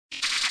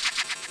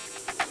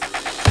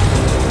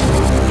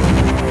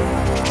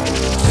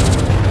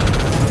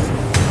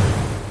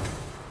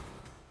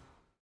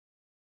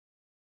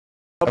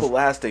Couple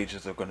last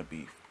stages are gonna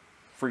be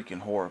freaking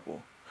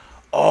horrible.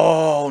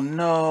 Oh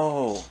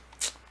no!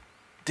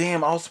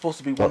 Damn, I was supposed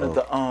to be one of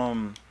the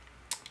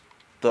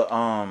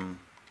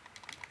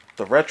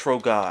the retro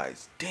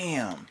guys.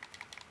 Damn,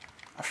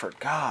 I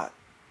forgot.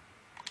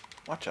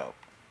 Watch out.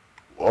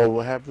 Oh,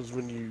 what happens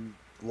when you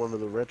one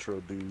of the retro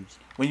dudes?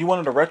 When you one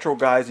of the retro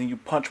guys and you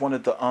punch one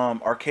of the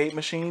arcade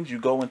machines, you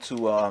go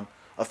into a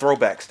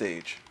throwback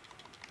stage.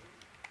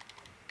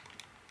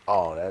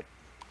 Oh, that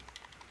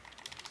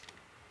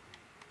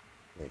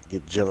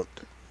get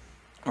jumped.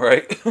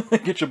 Right?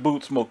 Get your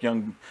boots smoked,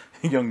 young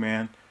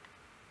man.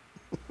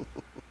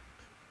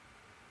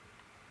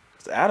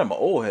 Cause Adam, an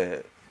old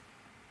head.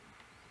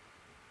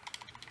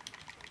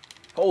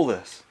 Hold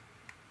this.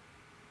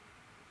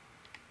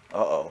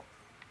 Uh-oh.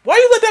 Why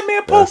you let that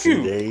man poke See,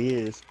 you? there he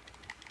is.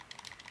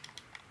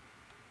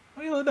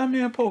 Why you let that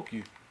man poke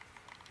you?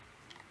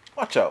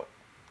 Watch out.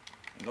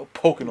 Ain't no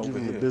poking Give over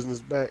him the here. business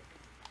back.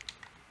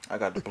 I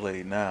got the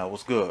blade now.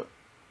 What's good?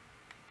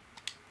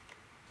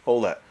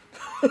 Hold that.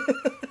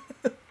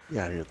 You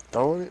out here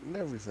throwing it and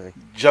everything.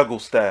 Juggle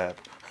stab.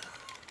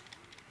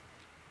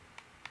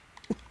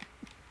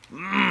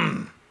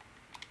 Mmm.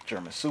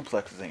 German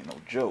suplexes ain't no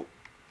joke.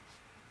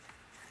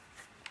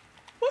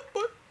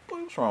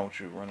 What's wrong with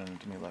you running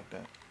into me like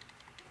that?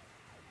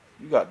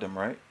 You got them,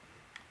 right?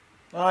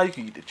 Ah, you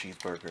can eat the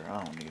cheeseburger.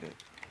 I don't need it.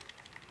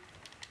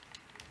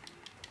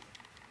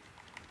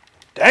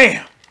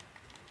 Damn!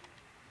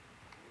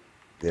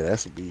 Yeah,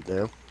 that's a beat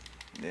down.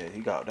 Yeah,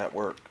 he got that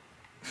work.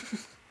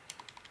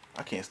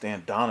 I can't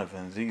stand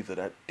Donovan's either.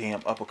 That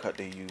damn uppercut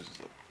they use.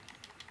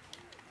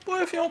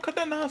 Boy, if you don't cut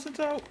that nonsense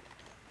out.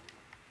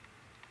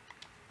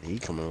 He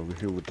coming over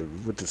here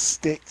with the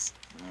sticks.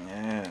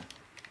 Yeah.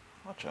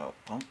 Watch out,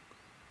 punk.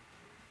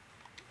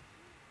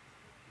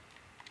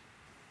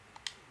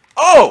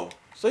 Oh!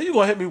 So you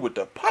gonna hit me with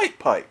the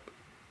pipe?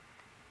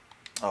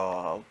 Oh,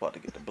 I was about to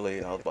get the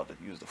blade. I was about to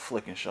use the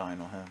flick and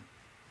shine on him.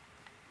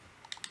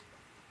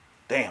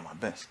 Damn, I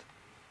missed.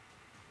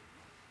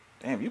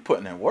 Damn, you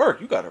putting in work.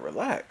 You gotta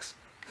relax.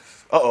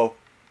 Uh-oh.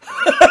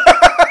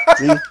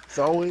 See? It's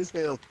always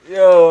him.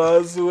 Yo,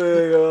 I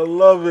swear, yo, I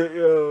love it,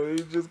 yo.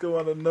 He just come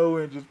out of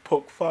nowhere and just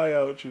poke fire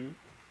out you.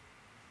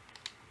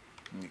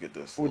 Let me get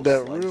this. With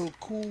that slice. real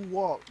cool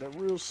walk, that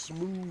real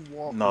smooth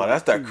walk. No,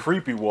 that's that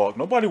creepy walk.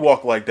 Nobody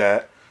walk like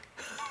that.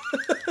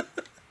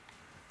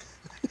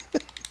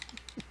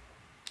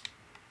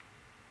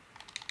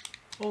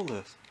 Hold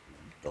this.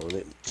 Throwing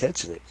it and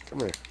catching it.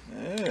 Come here.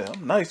 Yeah,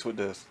 I'm nice with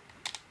this.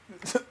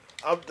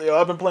 I've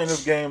been playing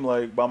this game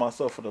like by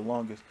myself for the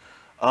longest.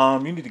 You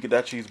need to get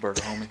that cheeseburger,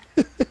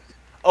 homie.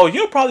 Oh,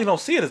 you probably don't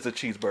see it as a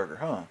cheeseburger,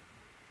 huh?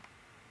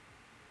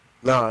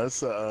 No,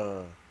 it's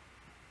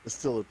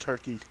still a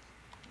turkey.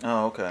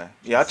 Oh, okay.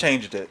 Yeah, I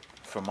changed it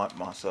for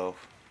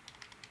myself.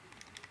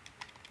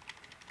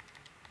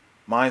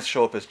 Mine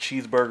show up as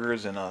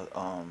cheeseburgers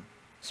and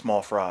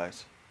small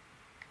fries.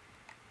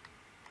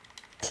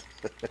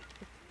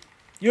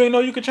 You ain't know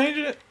you could change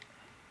it?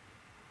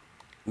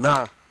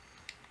 Nah.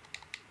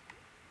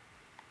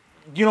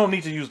 You don't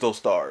need to use those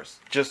stars.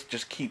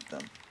 Just keep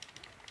them.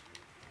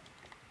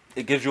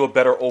 It gives you a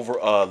better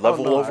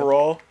level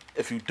overall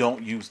if you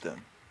don't use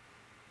them.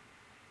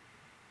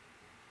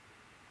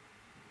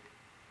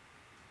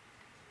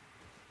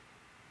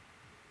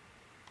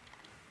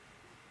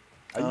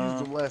 I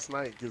used them last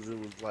night because it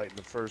was like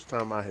the first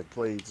time I had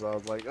played, so I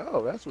was like,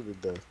 oh, that's what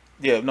it does.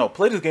 Yeah, no,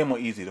 play this game on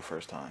easy the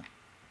first time.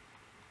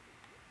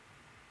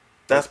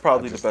 That's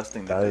probably the best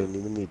thing to do. I didn't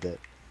even need that.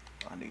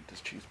 I need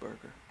this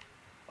cheeseburger.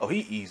 Oh,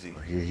 he easy.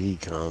 Oh, here he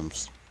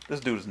comes. This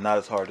dude is not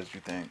as hard as you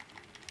think.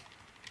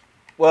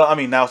 Well, I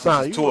mean, now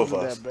since there's two of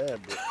us. That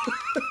bad,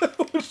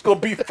 but... We're just going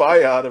to beat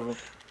fire out of him.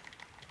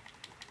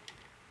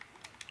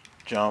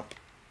 Jump.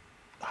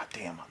 Ah,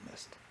 damn, I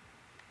missed.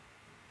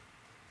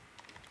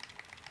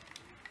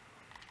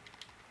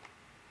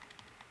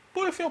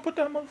 Boy, if you don't put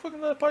that motherfucking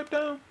lead pipe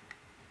down.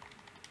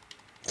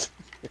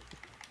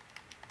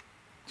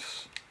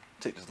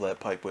 Take this lead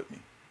pipe with me.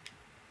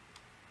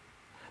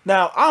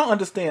 Now, I don't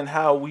understand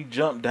how we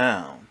jump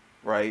down,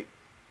 right?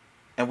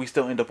 And we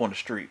still end up on the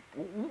street.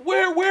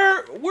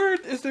 Where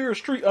is there a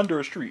street under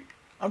a street?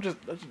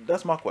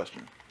 That's my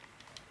question.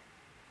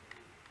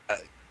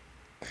 Like,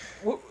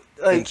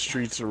 in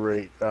Streets of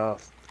Rage.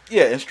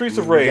 Yeah, in Streets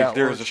of Rage,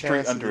 there is a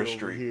street under a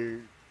street.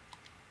 Here.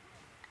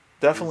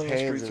 Definitely in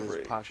Streets of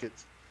Rage.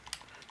 Pockets.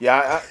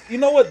 Yeah, you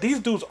know what?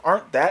 These dudes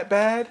aren't that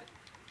bad.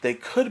 They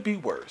could be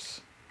worse.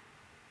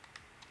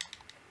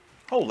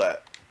 Hold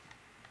that.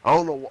 I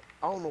don't know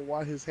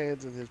why his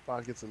hands in his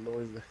pockets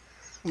annoys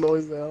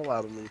the hell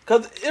out of me.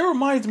 Cause it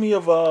reminds me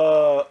of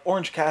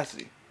Orange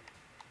Cassidy.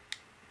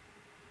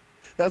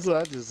 That's what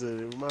I just said.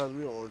 It reminds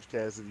me of Orange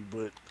Cassidy,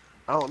 but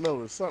I don't know.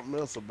 There's something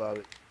else about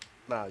it.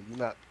 Nah, you're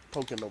not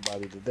poking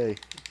nobody today.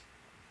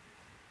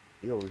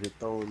 You over here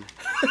throwing.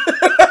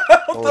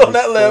 I'm throwing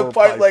that lead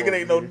pipe like it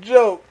ain't no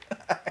joke.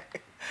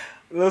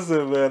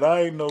 Listen, man,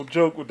 I ain't no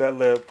joke with that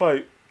lead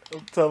pipe.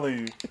 I'm telling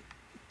you.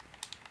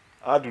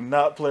 I do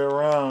not play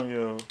around,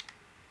 yo.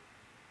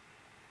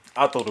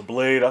 I throw the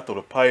blade. I throw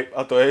the pipe.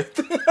 I throw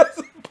everything. That's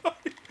a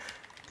pipe.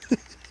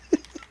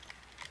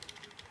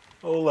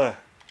 Hola.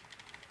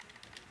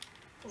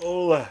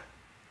 Hola.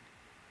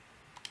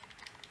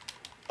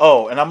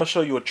 Oh, and I'm gonna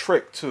show you a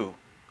trick too.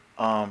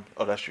 Oh,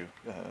 that's you.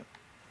 Go ahead.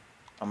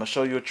 I'm gonna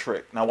show you a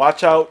trick. Now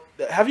watch out.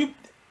 Have you?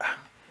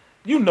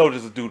 You know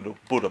there's a dude to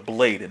put a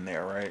blade in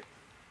there, right?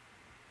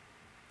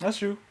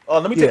 That's you. Oh,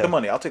 let me take the Yeah.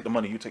 money. I'll take the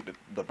money. You take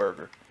the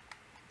burger.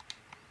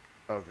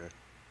 Okay.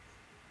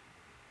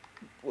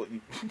 What,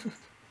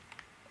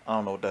 I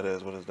don't know what that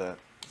is. What is that?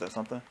 Is that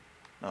something?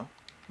 No?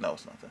 No,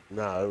 it's nothing.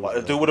 Nah, it was Well, a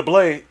dude nothing. with a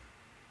blade.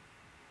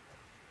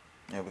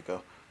 There we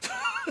go.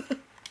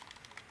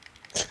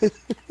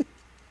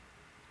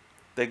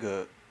 They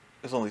good.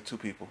 There's only 2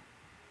 people.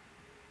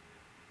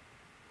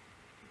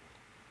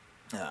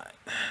 Alright.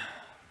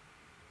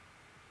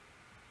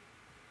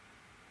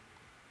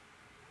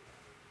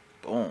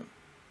 Boom.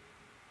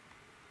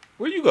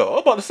 Where you go? I'm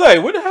about to say,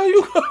 where the hell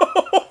you go?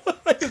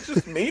 Like, it's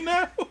just me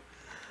now?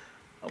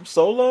 I'm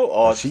solo?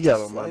 Oh, She just a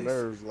got on my slice?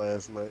 nerves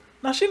last night.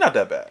 No, she not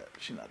that bad.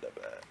 She not that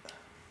bad.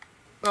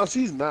 No,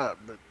 she's not,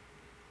 but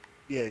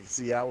yeah,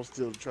 see, I was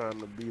still trying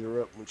to beat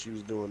her up when she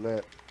was doing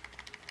that.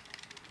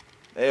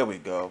 There we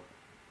go.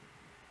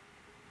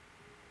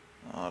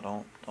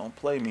 Oh, don't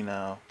play me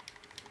now.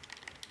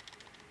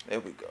 There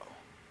we go.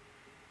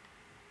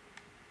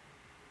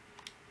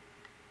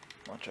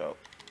 Watch out.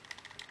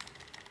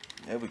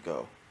 There we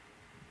go.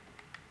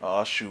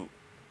 Oh, shoot.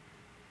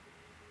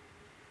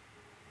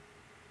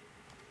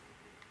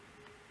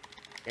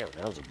 Damn,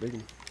 that was a big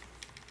one.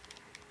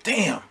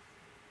 Damn.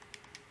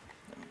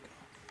 There we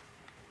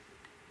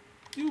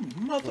go. You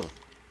mother.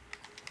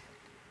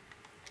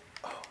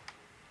 Oh.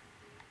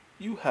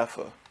 You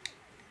heifer.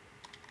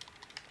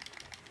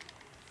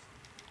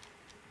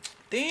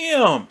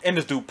 Damn. And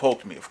this dude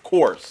poked me, of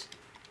course.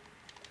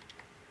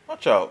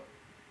 Watch out.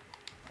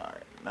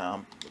 Alright, now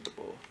I'm with the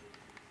bull.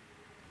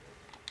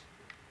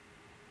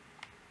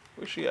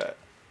 Where's she at?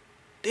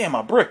 Damn,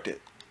 I bricked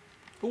it.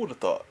 Who would have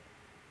thought?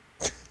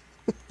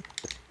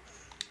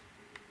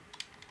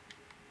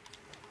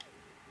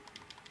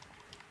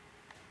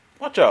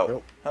 Watch out,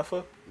 Nope.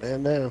 heifer.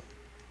 Man down.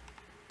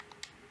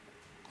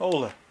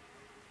 Hold it.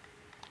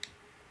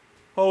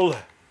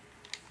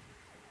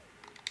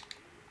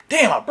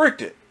 Damn, I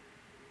bricked it.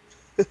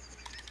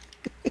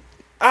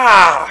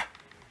 Ah!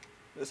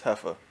 This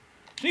heifer.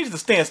 She needs to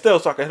stand still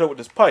so I can hit her with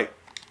this pipe.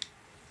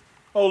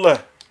 Hold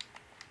it.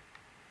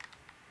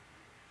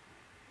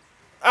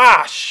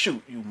 Ah,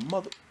 shoot, you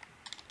mother.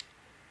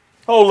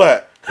 Hold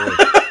that.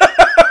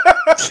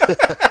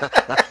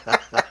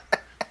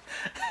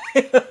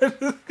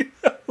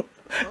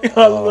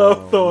 I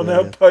love throwing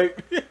that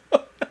pipe.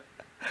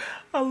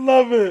 I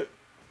love it.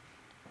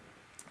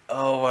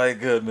 Oh my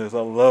goodness,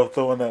 I love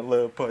throwing that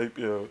lead pipe,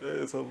 yo. That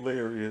is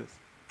hilarious.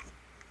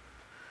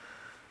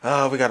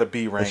 Ah, we got a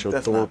B rank.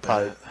 That's not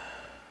bad.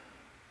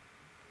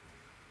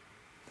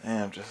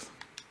 Damn, just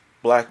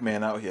black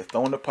man out here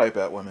throwing the pipe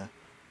at women.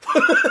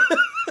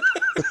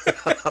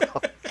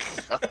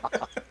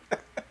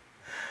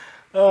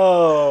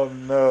 Oh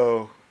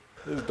no,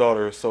 his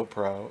daughter is so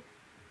proud.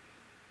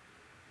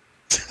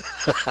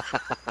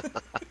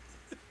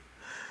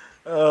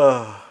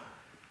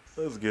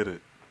 Let's get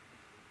it.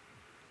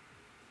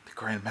 The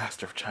Grand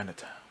Master of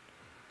Chinatown.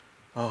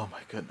 Oh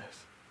my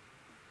goodness.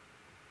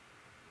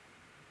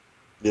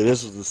 Yeah,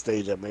 this was the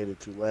stage I made it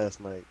to last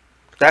night.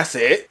 That's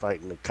it?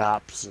 Fighting the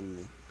cops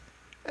and...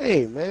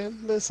 Hey, man,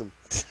 listen.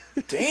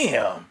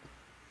 Damn.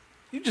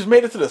 You just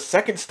made it to the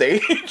second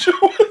stage?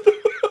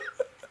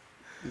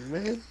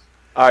 Man.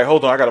 Alright,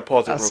 hold on. I gotta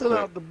pause it real quick. I sent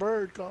out the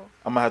bird call.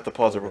 I'm gonna have to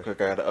pause it real quick.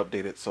 I gotta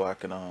update it so I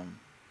can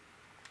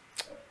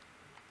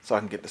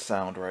get the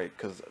sound right,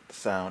 because the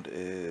sound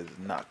is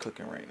not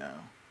clicking right now.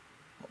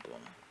 Hold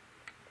on.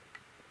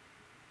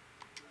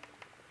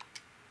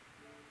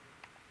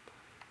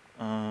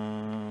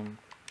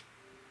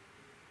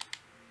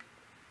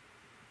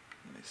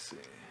 Let me see.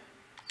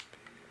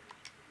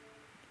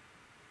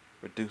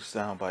 Reduce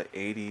sound by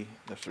 80.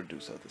 Let's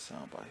reduce other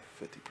sound by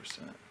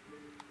 50%.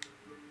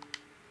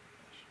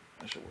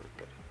 That should work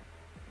better.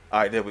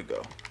 Alright, there we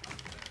go.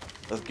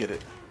 Let's get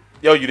it.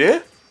 Yo, you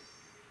did?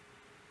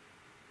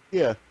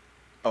 Yeah.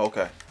 Oh,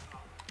 okay.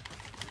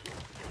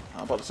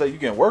 I'm about to say you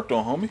getting worked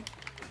on, homie.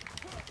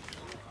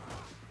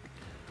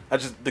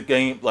 The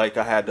game, like,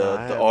 I had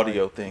the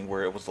audio thing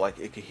where it was like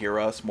it could hear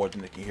us more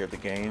than it can hear the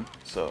game.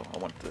 So I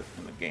want the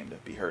game to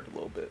be heard a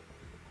little bit.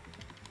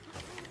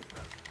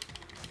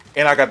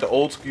 And I got the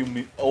old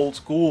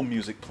school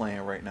music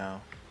playing right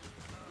now.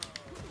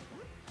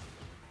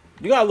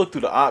 You gotta look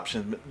through the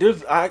options.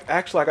 I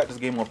got this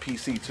game on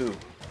PC too,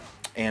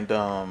 and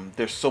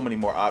there's so many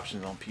more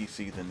options on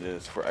PC than there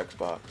is for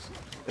Xbox.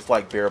 It's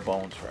like bare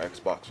bones for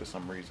Xbox for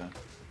some reason.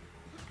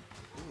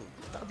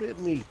 Stop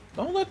hitting me.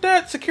 Don't let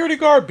that security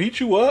guard beat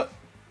you up.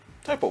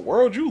 What type of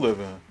world you live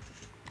in?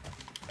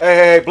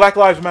 Hey, Black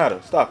Lives Matter.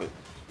 Stop it.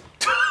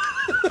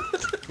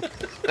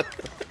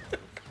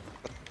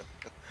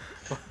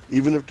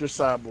 Even if they're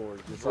cyborg,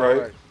 it's right.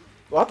 all right.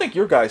 Well, I think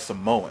your guy's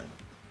Samoan.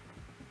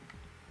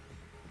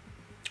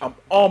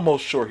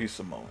 almost sure he's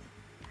Samoan.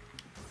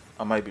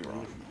 I might be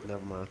wrong.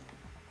 Never mind.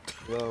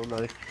 Well,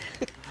 no.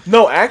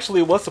 No,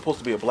 actually, it was supposed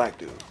to be a black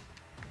dude.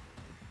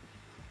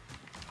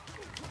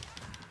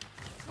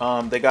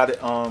 They got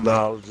it. No,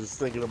 I was just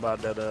thinking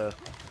about that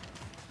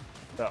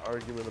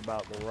argument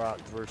about The Rock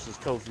versus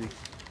Kofi.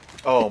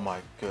 Oh my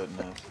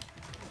goodness.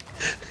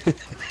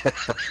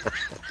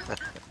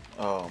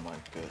 Oh my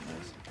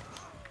goodness.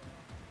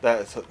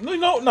 That is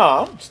no.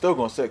 I'm still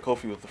gonna say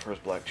Kofi was the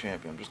first black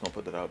champion. I'm just gonna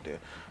put that out there.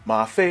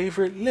 My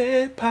favorite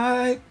lead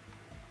pipe.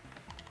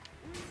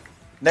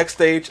 Next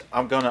stage,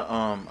 I'm gonna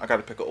I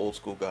gotta pick an old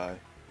school guy.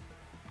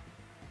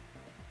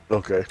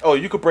 Okay. Oh,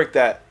 you could break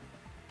that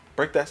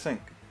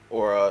sink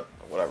or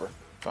whatever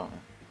fountain.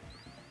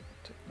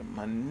 Take the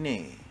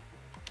money.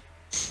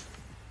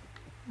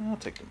 I'll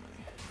take the money.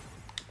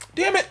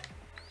 Damn it!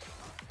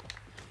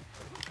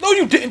 No,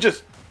 you didn't.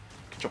 Just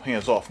get your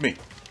hands off me.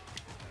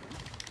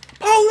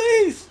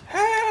 Police!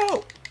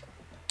 Help!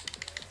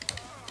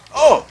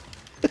 Oh!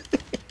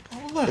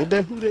 Ain't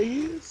that who they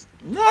is?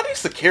 No, these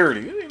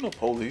security. It ain't no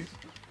police.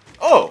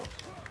 Oh!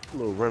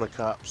 Little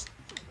rent-a-cops.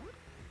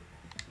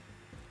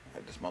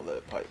 Hey, this is my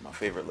lead pipe. My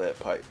favorite lead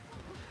pipe.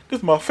 This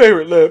is my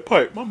favorite lead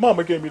pipe. My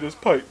mama gave me this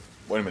pipe.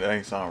 Wait a minute, that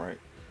ain't sound right.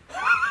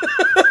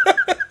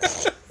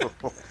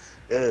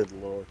 Good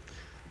Lord.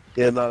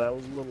 Yeah, no, that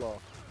was a little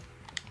off.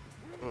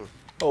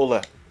 Hold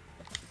that.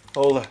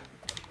 Hold that.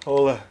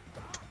 Hold that.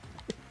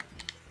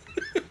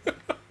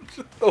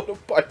 Just throw the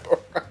pipe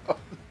around.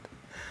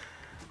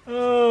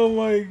 Oh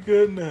my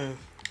goodness.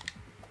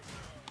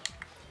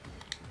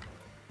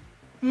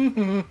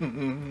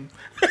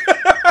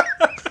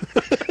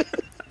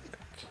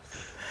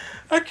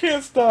 I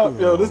can't stop.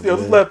 Yo, this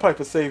lead pipe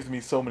has saved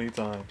me so many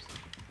times.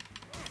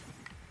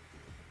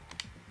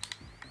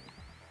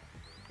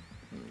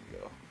 There you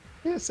go.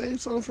 Yeah,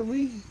 save something for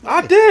me.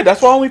 I did.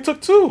 That's why I only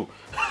took 2.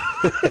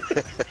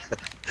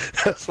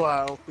 That's why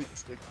I only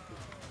took 2.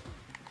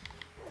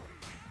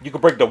 You can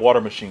break the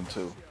water machine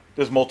too.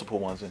 There's multiple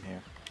ones in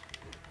here.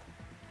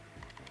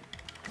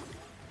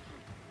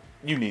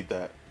 You need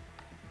that.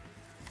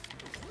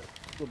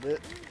 A little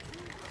bit.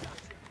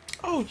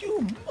 Oh,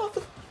 you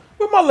mother...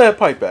 Where my lead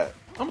pipe at?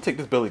 I'm gonna take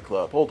this billy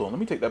club. Hold on, let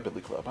me take that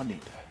billy club. I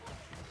need that.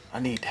 I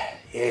need that.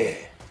 Yeah.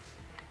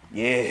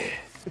 Yeah.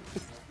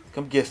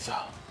 Come get some.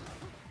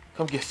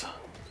 Come get some.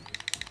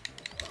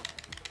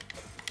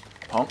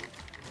 Punk.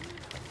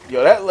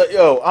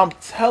 Yo, I'm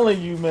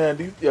telling you,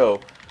 man. Yo,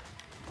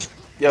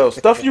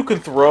 stuff you can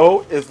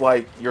throw is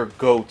like your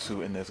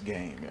go-to in this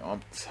game. Yo,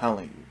 I'm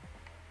telling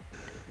you.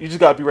 You just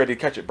gotta be ready to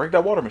catch it. Break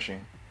that water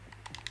machine.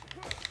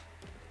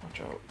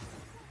 Watch out.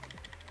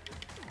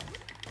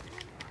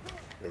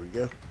 There we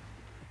go.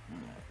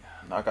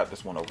 Now I got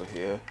this one over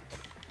here.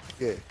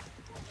 Yeah.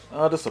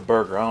 Oh, this is a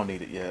burger. I don't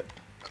need it yet.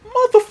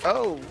 Motherfucker.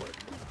 Oh.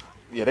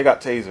 Yeah, they got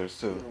tasers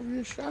too.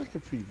 You're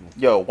shocking people.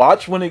 Yo,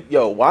 watch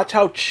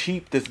how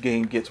cheap this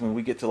game gets when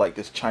we get to like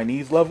this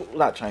Chinese level.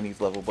 Not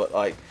Chinese level, but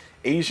like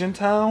Asian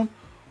town.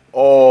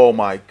 Oh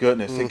my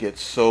goodness, it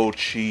gets so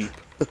cheap.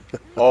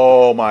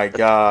 Oh my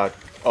god.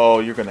 Oh,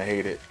 you're gonna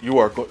hate it.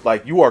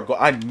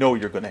 I know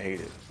you're gonna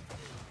hate it.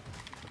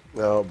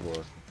 Oh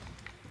boy.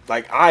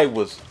 Like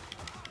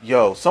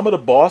some of the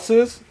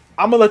bosses.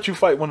 I'm gonna let you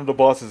fight one of the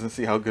bosses and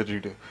see how good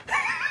you do.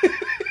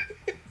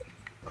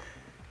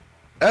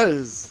 That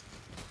is.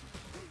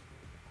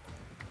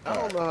 I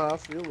don't know how I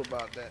feel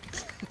about that.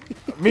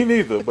 Me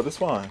neither, but it's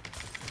fine.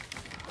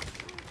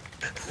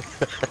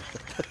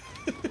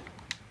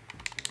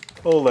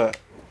 Hold that.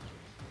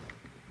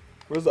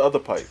 Where's the other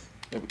pipe?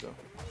 There we go.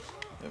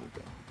 There we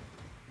go.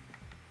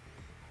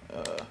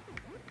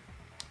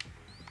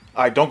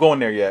 Alright, don't go in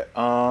there yet.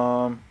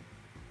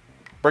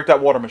 Break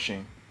that water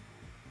machine.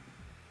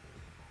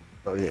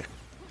 Oh yeah.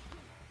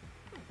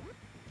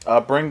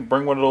 Bring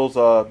one of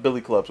those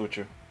billy clubs with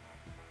you.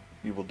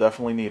 You will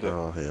definitely need it.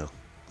 Oh hell.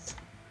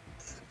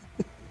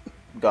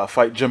 Gotta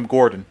fight Jim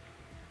Gordon.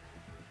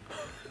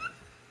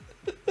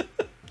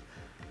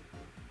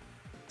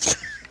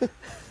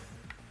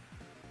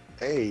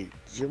 Hey,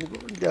 Jim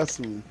Gordon got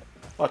some.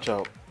 Watch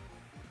out.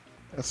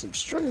 Got some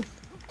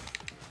strength.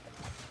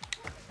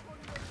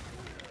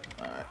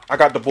 Alright. I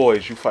got the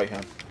boys. You fight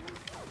him.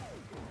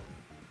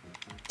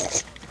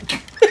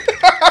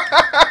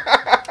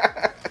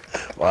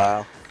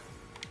 Wow.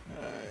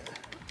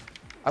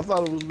 I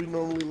thought it was we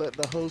normally let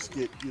the host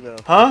get, you know.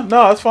 Huh?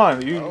 No, that's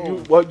fine. You're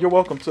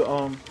welcome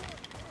to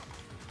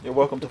You're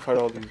welcome to fight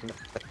all these.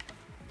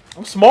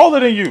 I'm smaller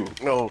than you.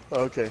 Oh,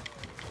 okay.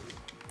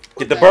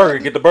 Get the burger.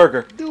 Get the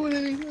burger. Doing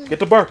anything? Get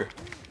the burger.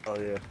 Oh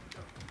yeah.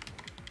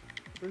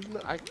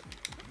 I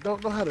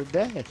don't know how to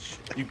dash.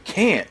 You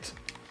can't.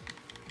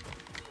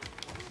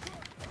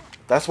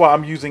 That's why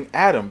I'm using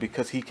Adam,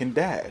 because he can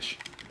dash.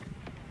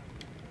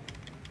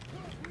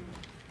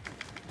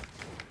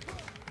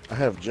 I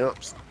have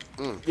jumps.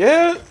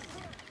 Yeah.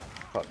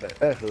 Caught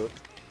that hook.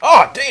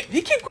 Oh damn!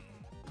 He keep.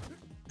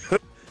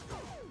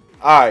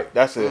 All right,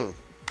 that's it.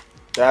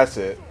 That's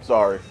it.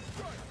 Sorry.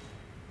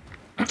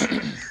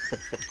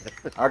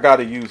 I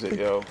gotta use it,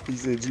 yo. He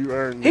said you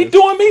earned He this.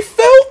 doing me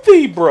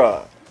filthy,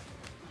 bruh.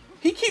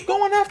 He keep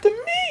going after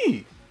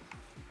me.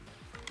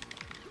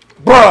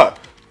 Bruh.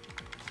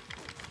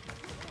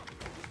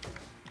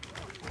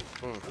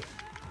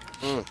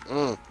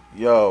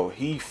 Yo,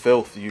 he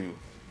filth you.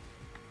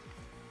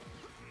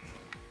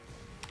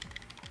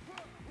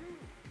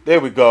 There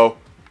we go.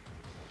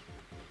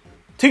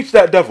 Teach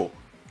that devil.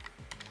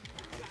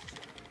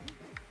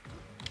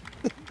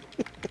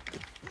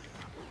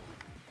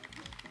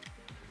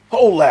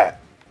 Hold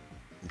that.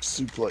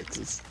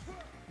 Suplexes.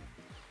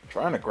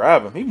 Trying to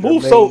grab him. He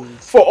moves so...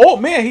 For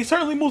old man, he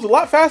certainly moves a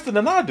lot faster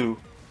than I do.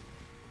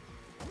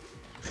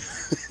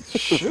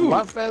 Shoot. A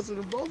lot faster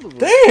than both of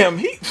us. Damn,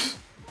 he...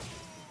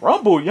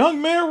 Rumble,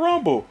 young man,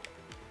 rumble.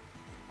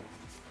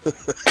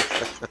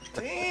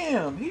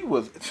 Damn, he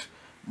was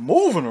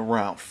moving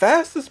around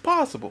fast as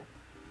possible.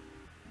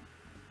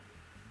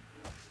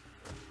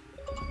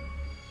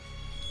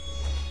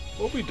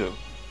 What we do?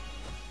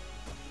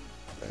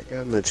 I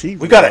got an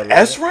achievement. We got an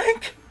S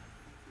rank?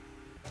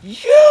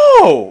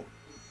 Yo!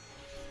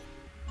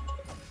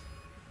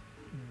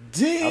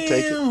 Damn. I'll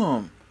take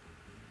it.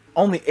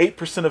 Only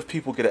 8% of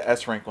people get an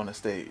S rank on the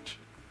stage.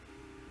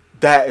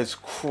 That is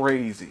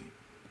crazy.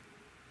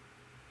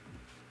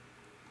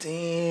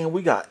 Damn,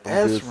 we got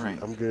S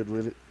rank. I'm good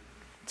with it.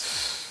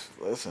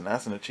 Listen,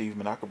 that's an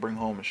achievement I could bring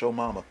home and show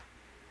mama.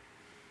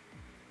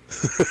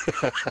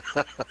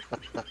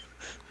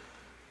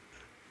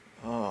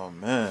 Oh,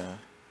 man.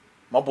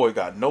 My boy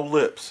got no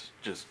lips,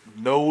 just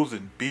nose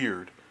and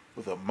beard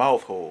with a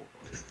mouth hole.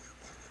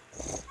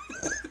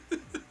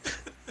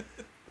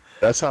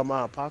 That's how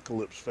my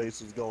apocalypse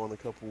face was going a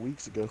couple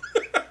weeks ago.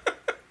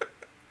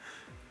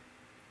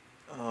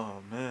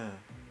 Oh, man.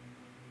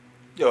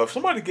 Yo, if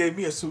somebody gave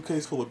me a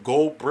suitcase full of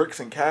gold bricks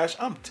and cash,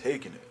 I'm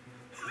taking it.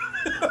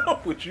 I'm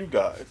with you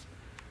guys.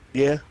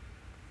 Yeah.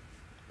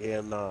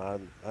 Yeah, nah,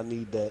 I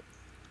need that.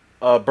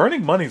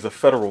 Burning money is a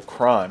federal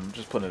crime. I'm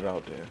just putting it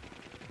out there.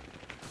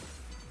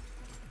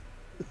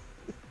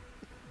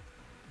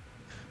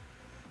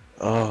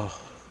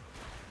 Oh.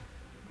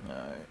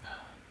 Alright.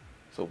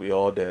 So we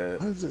all dead.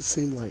 Why does it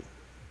seem like...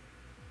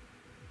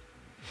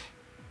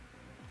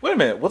 Wait a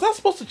minute. Was I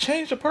supposed to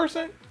change the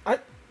person?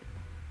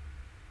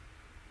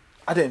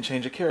 I didn't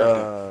change a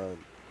character.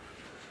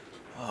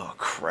 Oh,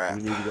 crap.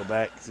 You need to go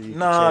back so you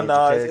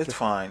No, it's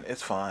fine.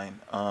 It's fine.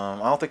 I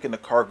don't think in the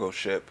cargo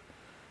ship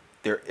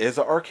there is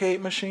an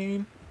arcade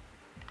machine.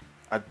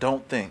 I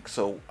don't think,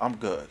 so I'm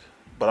good.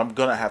 But I'm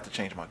going to have to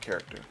change my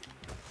character.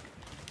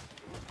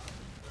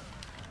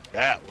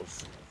 That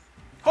was...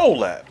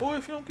 Hold that. Boy,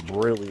 if you don't get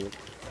brilliant.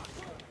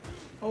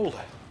 Hold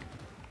that.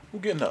 Who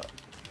getting up?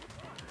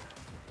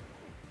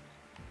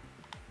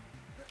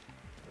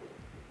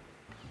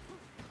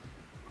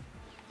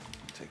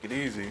 Take it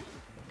easy.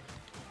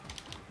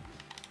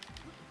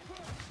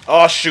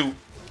 Oh, shoot.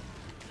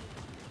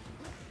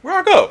 Where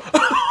I go?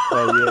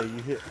 Oh, yeah,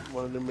 you hit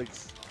one of them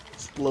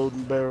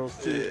exploding barrels,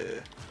 too.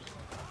 Yeah.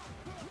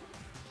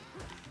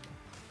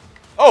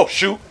 Oh,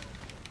 shoot.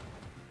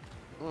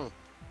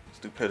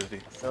 Stupidity.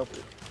 I felt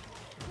it.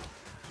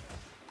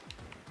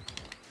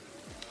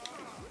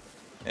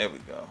 There we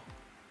go.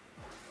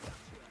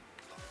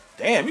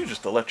 Damn, you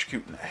just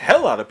electrocuting the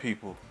hell out of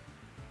people.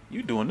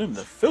 You doing them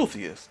the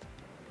filthiest.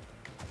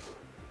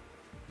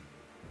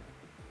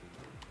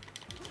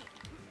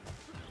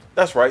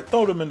 That's right.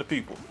 Throw them into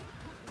people.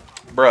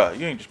 Bruh,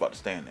 you ain't just about to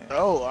stand there.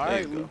 Oh,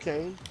 alright, Liu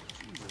Kang.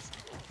 Jesus.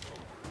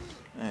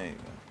 There you go.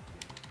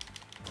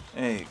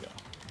 There you go.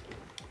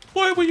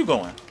 Boy, where you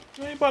going?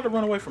 You ain't about to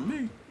run away from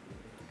me.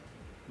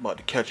 I'm about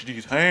to catch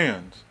these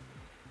hands.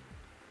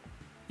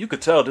 You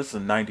could tell this is a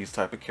 90s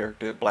type of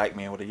character. Black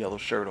man with a yellow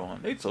shirt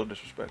on. They so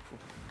disrespectful.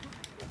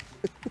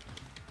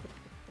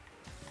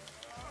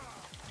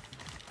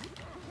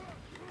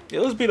 Yeah,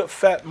 let's beat up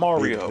Fat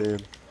Mario.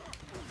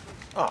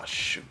 Oh,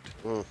 shoot.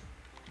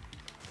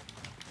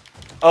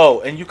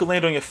 Oh, and you can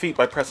land on your feet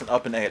by pressing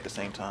up and A at the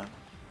same time.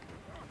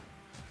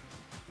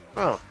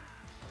 Oh.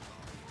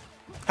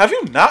 Have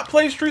you not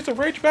played Streets of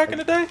Rage back in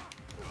the day?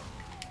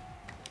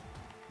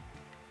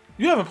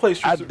 You haven't played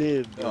Streets I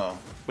did. Oh,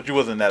 but you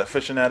wasn't that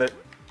efficient at it?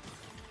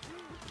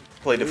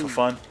 Played it for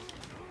fun?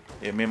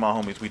 Yeah, me and my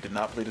homies, we did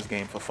not play this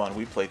game for fun.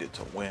 We played it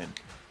to win.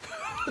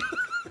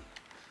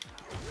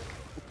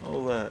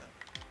 Hold that.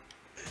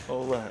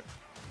 Hold that.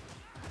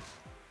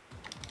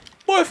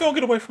 Boy, if you don't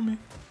get away from me.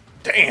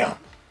 Damn.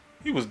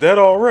 He was dead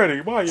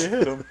already. Why you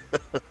hit him?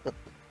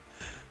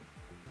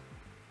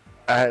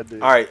 I had to.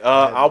 Alright,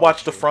 I'll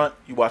watch the front.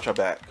 You watch our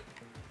back.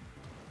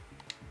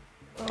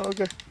 Oh,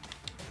 okay.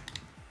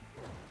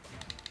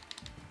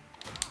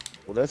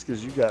 Well, that's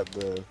because you got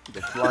the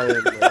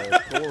flying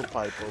floor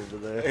pipe over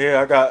there.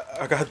 Yeah,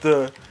 I got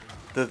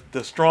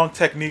the strong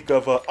technique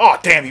of oh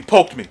damn, he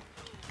poked me.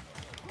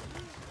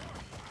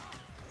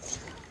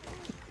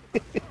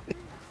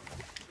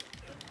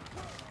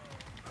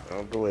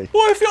 Out the way.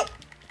 Boy, if you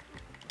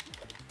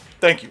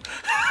thank you.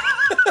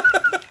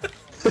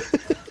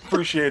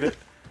 Appreciate it.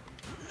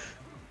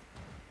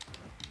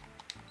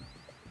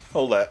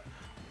 Hold that.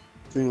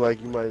 Seemed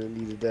like you might have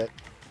needed that.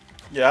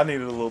 Yeah, I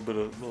needed a little bit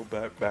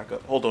of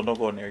backup. Hold on, don't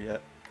go in there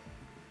yet.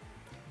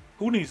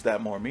 Who needs that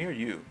more, me or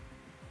you?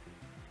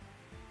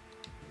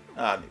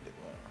 I need it.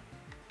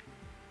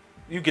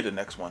 You get the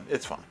next one.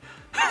 It's fine.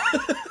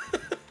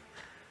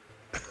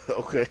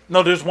 Okay.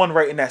 No, there's one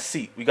right in that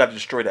seat. We got to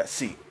destroy that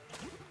seat.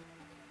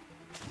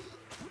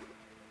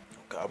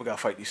 Oh God, we gotta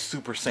fight these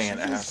Super Saiyan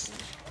assholes.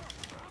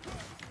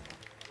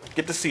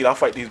 Get the seat. I'll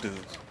fight these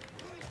dudes.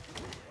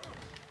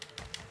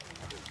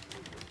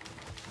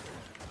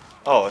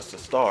 Oh, it's the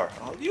star.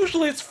 Oh,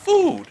 usually it's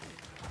food.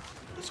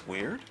 That's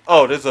weird.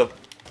 Oh, there's a...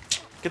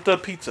 Get the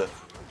pizza.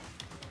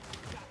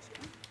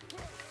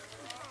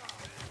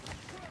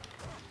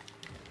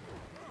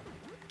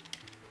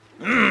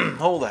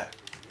 Hold that.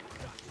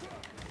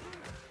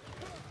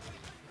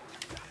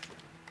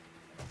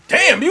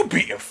 Damn, you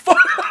beating fuck.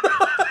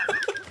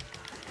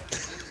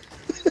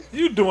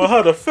 You doing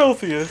her the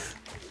filthiest.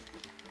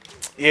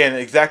 Yeah, and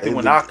exactly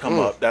when I come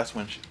up, that's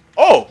when she...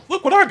 Oh,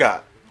 look what I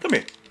got. Come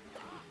here.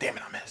 Damn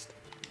it, I missed.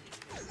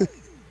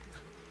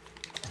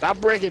 Stop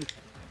breaking.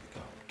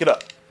 Get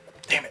up.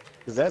 Damn it.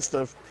 Cause that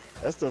stuff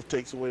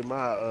takes away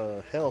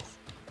my health.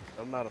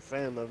 I'm not a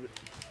fan of it.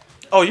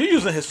 Oh, you're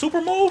using his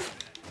super move?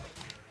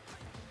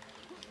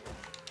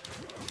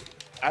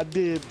 I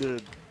did to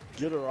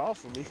get her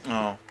off of me.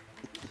 Oh.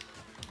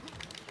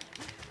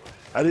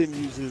 I didn't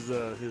use his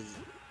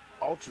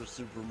ultra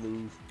super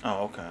move.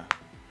 Oh, okay.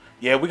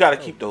 Yeah, we gotta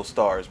keep those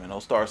stars, man.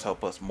 Those stars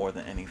help us more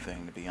than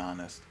anything, to be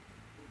honest.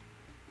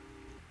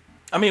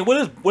 I mean,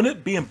 when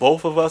it being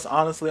both of us,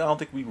 honestly, I don't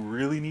think we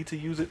really need to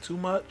use it too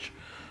much.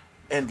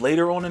 And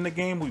later on in the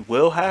game, we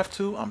will have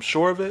to. I'm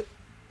sure of it.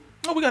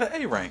 Oh, we got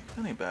an A rank.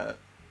 That ain't bad.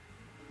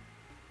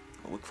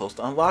 We're close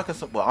to unlocking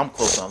some... Well, I'm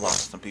close to unlocking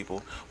some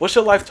people. What's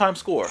your lifetime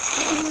score?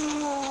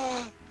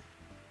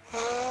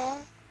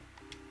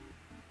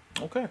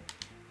 Okay.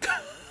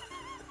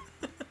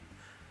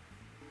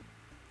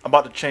 I'm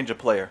about to change a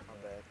player. My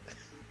bad.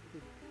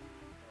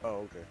 Oh,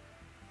 okay.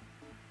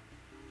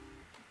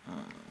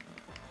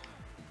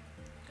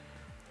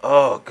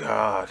 Oh,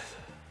 God.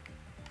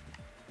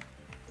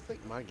 I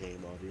think my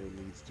game audio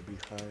needs to be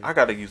higher. I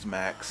gotta use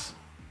Max.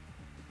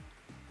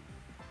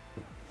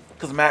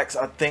 Because Max,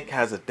 I think,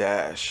 has a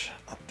dash.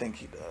 I think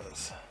he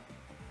does.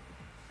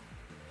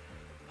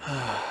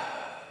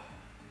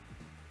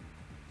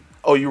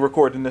 Oh, you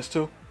recording this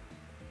too?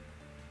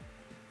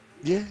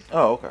 Yeah.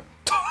 Oh, okay.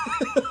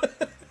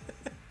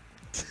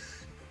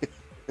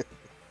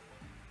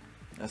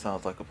 That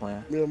sounds like a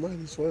plan. Yeah, might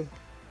as well.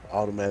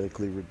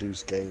 Automatically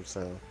reduce game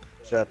sound.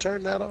 Should I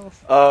turn that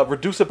off?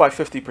 Reduce it by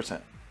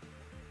 50%.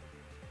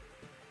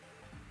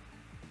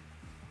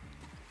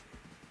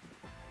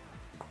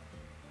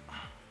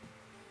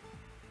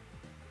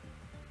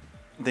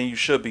 Then you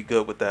should be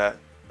good with that.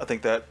 I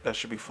think that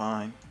should be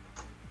fine.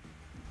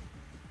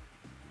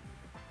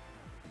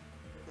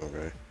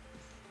 Okay.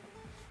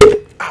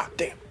 Ah,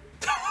 damn.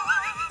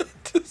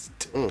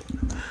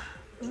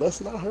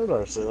 Let's not hurt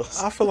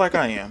ourselves. I feel like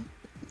I am.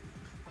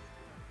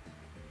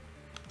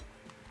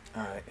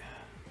 Alright.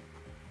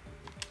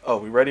 Oh,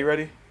 we ready?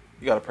 Ready?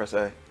 You gotta press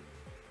A.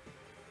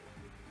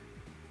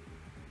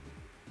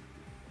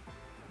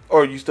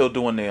 Or are you still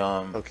doing the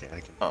Okay, I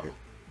can hear it.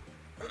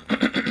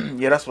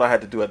 Yeah, that's what I had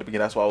to do at the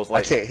beginning. That's why I was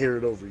like... I can't hear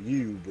it over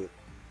you, but...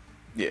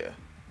 Yeah.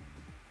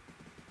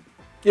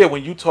 Yeah,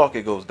 when you talk,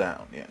 it goes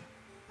down. Yeah.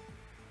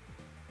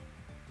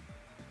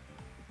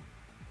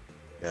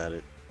 Got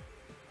it.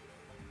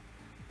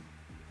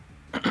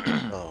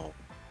 Oh.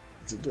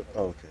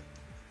 Okay.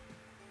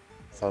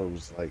 I thought it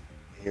was like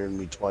hearing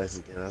me twice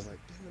again. I was like,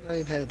 damn it, I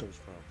ain't had those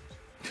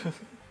problems.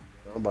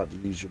 I'm about to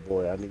use your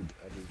boy. I need to...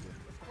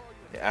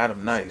 Yeah,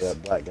 Adam, nice.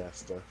 That black guy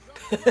stuff.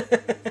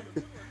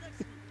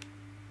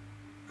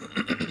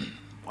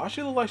 Why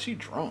she look like she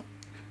drunk?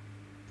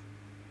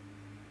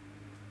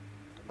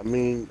 I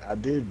mean, I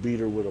did beat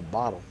her with a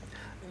bottle.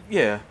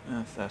 Yeah,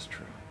 that's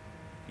true.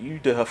 You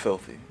did her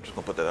filthy. I'm just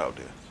gonna put that out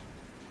there.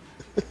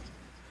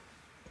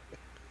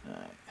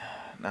 Alright.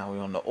 Now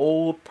we're on the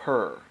old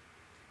purr.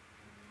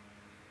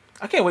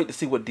 I can't wait to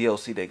see what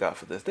DLC they got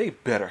for this. They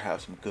better have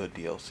some good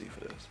DLC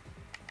for this.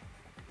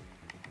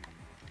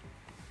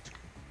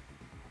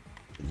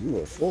 You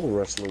went full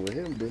wrestling with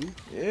him, didn't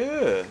you?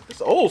 Yeah,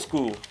 it's old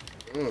school.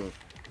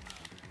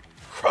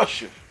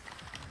 Crush it.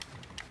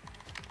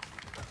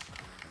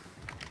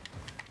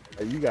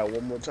 Hey, you got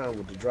one more time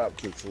with the drop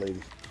kicks,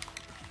 lady.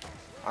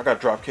 I got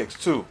drop kicks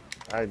too.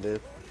 I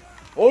did.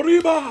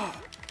 Oriba!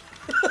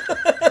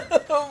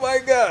 Oh my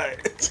god.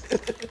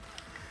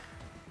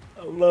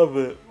 I love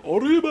it.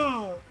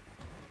 Oriba!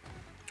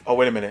 Oh,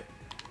 wait a minute.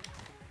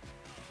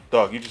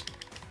 Dog, you just...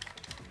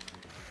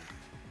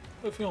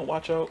 If you don't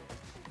watch out.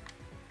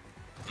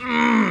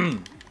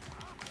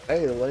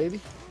 Hey, lady.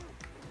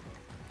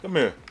 Come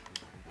here.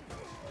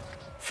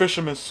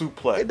 Fisherman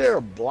suplex. Ain't there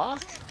a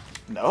block?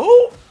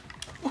 No?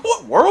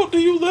 What world do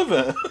you live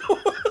in?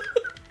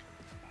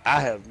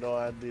 I have no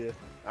idea.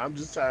 I'm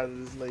just tired of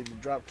this lady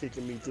drop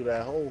kicking me through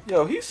that hole.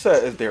 Yo, he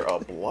said, is there a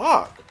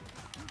block?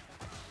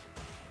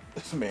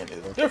 This man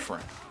is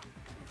different.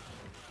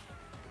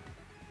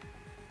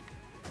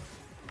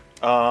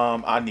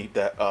 I need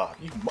that.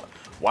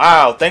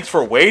 Wow, thanks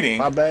for waiting.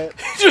 My bad.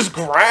 He just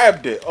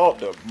grabbed it off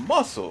the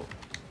muscle.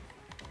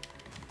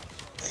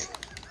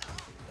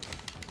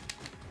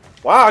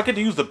 Wow, I get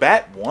to use the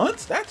bat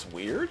once? That's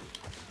weird.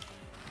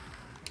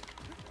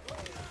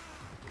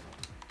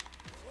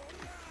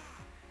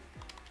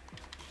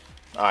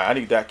 Alright, I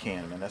need that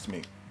can, man. That's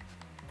me.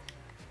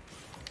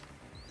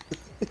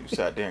 You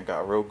sat there and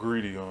got real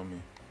greedy on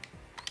me.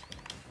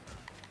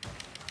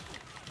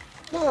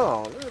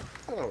 No,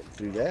 I don't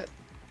do that.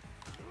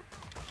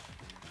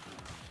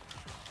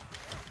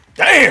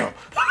 Damn!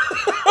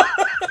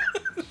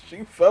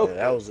 She felt Yeah,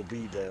 that was a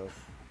beat down.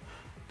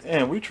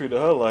 Damn, we treated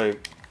her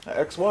like an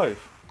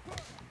ex-wife.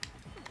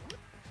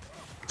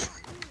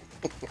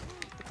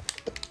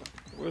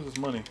 Where's this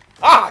money?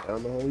 Ah! I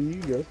don't know how you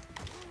go.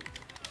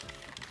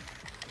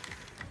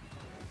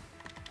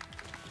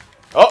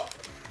 Oh!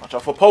 Watch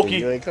out for Pokey.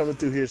 You ain't coming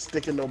through here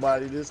sticking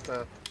nobody this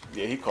time.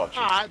 Yeah, he caught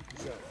you.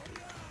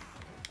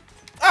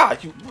 Ah,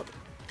 You...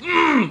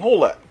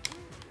 hold that.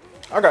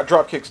 I got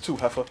drop kicks too,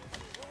 heifer.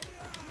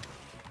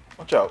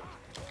 Watch out.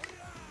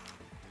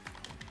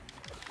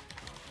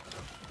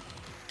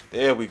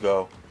 There we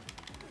go.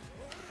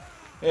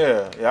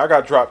 Yeah, I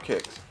got drop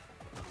kicks.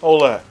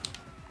 Hold that.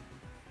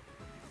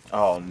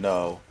 Oh,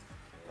 no.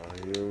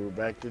 oh, here we're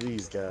back to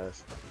these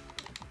guys.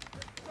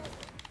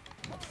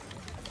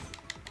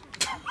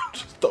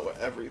 Just throwing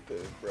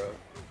everything, bro.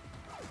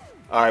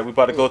 Alright, we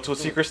about to go to a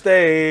secret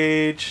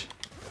stage.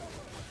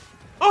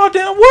 Oh, it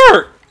didn't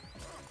work!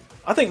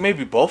 I think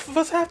maybe both of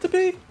us have to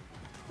be?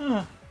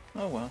 Huh.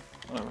 Oh, well.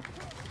 Whatever.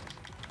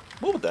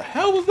 What the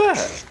hell was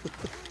that?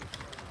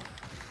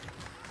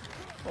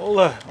 Hold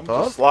on. I'm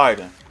just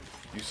sliding.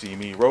 You see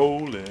me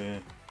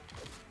rolling.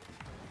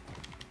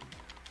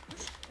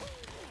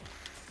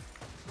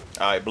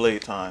 Alright,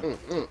 blade time.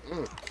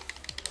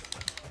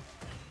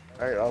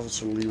 Alright,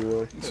 Officer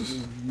Leroy.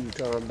 You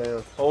calm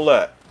down. Hold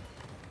that.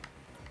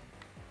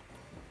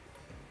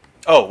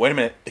 Oh, wait a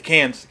minute. The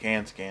cans.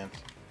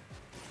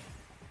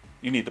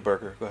 You need the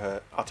burger. Go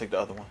ahead. I'll take the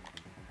other one.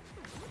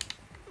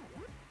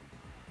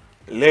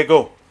 Let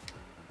go.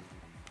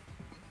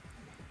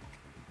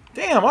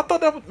 Damn, I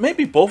thought that was,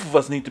 maybe both of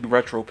us need to be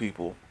retro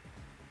people.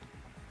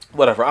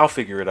 Whatever, I'll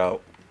figure it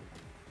out.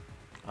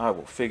 I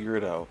will figure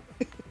it out.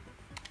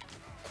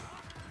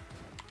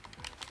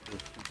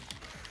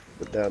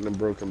 Put down them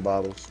broken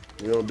bottles.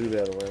 We don't do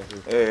that around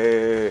here.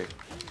 Hey.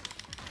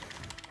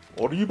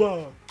 What do you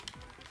buy?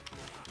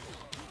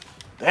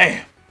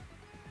 Damn.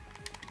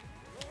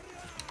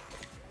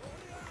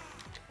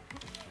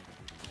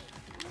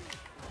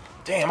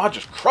 Damn, I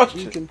just crushed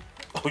it.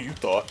 Oh, you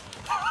thought.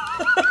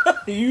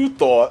 You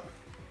thought.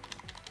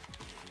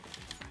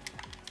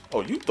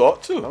 Oh, you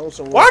thought too.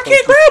 Why I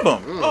can't grab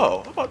him?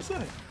 Oh, I'm about to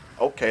say.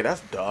 Okay,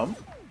 that's dumb.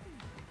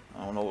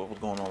 I don't know what was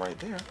going on right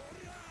there.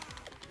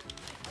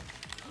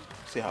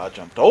 See how I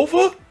jumped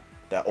over?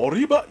 That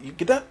Oriba, you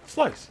get that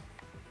slice.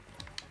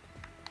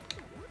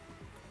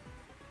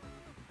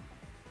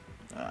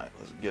 Alright,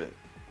 let's get it.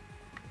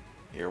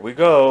 Here we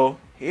go.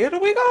 Here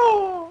we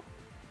go.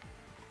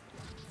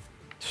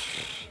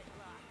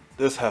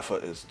 This heifer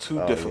is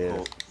too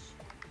difficult. Yeah.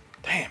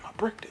 Damn, I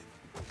bricked it.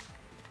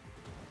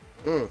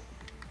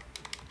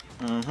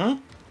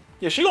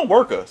 Yeah, she gonna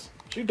work us.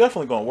 She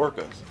definitely gonna work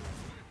us.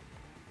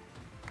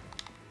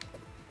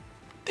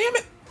 Damn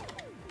it.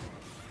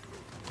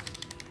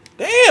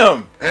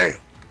 Damn. Hey.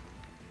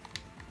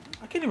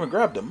 I can't even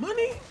grab the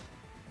money.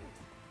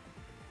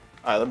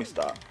 Alright, let me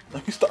stop.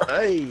 Let me start.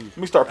 Hey. Let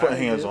me start putting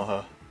hands on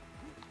her.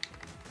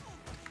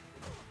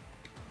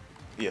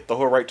 Yeah, throw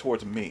her right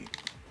towards me.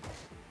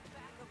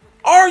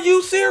 Are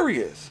you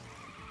serious?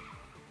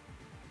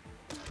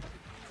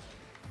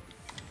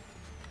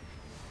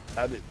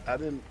 I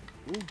didn't.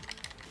 Ooh.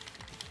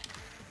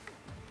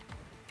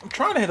 I'm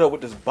trying to hit her with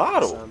this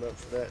bottle. Sign up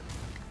for that.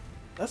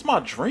 That's my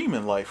dream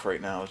in life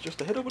right now, is just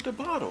to hit her with the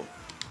bottle.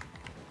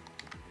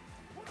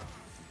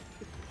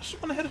 I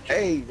just want to hit her.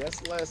 Hey,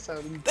 that's the last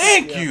time you.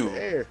 Thank you.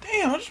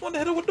 Damn, I just want to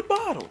hit her with the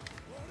bottle.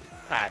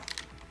 Hi.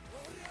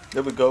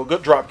 There we go.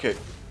 Good drop kick.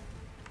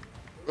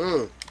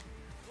 There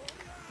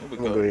we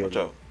go. Watch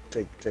out.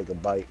 Take a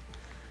bite.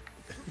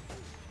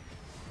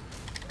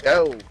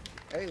 Yo,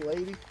 hey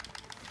lady.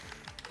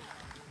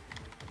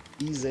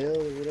 Ezel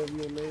or whatever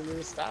your name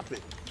is, stop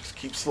it. Just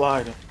keep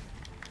sliding.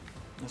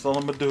 That's all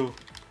I'm gonna do.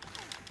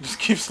 Just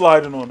keep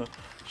sliding on her.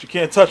 She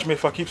can't touch me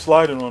if I keep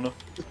sliding on her.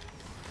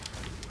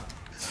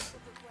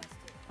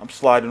 I'm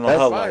sliding on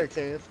her like.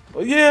 Can.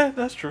 Well, yeah,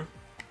 that's true.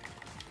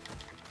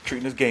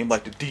 Treating this game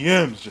like the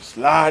DMs, just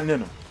sliding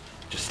in them.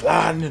 Just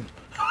sliding in them.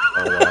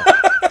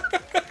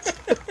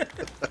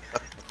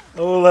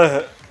 Oh,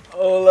 wow.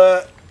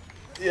 Hola.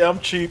 Yeah, I'm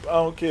cheap. I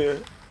don't care.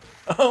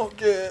 I don't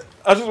care.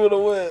 I just want to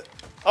win.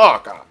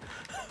 Oh, God.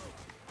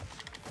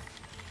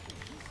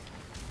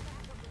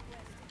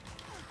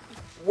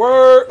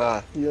 Word.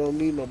 Nah, you don't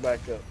need no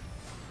backup.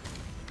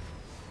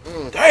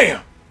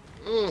 Damn.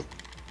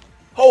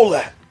 Hold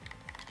that.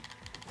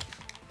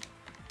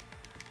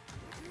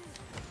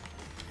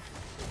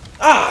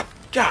 Ah,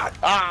 God.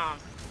 Ah.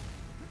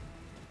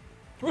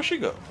 Where'd she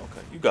go?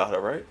 Okay, you got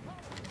her, right?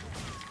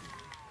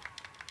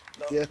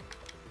 Yeah.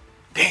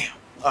 Damn.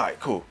 All right,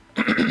 cool.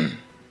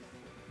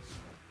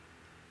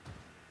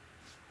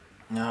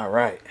 All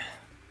right.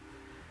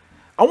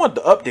 I want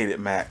the updated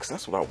max.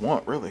 That's what I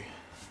want, really.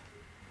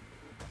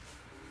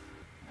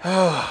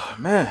 Oh,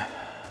 man.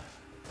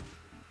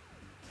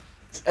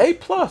 A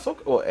plus.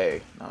 Okay. Well,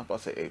 A. No, I was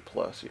about to say A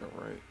plus. You're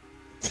right.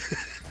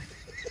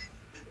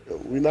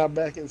 We're not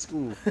back in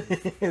school.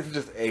 It's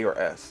just A or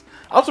S.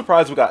 I'm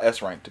surprised we got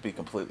S rank, to be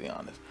completely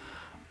honest.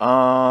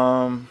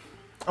 I'm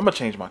gonna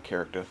change my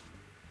character.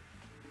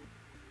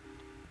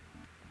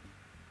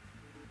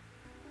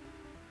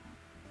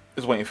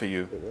 It's waiting for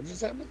you. Wait, what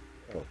just happened?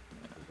 Oh.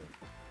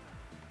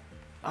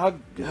 I'll,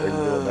 You ready to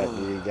go back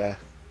to your guy?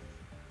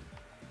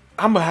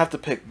 I'm gonna have to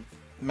pick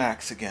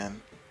Max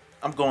again.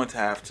 I'm going to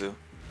have to.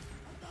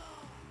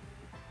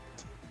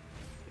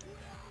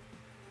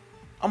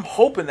 I'm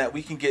hoping that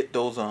we can get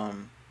those the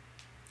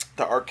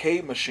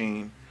arcade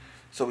machine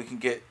so we can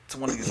get to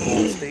one of these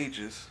old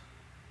stages.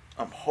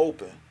 I'm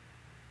hoping.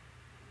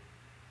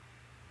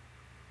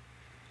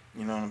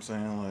 You know what I'm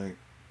saying? Like,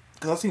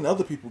 because I've seen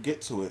other people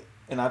get to it,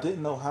 and I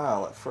didn't know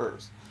how at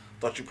first.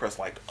 Thought you press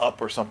like up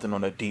or something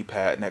on the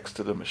D-pad next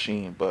to the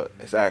machine, but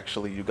it's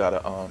actually you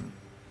gotta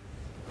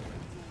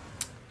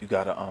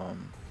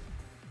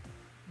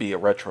be a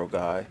retro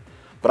guy.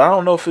 But I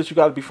don't know if it's you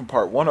gotta be from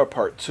part 1 or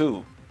part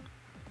 2.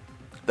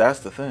 That's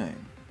the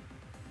thing.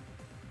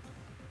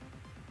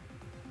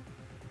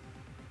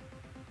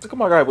 Look at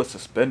my guy with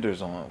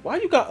suspenders on. Why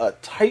you got a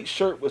tight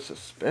shirt with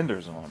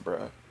suspenders on,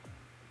 bruh?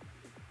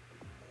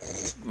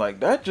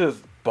 Like, that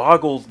just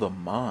boggles the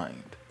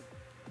mind.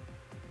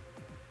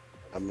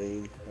 I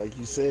mean, like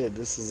you said,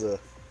 this is a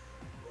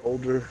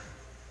older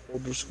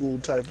school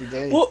type of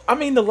game. Well, I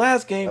mean, the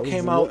last game That was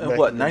came the out look in back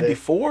what, in the day.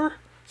 94?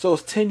 So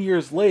it's 10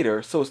 years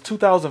later. So it's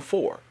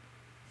 2004.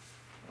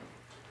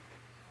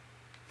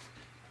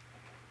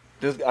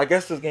 I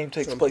guess this game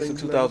takes Some place in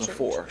things never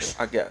 2004. change.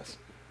 I guess.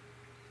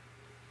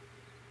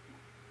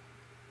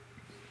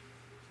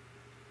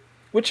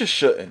 Which it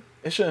shouldn't.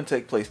 It shouldn't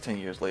take place 10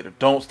 years later.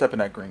 Don't step in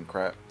that green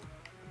crap.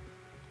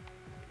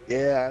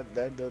 Yeah,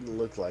 that doesn't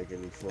look like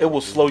any fun. It will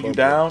It's slow you bubbly.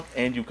 down,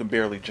 and you can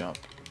barely jump.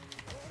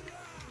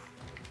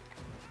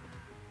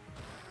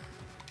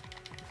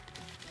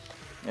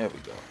 There we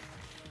go.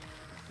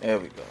 There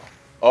we go.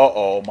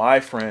 Uh-oh,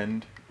 my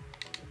friend.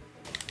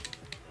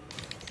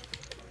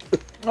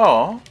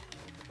 Oh,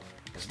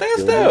 stand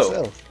Kill still.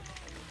 yourself.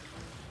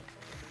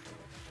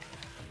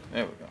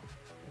 There we go.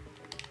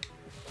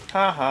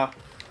 Ha ha.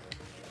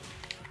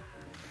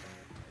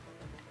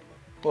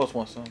 Who else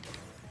wants some?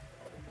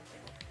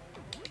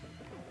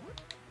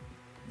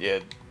 Yeah,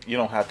 you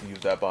don't have to use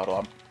that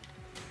bottle.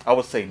 I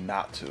would say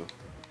not to.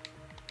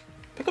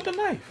 Pick up the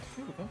knife.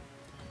 Here we go.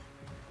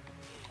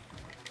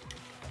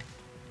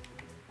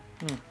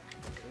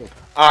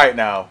 Alright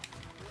now.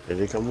 Did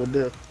they come with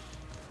them?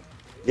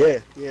 Yeah,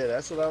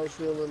 that's what I was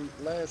feeling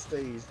last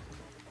stage.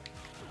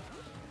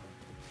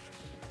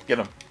 Get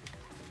him.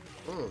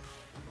 Mm.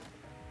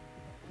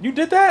 You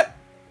did that?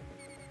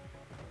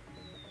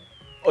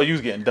 Oh, you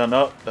was getting done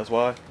up. That's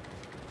why.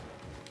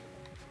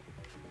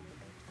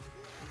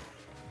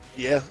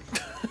 Yeah.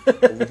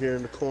 Over here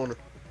in the corner.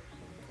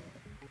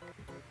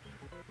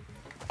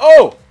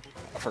 Oh!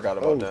 I forgot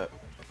about that.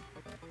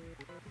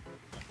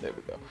 There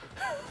we go.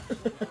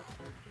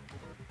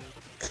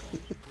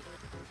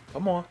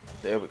 Come on.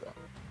 There we go.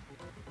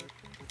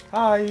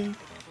 Hi.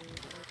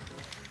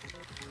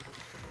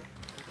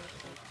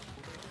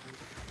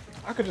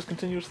 I could just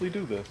continuously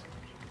do this.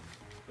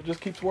 It just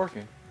keeps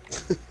working.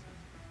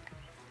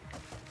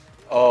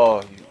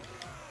 Oh, you.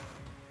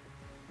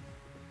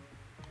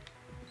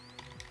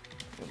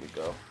 There we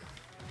go.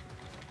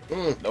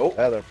 Nope.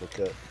 That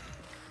uppercut.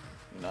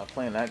 You're not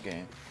playing that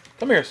game.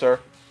 Come here, sir.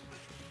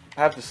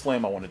 I have the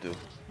slam I want to do.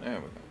 There we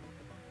go.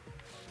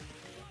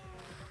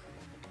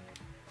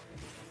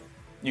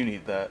 You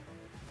need that.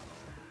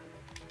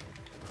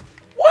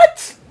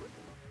 What?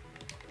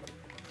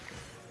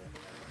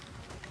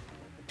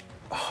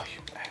 Oh, you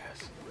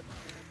ass.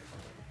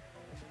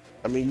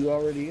 I mean, you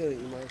already in it.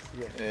 You might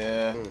forget.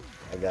 Yeah.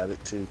 I got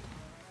it too.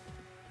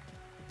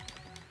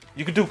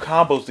 You can do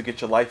combos to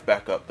get your life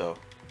back up, though.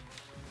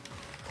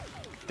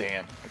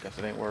 Damn. I guess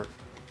it ain't work.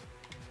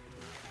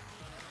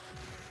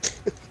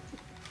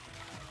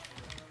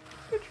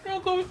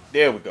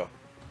 There we go.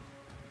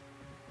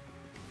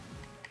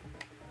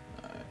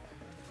 Alright.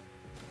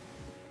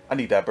 I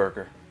need that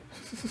burger.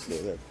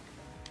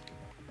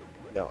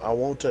 No, I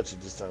won't touch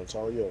it this time. It's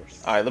all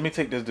yours. Alright, let me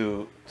take this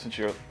dude since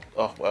you're...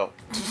 Oh, well.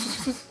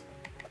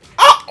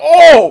 Ah!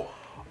 Oh!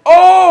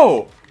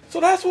 Oh!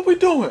 So that's what we're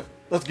doing.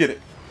 Let's get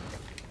it.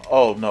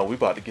 Oh, no. We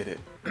about to get it.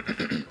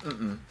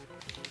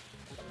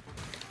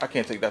 I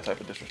can't take that type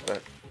of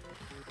disrespect.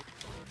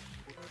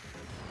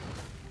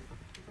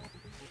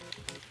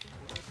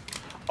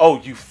 Oh,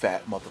 you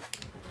fat mother...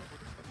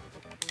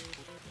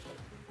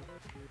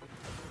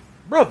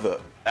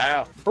 Brother.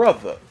 Ow.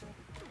 Brother.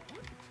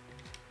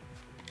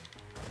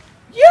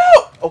 Yo!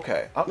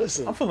 Okay.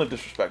 Listen. I'm feeling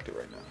disrespected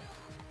right now.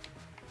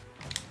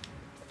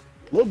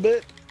 A little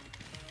bit.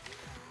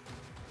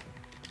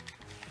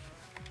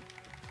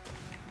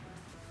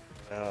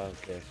 Oh,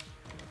 okay.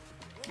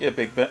 Yeah,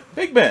 Big Ben.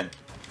 Big Ben.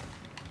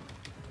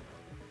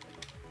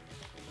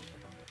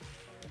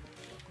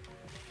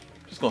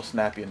 Just gonna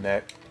snap your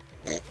neck.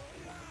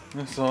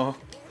 That's all.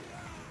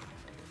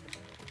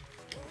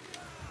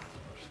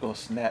 Just gonna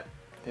snap.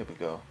 There we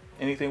go.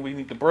 Anything we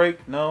need to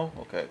break? No?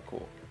 Okay,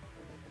 cool.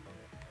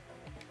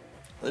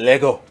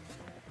 Lego.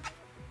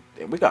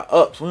 Damn, we got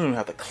ups. We don't even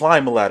have to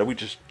climb a ladder. We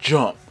just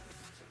jump.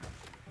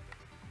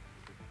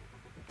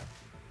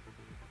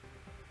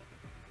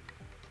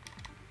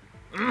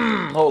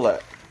 Hold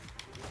that.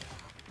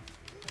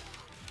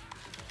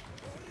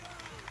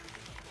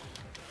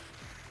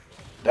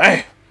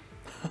 Damn.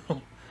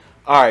 All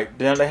right,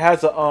 then it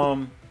has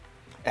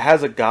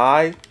a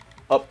guy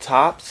up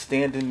top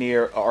standing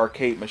near an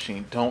arcade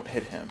machine. Don't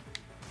hit him.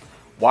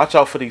 Watch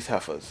out for these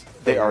heifers.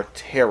 They are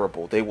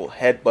terrible. They will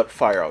headbutt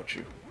fire out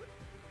you.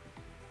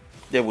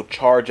 They will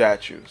charge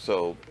at you.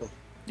 So,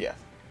 yeah.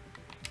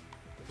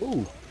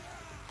 Ooh.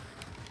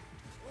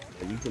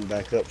 And you can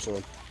back up,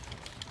 son.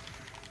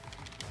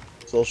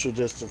 Social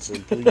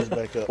distancing, please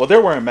back up. Well,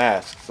 they're wearing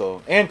masks,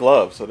 so and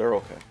gloves, so they're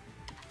okay.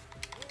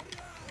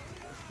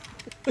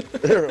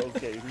 They're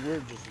okay.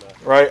 We're just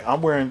not. Right?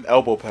 I'm wearing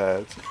elbow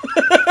pads.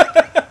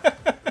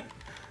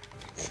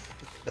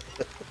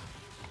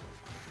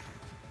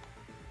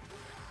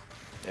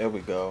 There we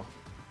go.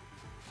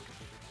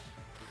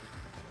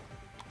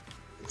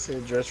 It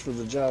said dress for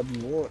the job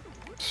you want.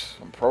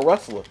 I'm a pro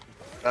wrestler.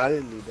 I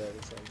didn't need that.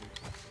 It's all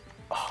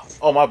good.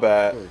 Oh, my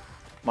bad.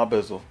 My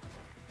bizzle.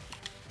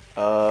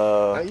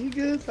 Are you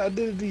good? I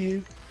did it to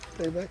you.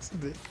 Pay back some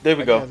bit. There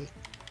we go.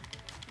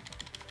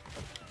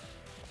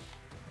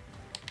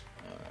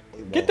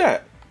 Get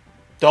that.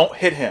 Don't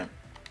hit him.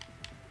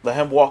 Let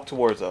him walk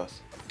towards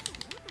us.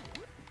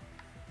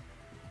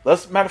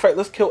 Matter of fact,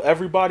 let's kill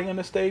everybody on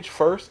the stage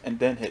first and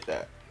then hit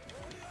that.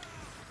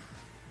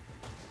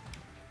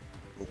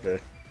 Okay.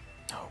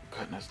 Oh,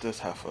 goodness, this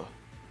heifer.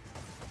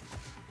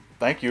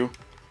 Thank you.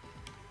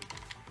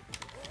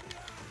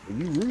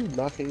 You rude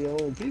knocking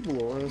your own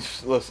people around.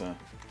 Listen,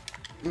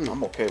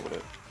 I'm okay with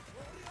it.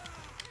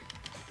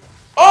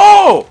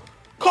 Oh!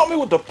 Caught me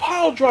with the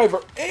pile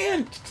driver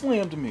and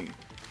slammed me.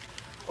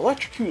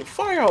 Electrocuted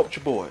fire out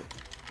your boy.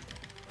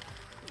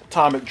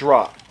 Atomic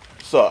drop.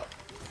 What's up?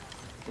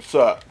 What's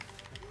up?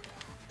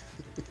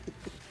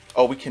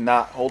 Oh, we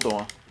cannot. Hold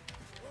on.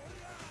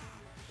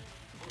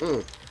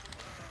 Here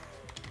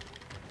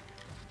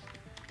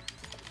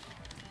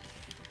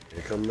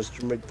comes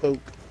Mr. McPoke.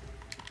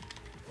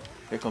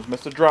 Here comes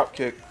Mr.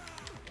 Dropkick.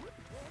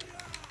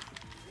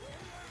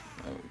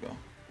 There we go.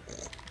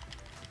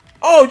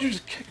 Oh, you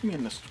just kicked me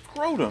in the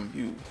scrotum,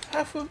 you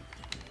heifer.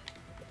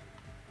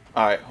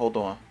 Alright, hold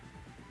on.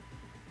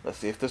 Let's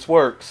see if this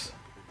works.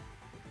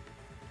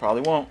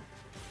 Probably won't.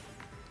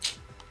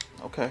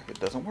 Okay, it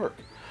doesn't work.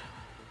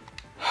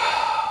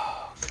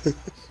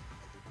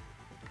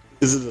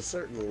 Is it a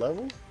certain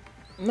level?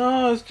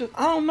 No, it's just,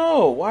 I don't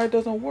know why it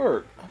doesn't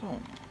work. I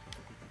don't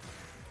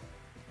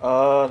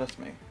know. That's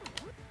me.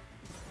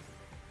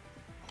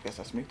 I guess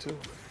that's me too.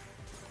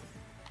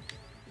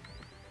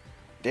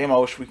 Damn, I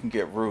wish we can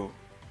get Rue.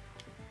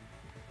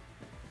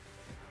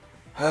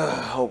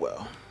 Oh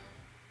well.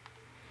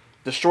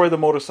 Destroy the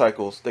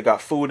motorcycles. They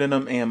got food in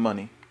them and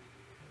money.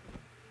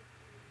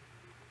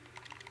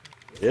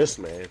 Yes,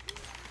 man.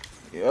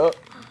 Yep.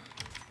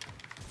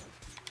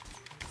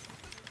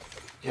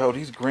 Yo,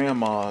 these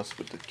grandmas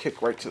with the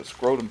kick right to the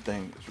scrotum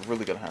thing is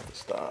really gonna have to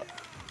stop.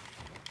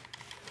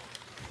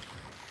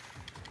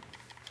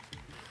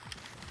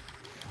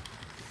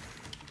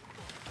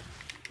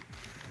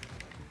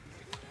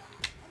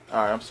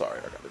 Alright, I'm sorry.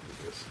 I gotta do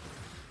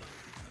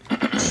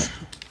this.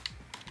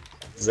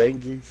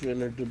 Zangief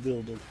entered the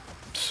building.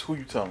 Who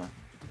you telling?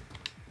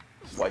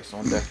 Slice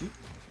on Decky.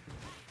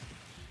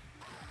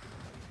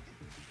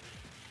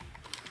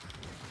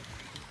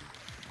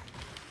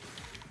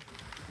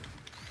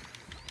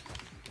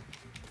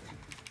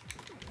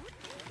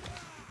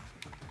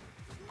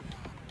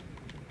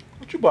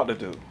 What you about to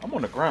do? I'm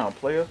on the ground,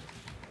 player.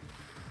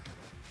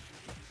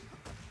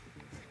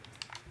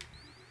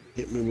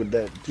 Hit me with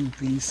that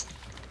 2-piece.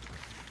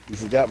 You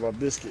forgot my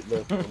biscuit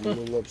though. I'm a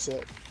little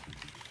upset.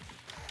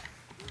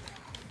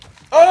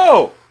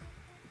 Oh!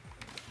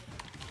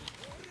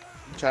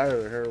 I'm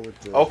tired of her with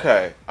the...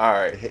 Okay,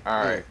 alright,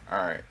 alright,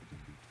 alright.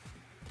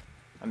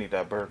 I need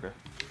that burger.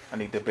 I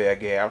need the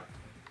bagel.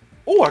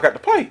 Oh, I got the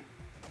pipe.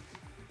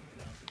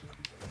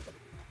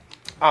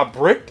 I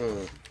bricked.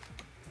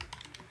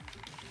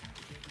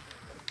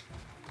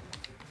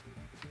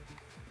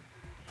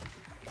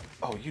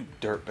 Oh, you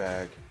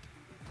dirtbag.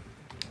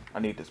 I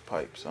need this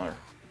pipe, son.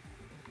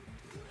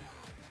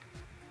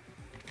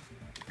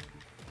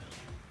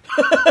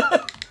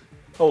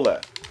 Hold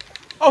that.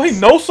 Oh, he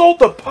no-sold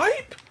the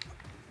pipe?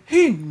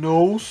 He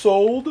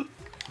no-sold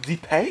the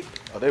pipe?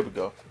 Oh, there we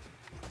go.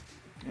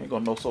 You ain't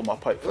gonna no-sold my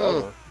pipe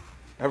forever.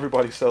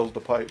 Everybody sells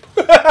the pipe.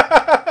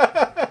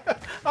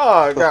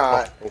 Oh,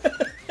 God.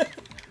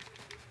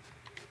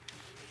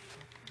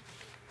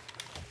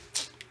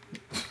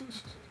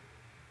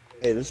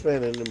 Hey, this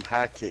man and them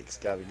high kicks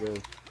gotta go.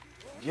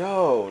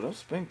 Yo, those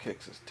spin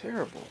kicks is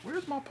terrible.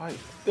 Where's my pipe?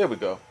 There we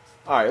go.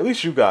 Alright, at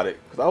least you got it.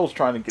 Because I was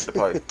trying to get the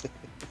pipe.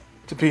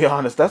 To be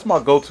honest, that's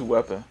my go-to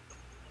weapon.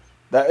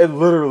 That it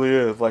literally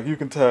is. Like, you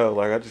can tell.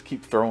 Like, I just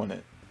keep throwing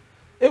it.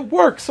 It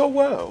works so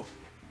well.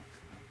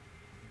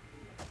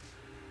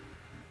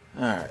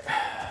 Alright.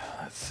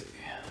 Let's see.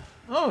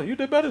 Oh, you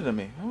did better than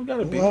me. We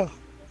gotta beat.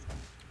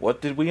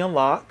 What did we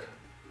unlock?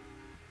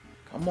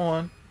 Come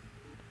on.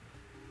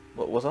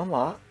 What was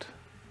unlocked?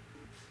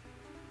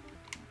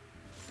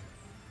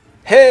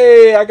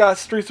 Hey, I got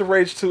Streets of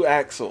Rage 2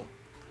 Axel.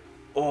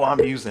 Oh, I'm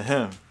using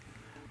him.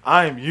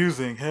 I'm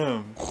using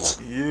him.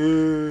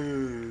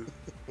 Yes.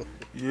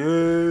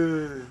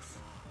 Yes.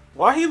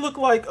 Why he look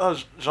like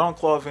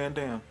Jean-Claude Van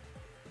Damme?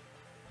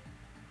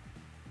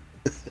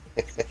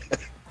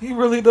 He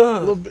really does. A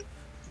little bit.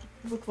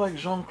 He look like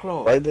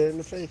Jean-Claude. Right there in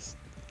the face.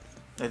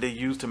 And they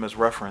used him as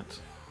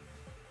reference.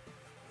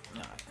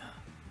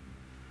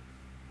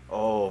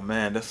 Oh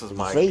man, this is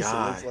my face,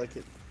 guy. it looks like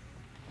it.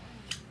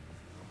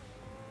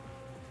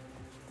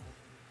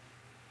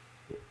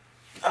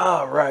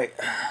 All right.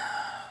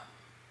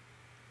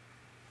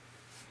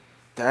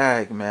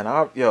 Dang, man.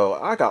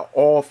 I got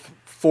all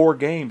 4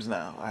 games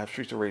now. I have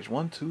Streets of Rage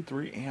 1, 2,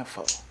 3, and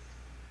 4.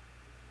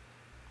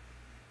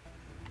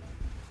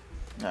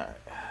 All right.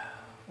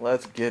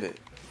 Let's get it.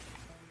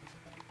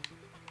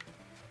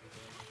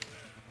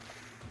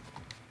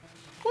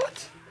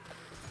 What?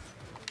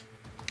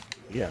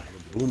 Yeah,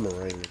 the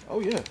boomerang. Oh,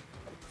 yeah.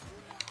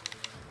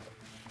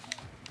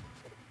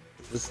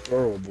 It's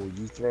throwable.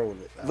 You throwing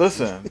it.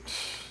 Listen.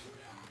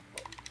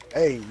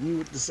 Hey, you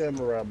with the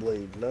samurai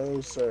blade. No,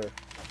 sir.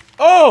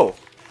 Oh!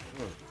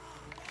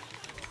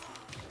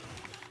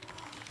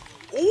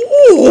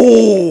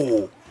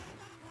 Ooh!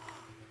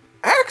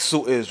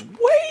 Axel is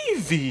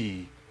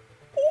wavy.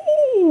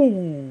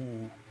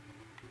 Ooh!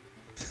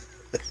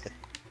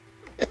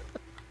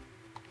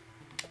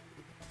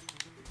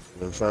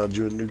 And found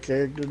you a new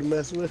character to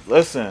mess with?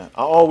 Listen,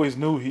 I always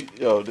knew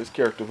this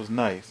character was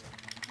nice.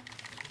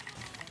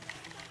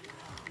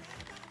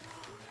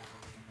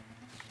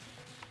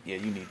 Yeah,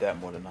 you need that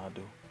more than I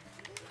do.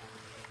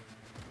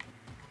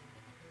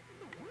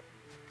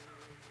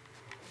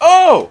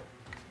 Oh!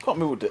 Caught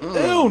me with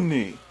the ill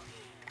knee.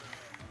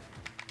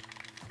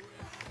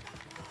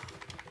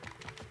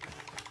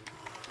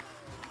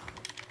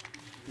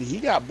 He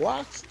got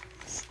blocks?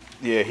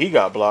 Yeah, he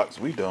got blocks.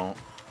 We don't.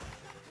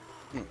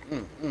 It's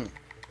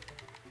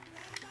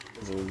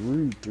a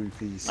rude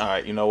 3-piece.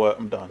 Alright, you know what?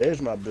 I'm done.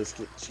 There's my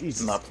biscuit.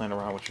 Jesus. I'm not playing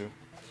around with you.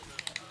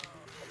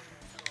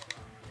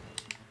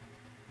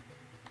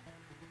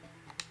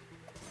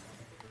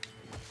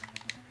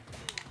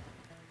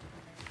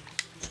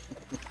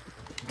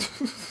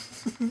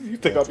 You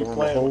think I'll be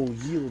playing? A whole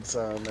yield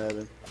sign at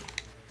him.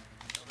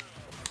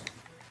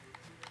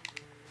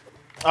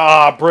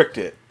 Ah, I bricked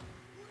it.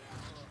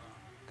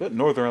 Good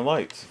Northern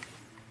Lights.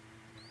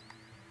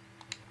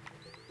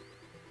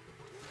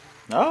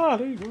 Ah,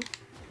 there you go.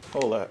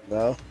 Hold that.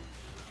 No.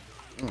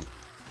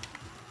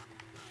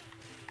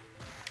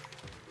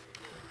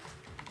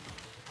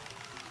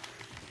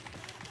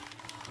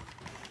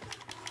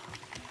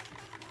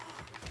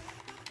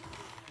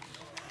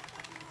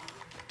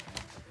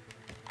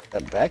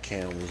 That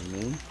backhand was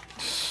mean.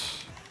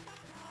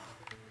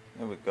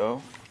 There we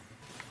go.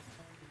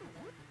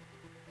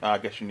 I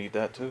guess you need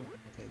that too.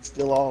 It's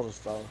still all the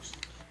stars.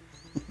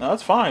 No,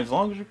 that's fine as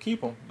long as you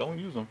keep them. Don't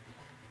use them.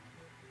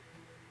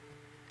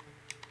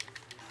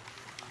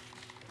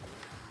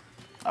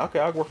 Okay,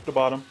 I'll work the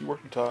bottom. You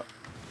work the top.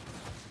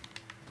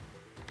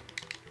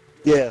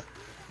 Yeah,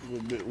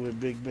 with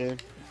Big Ben.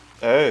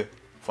 Hey,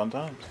 fun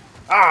times.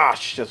 Ah,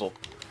 shizzle.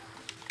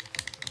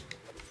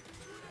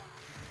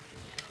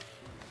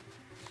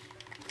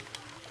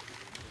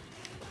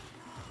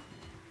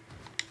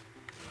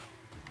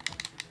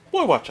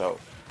 Boy, watch out.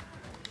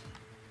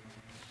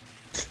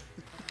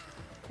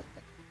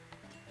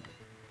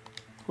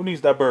 Who needs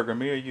that burger,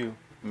 me or you?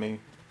 Me.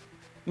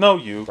 No,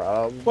 you.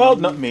 Probably. Well,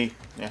 not me.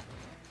 Yeah.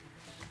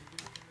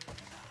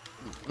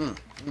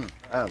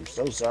 I'm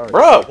so sorry.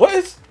 Bruh, what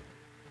is...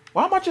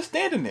 Why am I just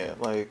standing there?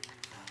 Like...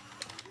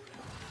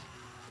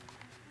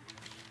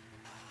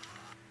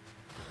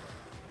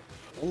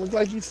 It look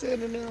like you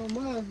standing there on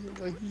mine. Look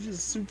like you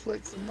just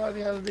suplexed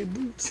somebody out of their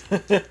boots.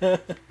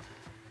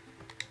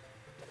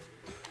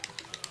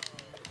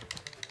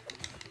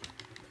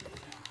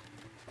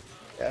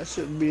 I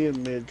shouldn't be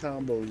in mid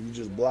combo. You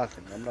just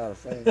blocking. I'm not a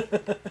fan.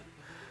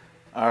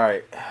 All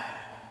right.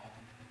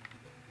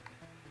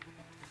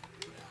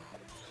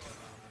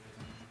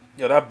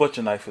 Yo, that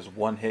butcher knife is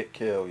one hit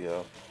kill,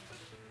 yo.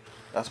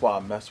 That's why I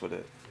mess with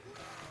it.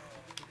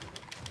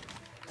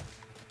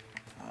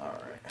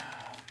 All right.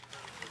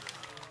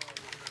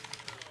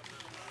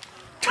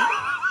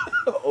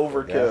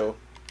 Overkill.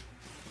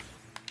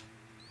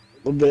 A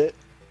little bit.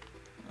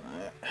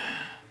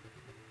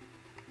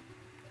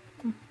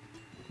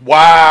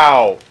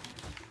 Wow.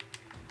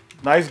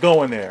 Nice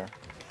going there.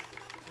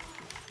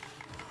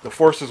 The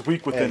force is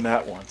weak within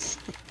that one.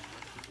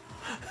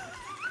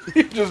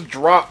 You just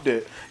dropped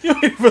it. You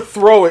didn't even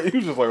throw it.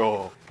 You just like,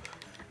 oh.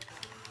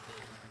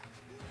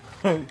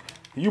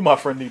 You, my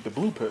friend, need the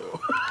blue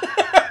pill.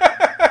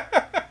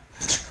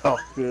 Oh,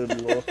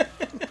 good lord.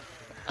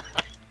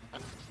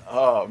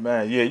 Oh,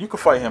 man. Yeah, you can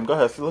fight him. Go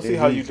ahead. So let's see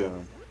Here how he you do.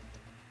 come.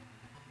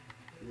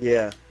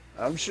 Yeah,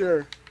 I'm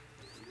sure.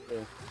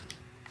 Yeah.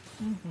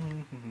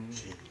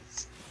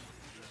 Jeez.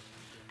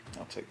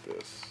 I'll take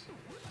this.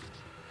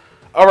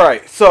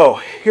 Alright,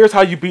 so here's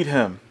how you beat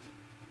him.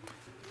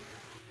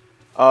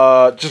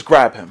 Just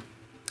grab him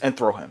and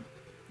throw him.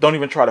 Don't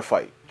even try to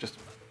fight. Just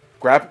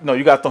grab. No,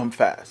 you gotta throw him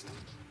fast.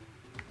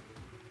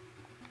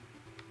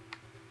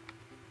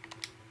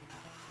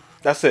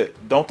 That's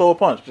it. Don't throw a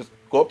punch. Just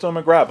go up to him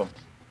and grab him.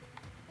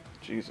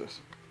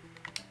 Jesus.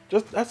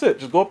 That's it.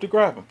 Just go up to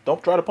grab him.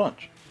 Don't try to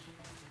punch.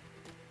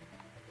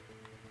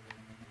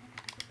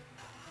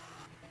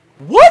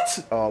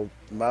 What? Oh,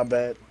 my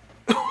bad.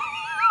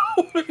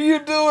 What are you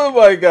doing,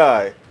 my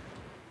guy?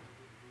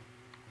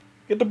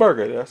 Get the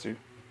burger. That's you.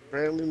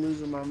 Apparently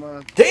losing my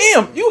mind.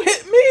 Damn, you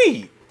hit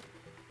me.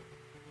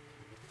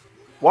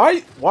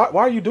 Why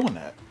are you doing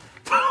that?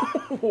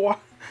 Why?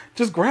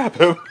 Just grab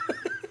him.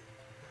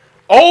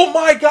 Oh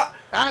my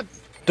god.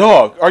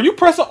 Dog, are you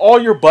pressing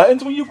all your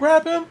buttons when you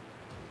grab him?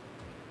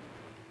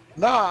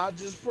 Nah, I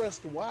just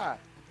pressed Y.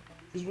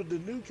 Because with the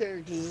new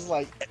characters, it's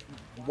like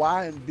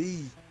Y and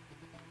B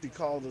to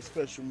call the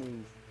special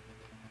move.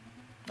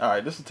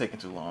 Alright, this is taking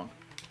too long.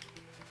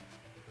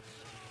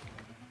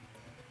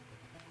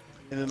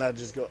 And then I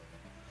just go.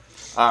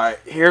 Alright,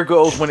 here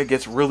goes when it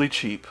gets really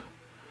cheap.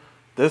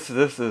 This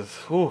is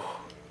whew.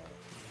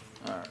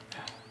 Alright.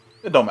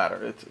 It don't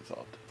matter. It's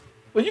all.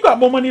 Well, you got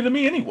more money than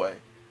me anyway.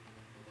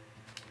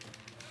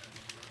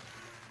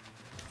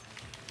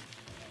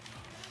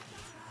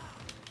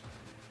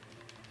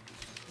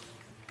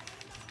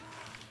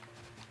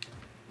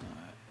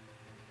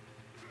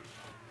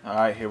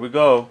 Alright, here we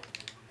go.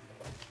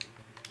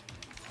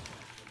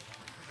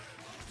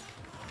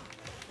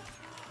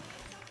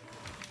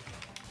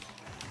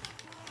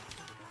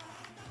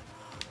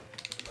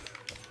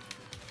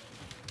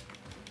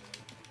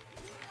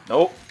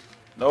 Nope.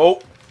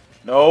 Nope.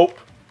 Nope.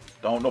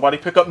 Don't nobody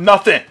pick up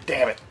nothing.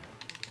 Damn it.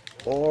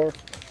 Or.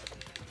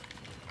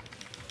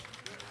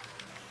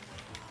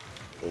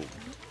 Oh,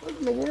 what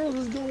in the world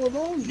is going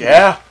on here?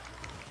 Yeah.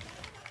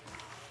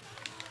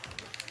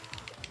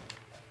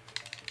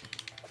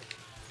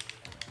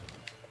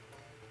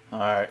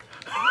 Alright.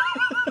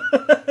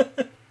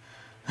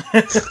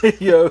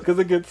 Yo, because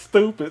it gets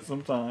stupid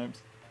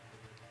sometimes.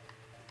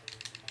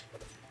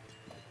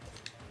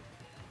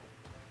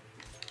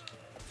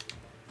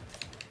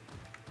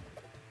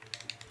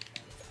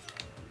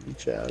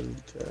 Challenge.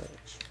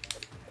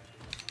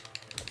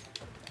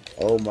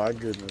 Oh my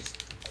goodness.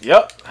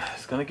 Yep.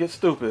 It's gonna get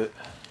stupid.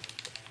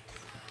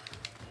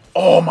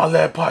 Oh, my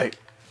lead pipe.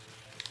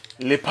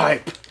 Lead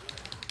pipe.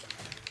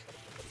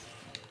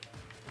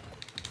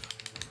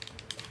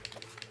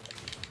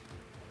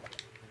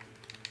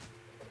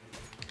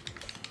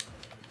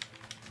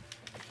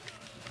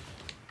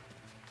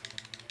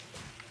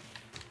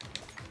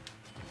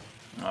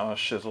 Oh,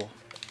 shizzle.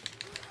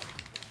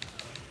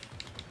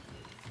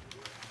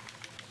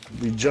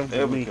 Be jumping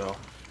There we me. go.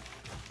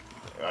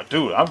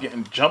 Dude, I'm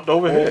getting jumped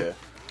over here.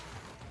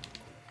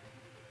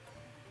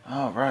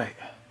 All right.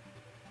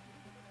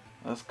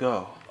 Let's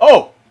go.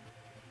 Oh!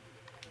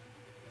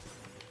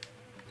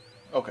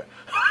 Okay.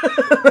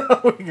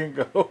 We can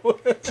go.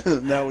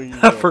 Now we can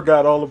I go.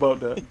 forgot all about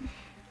that.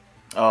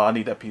 Oh, I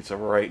need that pizza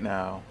right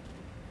now.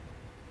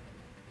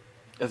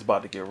 It's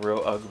about to get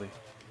real ugly.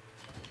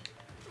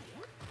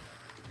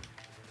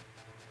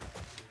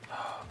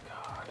 Oh,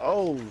 God.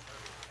 Oh.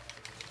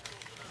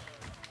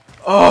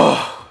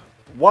 Oh,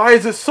 why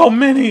is it so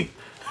many?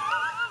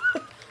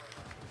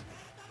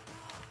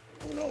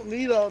 We don't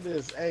need all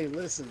this. Hey,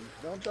 listen.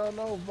 Don't y'all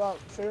know about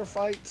fair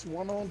fights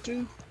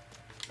 1-on-2?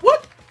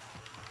 What?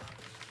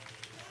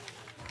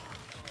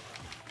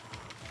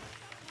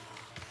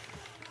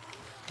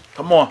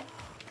 Come on.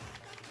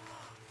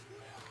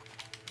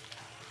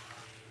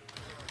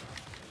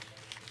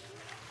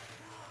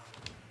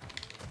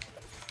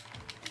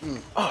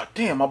 Oh,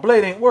 damn, my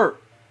blade ain't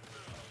work.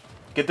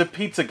 Get the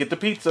pizza, get the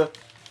pizza.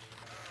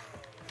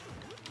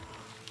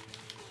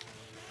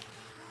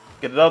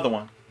 Get the other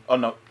one. Oh,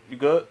 no. You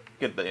good?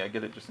 Get that. Yeah,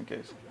 get it just in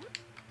case.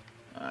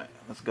 Alright,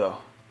 let's go.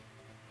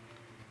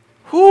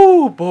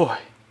 Whoo, boy.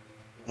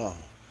 Oh.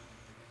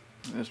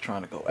 I'm just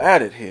trying to go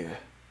at it here.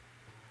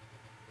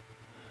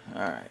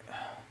 Alright.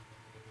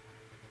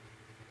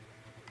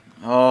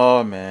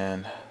 Oh,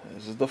 man.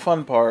 This is the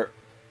fun part.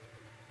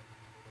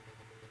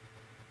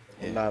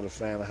 I'm not a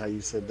fan of how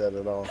you said that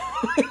at all.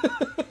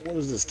 What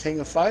is this, King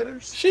of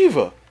Fighters?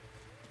 Shiva.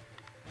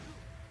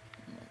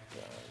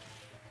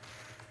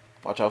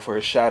 Watch out for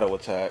his shadow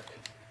attack.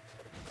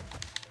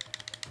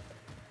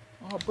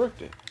 Oh, I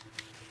bricked it.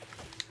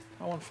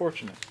 How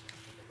unfortunate.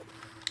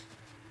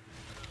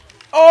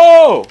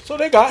 Oh! So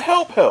they got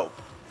help.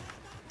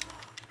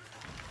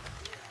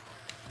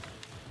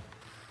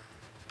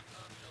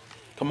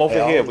 Come over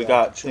Hey, here. all We y'all,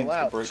 got chill things to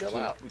out, break chill too.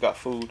 out. We got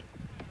food.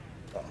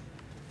 Oh,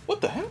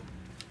 What the hell?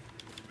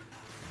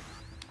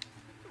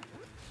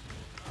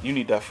 You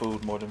need that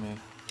food more than me.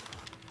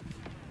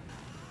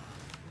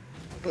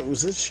 wait,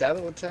 was this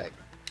shadow attack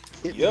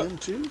hitting Yep. him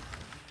too?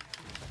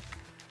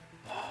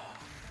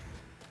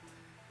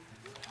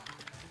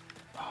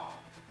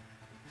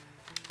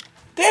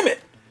 Damn it!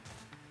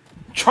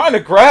 I'm trying to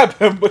grab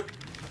him, but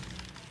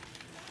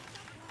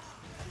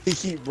He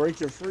keep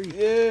breaking free.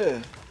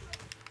 yeah.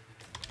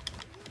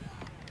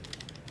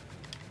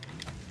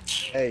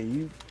 Hey,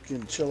 you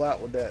can chill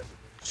out with that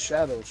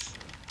shadow.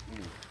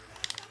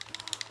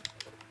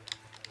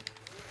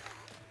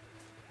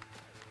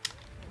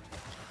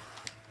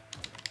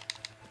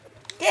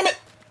 Damn it!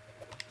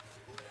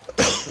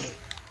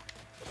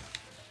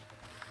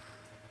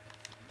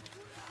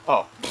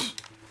 Oh,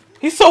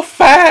 he's so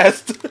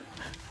fast.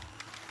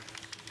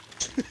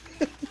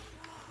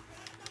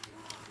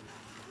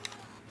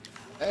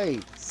 Hey,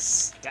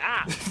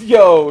 stop.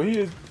 Yo, he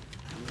is.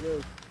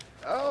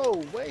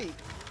 Oh, wait.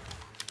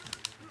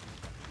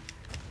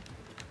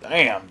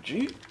 Damn,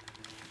 G.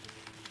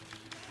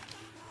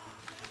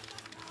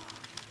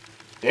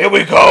 There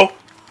we go.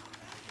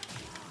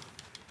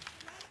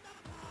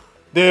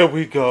 There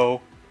we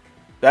go.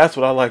 That's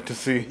what I like to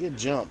see. Get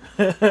jumped.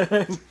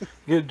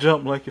 Get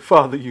jumped like your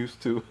father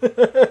used to.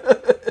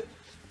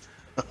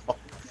 Oh,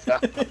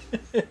 God.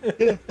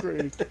 Get up,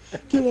 Craig.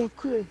 Get up,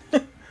 Craig.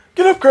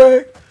 Get up,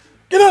 Craig.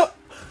 Get up.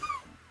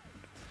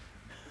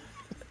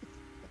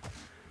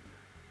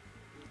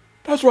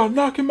 That's right.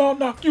 Knock him out.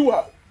 Knock you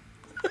out.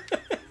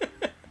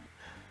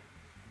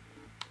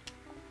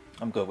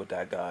 I'm good with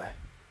that guy.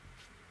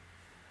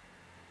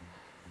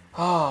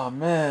 Oh,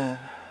 man.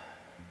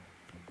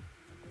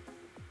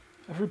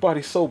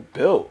 Everybody's so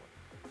built.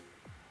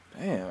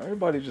 Damn,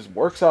 everybody just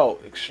works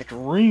out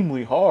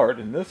extremely hard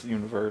in this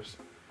universe.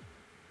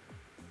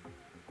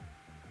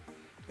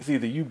 It's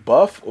either you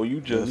buff or you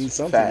You just need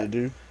something fat. to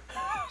do.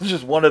 It's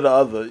just one or the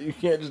other. You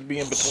can't just be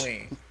in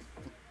between.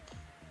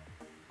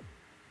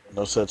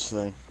 No such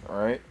thing.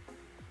 Alright?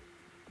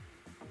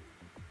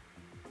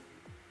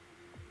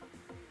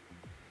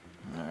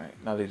 Alright,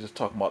 now they're just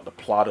talking about the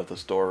plot of the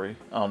story.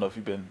 I don't know if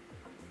you've been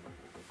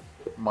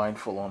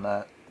mindful on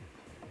that.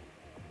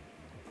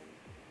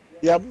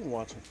 Yeah, I've been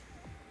watching.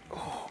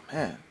 Oh,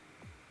 man.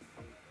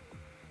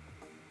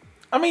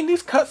 I mean,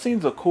 these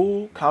cutscenes are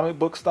cool, comic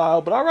book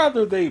style, but I'd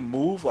rather they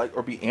move, like,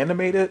 or be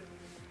animated.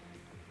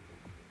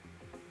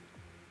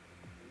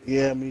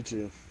 Yeah, me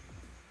too.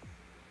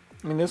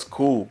 I mean, it's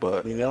cool, I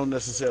but mean, they don't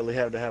necessarily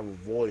have to have a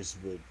voice,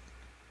 but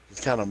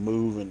just kind of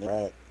move and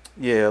act.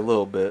 yeah, a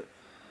little bit.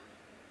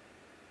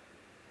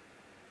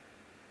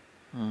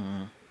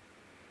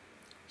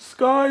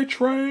 Sky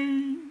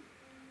Train.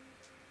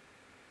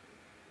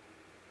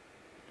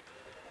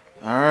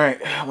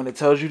 Alright, when it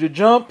tells you to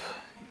jump,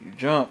 you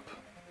jump.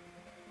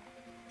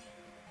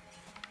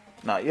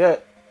 Not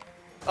yet.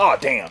 Oh,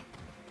 damn.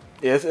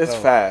 Yeah, it's Oh,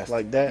 fast.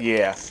 like that?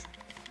 Yeah.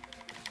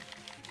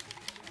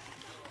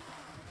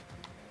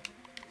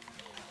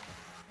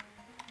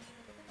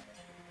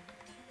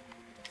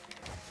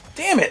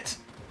 Damn it.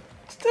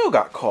 Still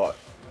got caught.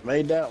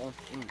 Made that one.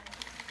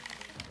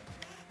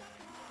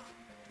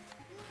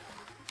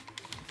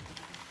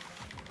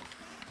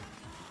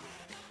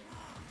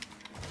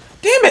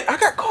 Damn it, I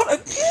got caught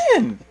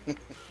again.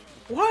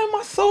 Why am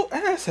I so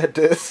ass at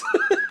this?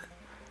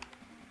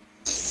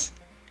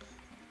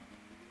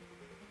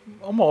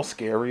 I'm all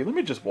scary. Let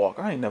me just walk.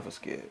 I ain't never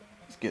scared.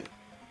 Let's get it.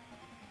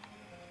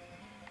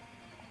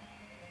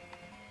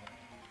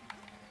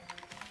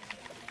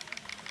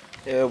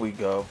 There we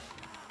go.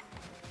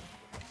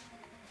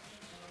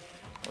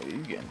 Oh, you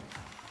getting.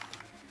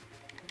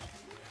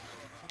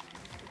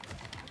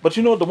 But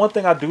you know, the one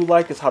thing I do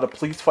like is how the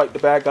police fight the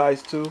bad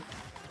guys too.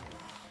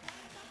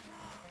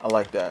 I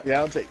like that. Yeah,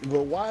 I'll take.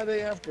 But why are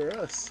they after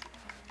us?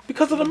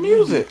 Because of the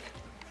music.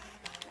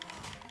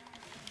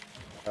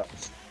 Oh.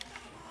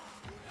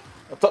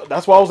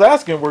 That's why I was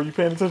asking, were you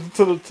paying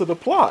attention to the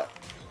plot?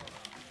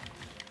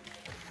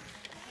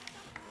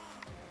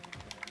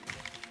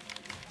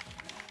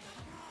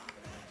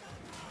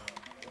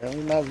 I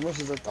mean, not as much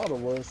as I thought it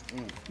was.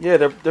 Yeah,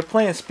 they're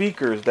playing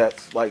speakers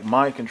that's like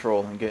mind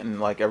control and getting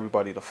like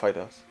everybody to fight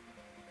us.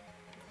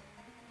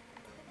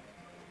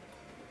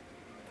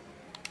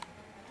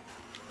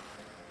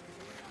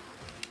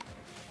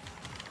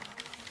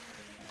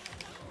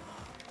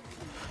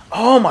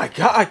 Oh my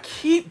god, I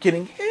keep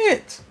getting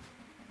hit.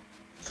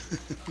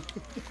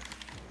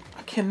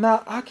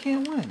 I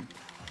can't win.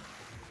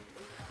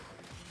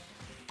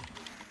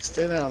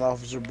 Stay down,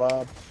 Officer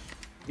Bob.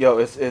 Yo, oh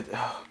god,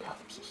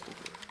 I'm so stupid.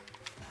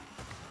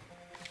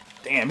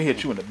 Damn, he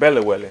hit you in the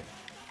belly welly.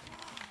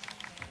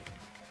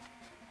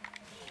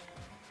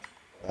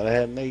 I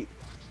had Nate.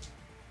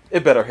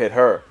 It better hit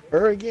her.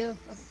 Her again?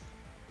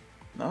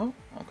 No?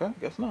 Okay,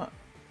 guess not.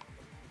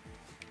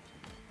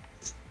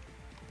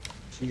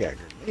 She got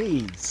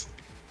grenades.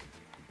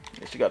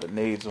 Yeah, she got the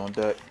nades on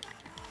deck.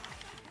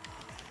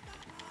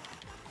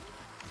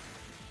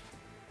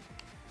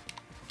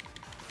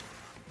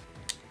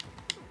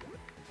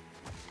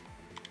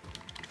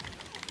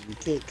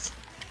 Some kicks.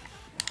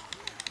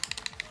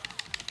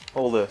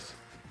 Hold this.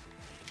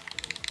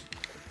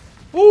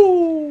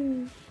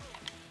 Woo!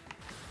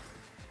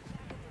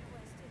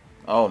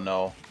 Oh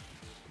no.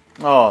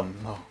 Oh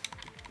no.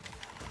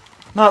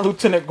 Not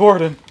Lieutenant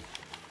Gordon.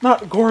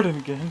 Not Gordon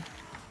again.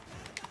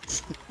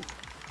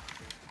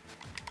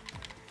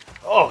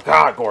 Oh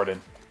god,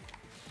 Gordon.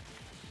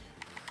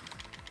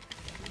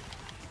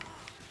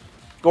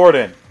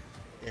 Gordon.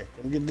 Yeah,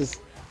 come get this.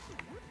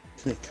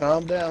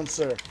 Calm down,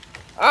 sir.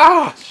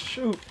 Ah,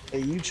 shoot.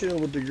 Hey, you chill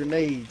with the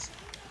grenades.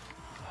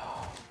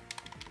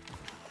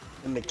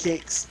 And the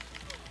kicks.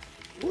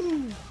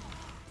 Woo!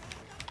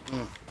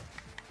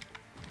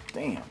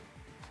 Damn.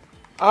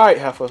 Alright,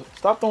 Heffa.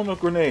 Stop throwing the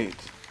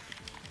grenades.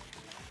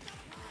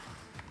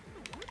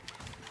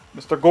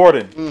 Mr.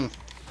 Gordon.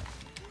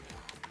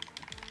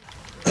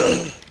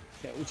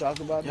 Can't we talk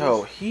about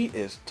Yo, this? he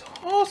is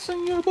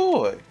tossing your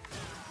boy.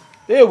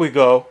 There we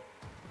go.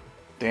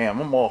 Damn,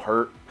 I'm all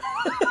hurt.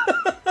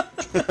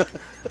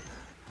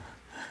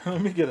 Let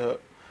me get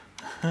up.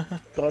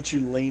 Caught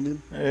you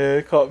leaning. Yeah,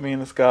 it caught me in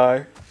the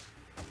sky.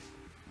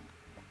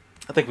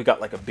 I think we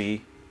got like a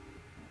B.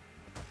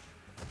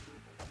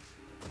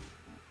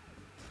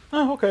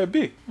 Oh, okay, a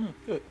B.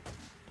 Good.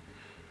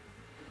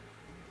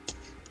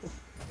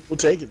 We'll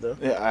take it though.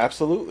 Yeah,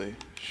 absolutely.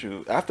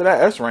 Shoot. After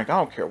that S rank, I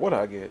don't care what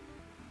I get.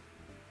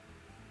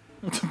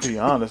 To be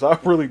honest, I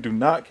really do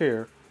not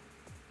care.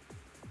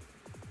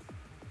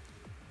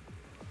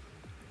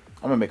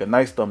 I'm gonna make a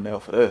nice thumbnail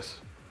for this.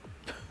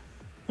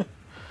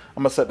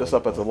 I'm gonna set this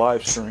up as a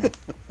live stream.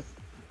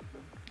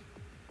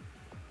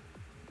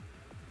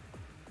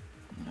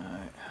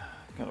 Alright.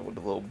 Kind of with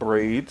the little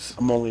braids.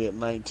 I'm only at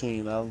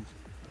 19. I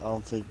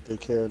don't think they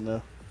care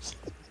enough.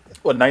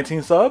 What,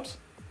 19 subs?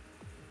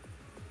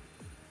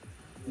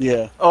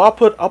 Yeah. Oh, I'll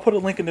put a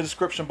link in the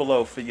description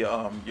below for your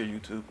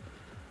YouTube.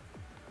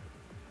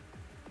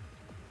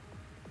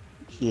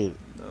 Shit.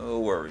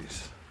 No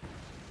worries.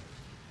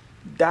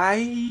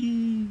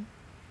 Die.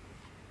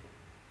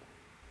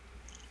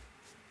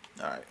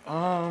 Alright,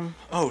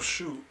 oh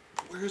shoot.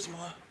 Where's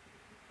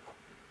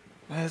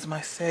my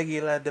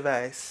cellular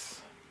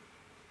device?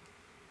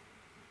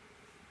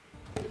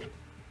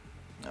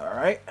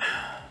 Alright.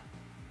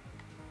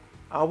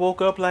 I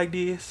woke up like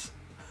this.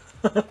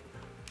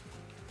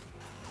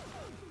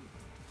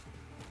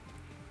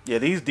 Yeah,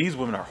 these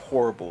women are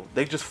horrible.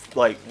 They just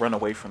like run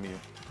away from you.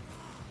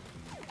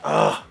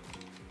 Ugh.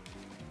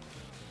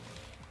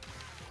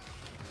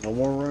 No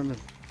more running.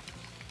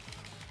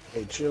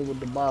 Hey, chill with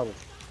the bottle.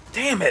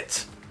 Damn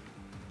it!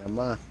 Never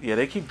mind. Yeah,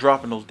 they keep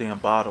dropping those damn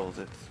bottles.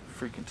 It's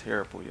freaking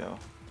terrible, yo.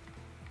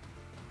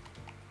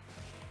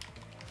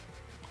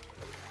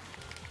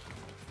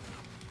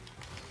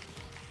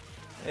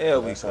 There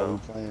we That's how go. we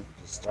playing.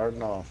 Just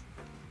starting off.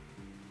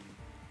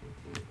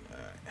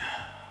 Alright.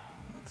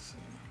 Let's see.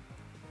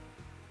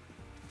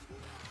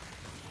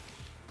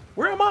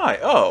 Where am I?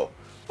 Oh,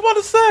 I'm about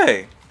to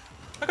say.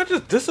 Like I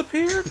just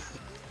disappeared?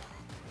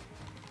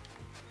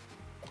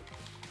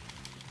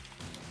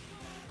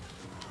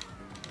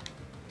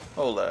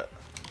 Hold that.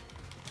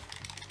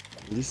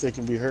 At least they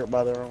can be hurt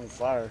by their own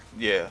fire.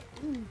 Yeah.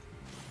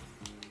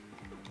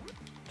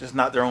 Just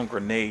not their own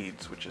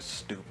grenades, which is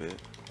stupid.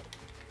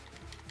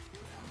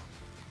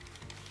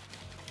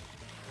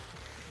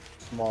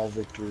 Small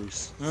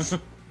victories.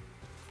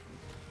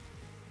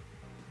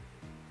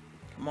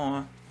 Come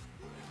on.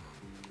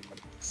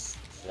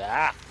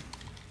 Ah.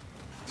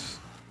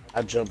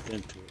 I jumped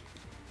into it.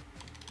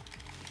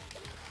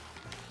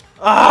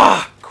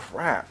 Ah,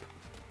 crap.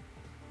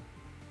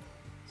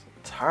 So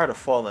tired of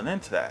falling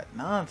into that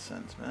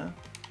nonsense, man.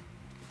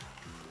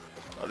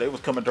 Oh, they was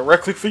coming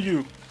directly for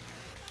you.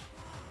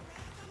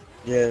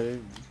 Yeah, they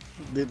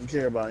didn't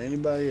care about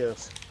anybody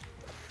else.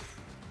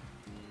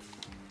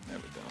 There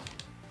we go.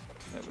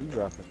 There We we go.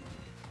 dropping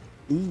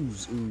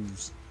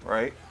ooze.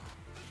 Right.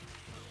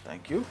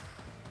 Thank you.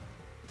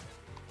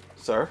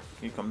 Sir,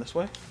 can you come this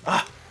way?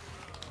 Ah!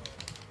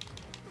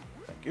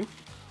 Thank you.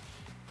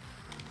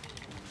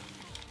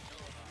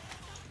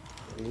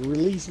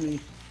 Release me.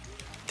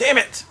 Damn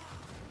it!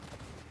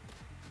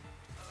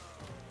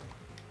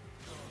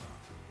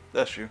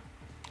 That's you.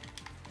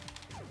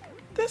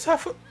 This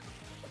half a...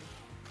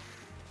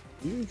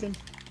 You can.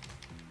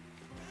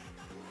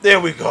 There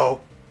we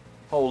go.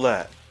 Hold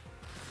that.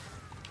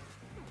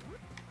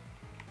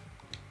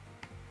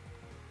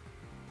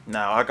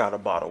 Now I got a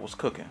bottle. What's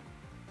cooking?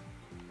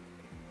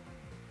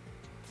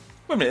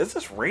 Wait a minute, is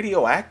this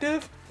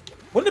radioactive?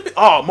 Wouldn't it be?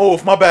 Oh,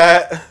 move, my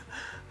bad.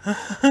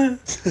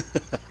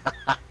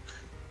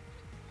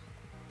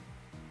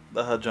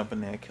 Let her jump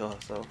in there and kill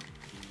herself.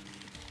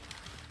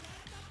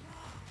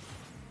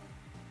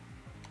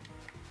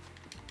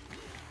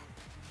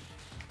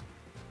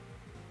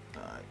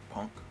 Alright,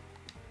 punk.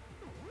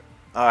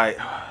 Alright.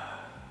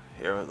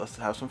 Here, let's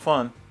have some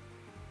fun.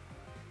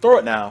 Throw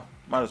it now.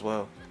 Might as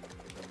well.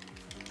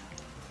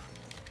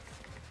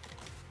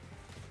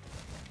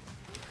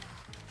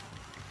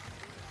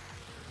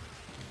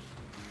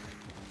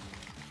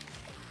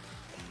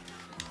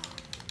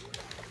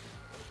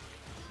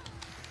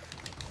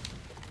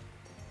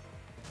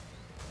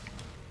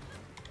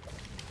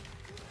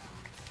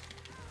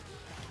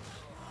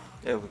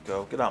 There we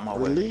go. Get out my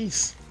way.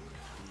 Release.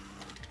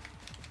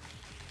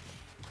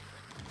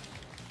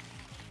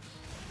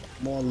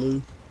 Come on,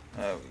 Lou.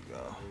 There we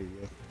go. There you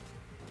go.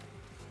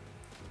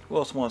 Who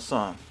else wants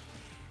some?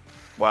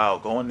 Wow,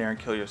 go in there and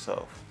kill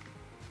yourself.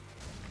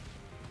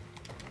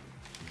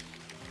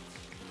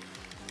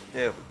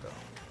 There we go.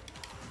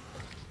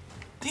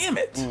 Damn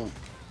it!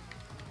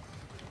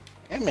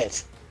 Damn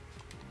it.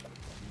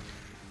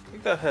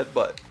 Take that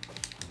headbutt.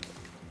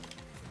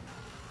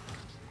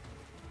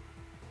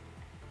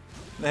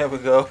 There we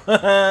go.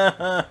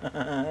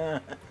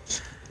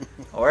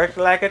 Worked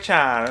like a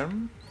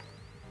charm.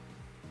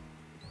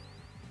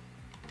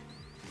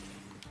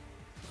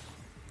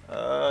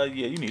 Yeah,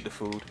 you need the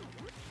food.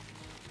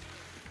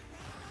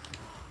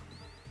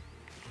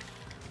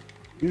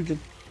 You can.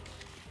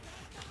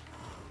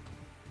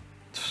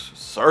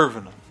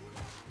 Serving them.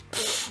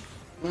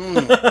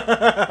 Well,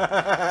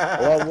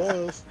 I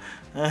was.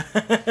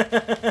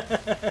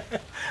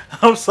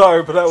 I'm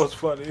sorry, but that was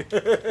funny.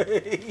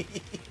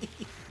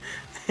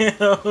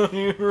 Yo,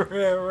 you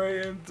ran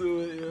right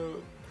into it,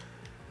 yo.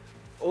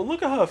 Oh,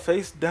 look at her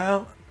face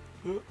down.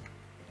 Okay,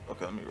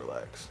 let me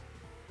relax.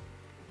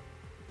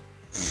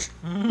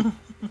 I'm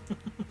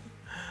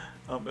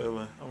ill.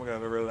 I'm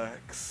gonna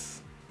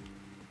relax.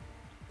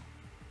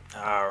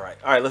 Alright,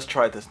 let's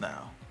try this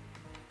now.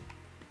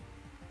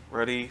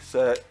 Ready,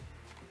 set.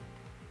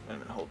 Wait a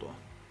minute, hold on.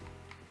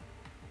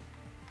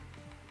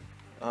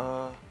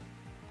 I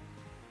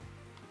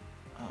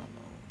don't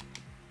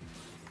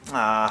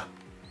know.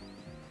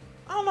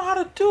 I don't know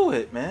how to do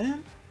it,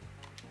 man.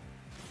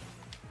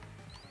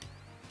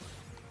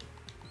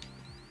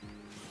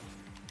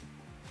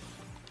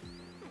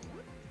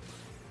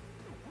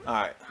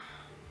 Alright.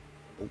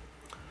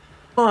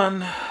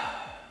 Fun.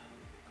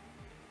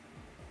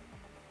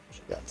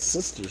 She got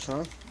sisters,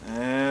 huh?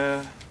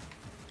 Yeah.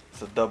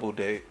 It's a double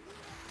date.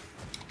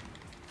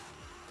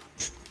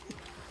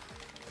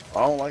 I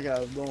don't like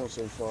how it's going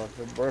so far.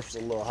 The breath's a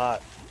little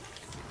hot.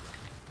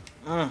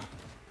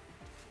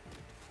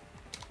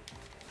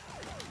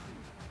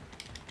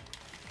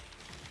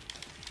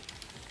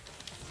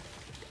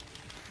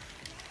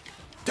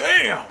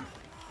 Damn!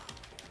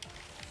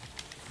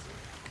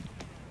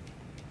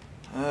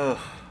 Ugh.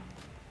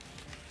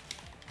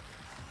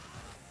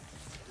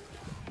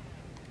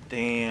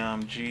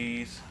 Damn,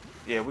 jeez.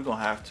 Yeah, we're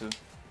gonna have to.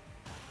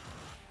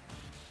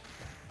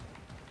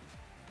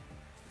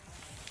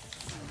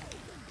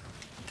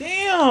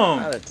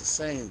 Damn! Not at the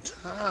same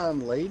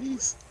time,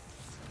 ladies.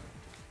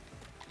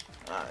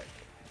 Alright.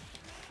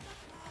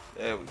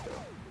 There we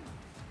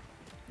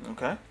go.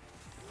 Okay.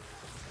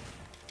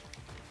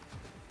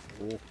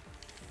 Cool.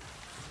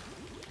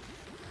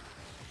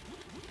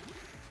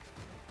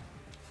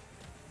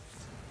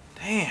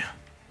 Damn.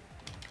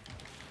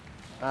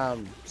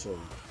 So.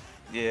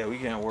 Yeah, we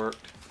getting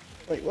worked.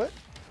 Wait, what?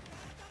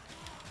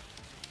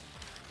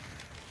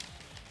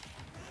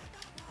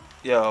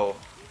 Yo.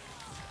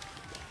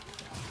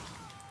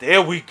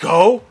 There we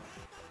go.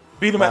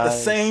 Beat him at the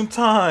Nice. same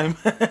time.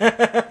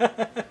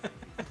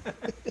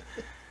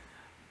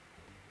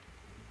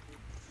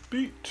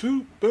 Beat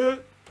two bad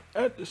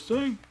at the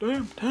same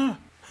damn time.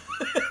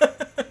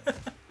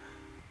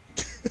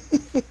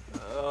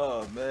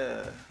 Oh,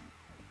 man.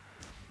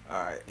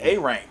 Alright, A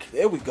rank.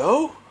 There we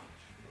go.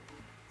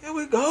 There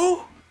we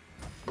go.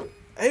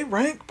 A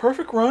rank.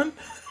 Perfect run.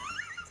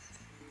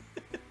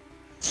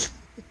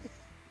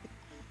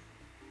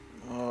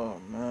 Oh,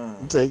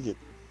 man. Take it.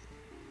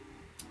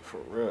 For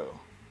real.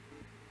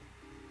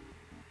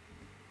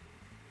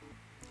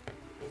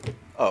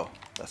 Oh,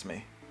 that's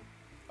me.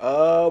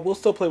 We'll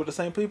still play with the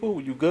same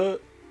people. You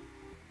good?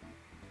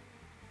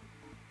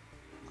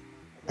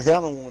 I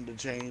kind of wanted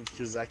to change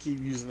because I keep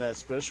using that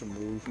special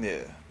move.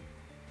 Yeah.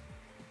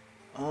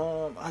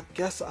 I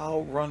guess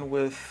I'll run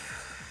with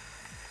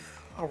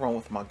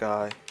my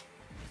guy,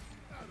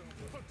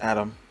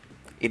 Adam.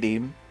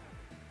 Edim.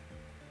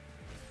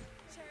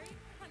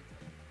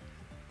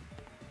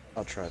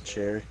 I'll try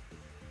Cherry.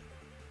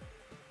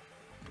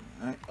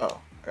 Right. Oh,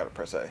 I gotta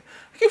press A.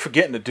 I keep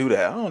forgetting to do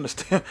that. I don't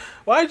understand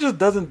why it just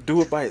doesn't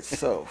do it by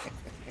itself.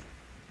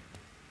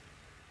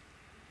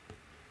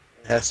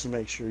 It has to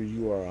make sure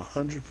you are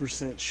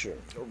 100% sure.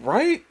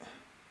 Right?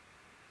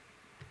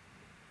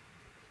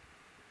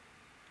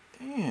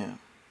 Damn.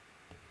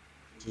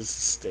 This is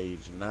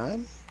stage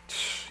 9.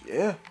 Yeah.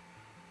 There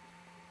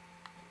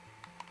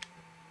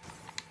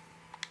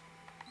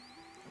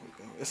we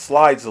go. It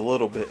slides a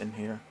little bit in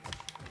here.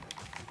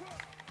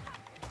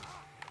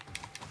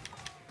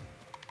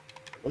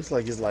 Looks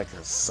like it's like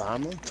a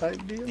Sama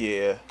type deal.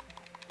 Yeah.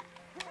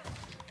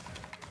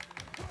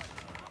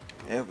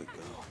 There we go.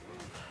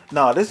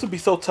 Nah, this would be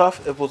so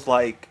tough if it was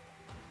like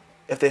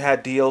if they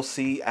had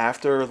DLC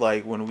after,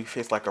 like when we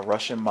faced like a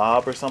Russian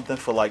mob or something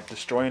for like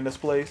destroying this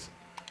place.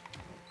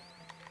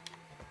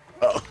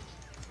 Oh,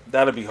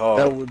 That'd be hard.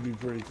 that would be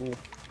pretty cool.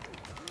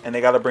 And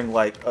they gotta bring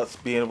like us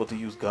being able to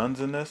use guns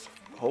in this,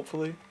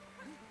 hopefully.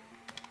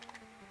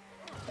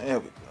 There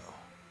we go.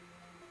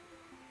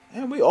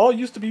 And we all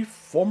used to be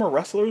former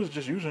wrestlers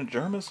just using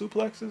German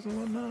suplexes and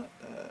whatnot.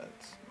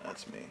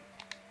 That's me.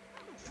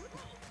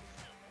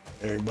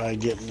 Everybody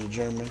getting the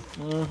German.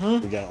 Mm-hmm.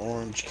 We got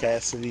Orange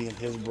Cassidy and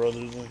his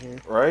brothers in here.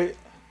 Right?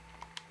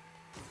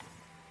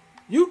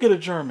 You get a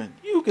German.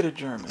 You get a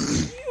German.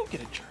 You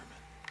get a German.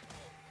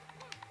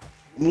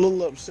 I'm a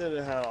little upset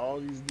at how all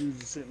these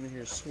dudes are sitting in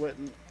here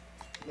sweating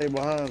their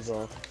behinds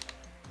off.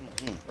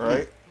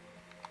 Right?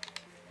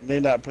 They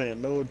not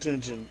paying no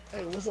attention.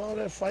 Hey, what's all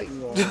that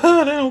fighting going They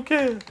on? don't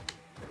care.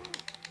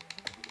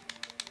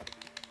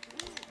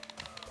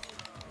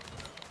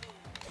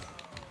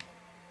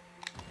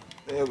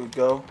 There we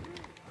go.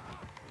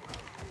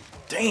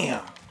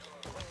 Damn.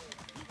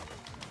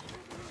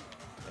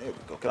 There we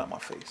go. Get out my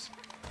face.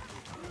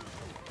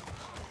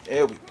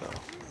 There we go.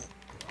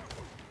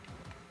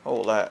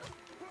 Hold that.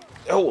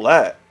 Hold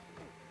that.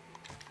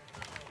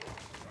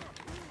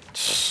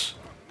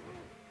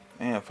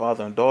 Man,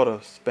 father and daughter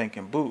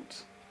spanking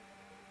boots.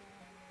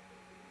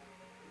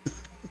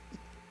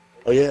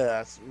 Oh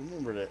yeah, I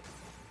remember that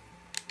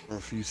from a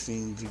few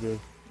scenes ago.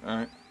 All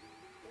right.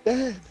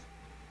 Dad.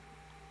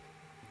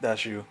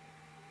 That's you.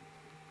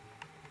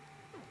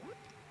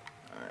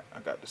 Alright, I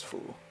got this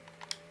fool.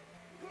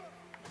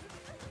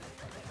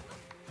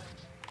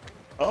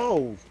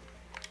 Oh.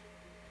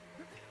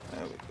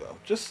 There we go.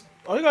 Just,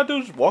 all you gotta do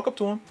is just walk up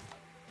to him.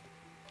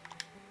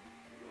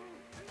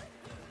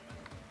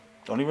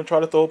 Don't even try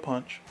to throw a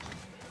punch.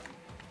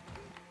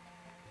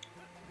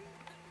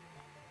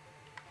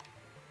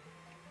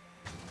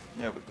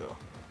 There we go.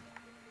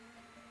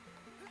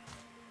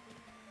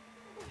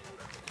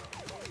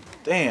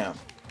 Damn.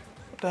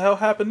 What the hell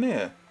happened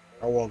there?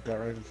 I walked out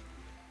right.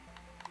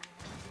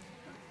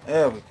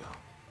 There we go.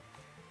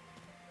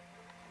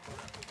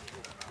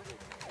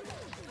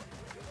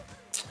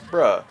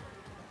 Bruh.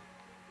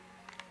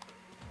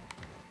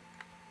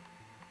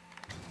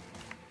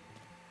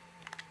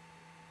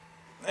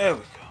 There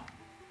we go.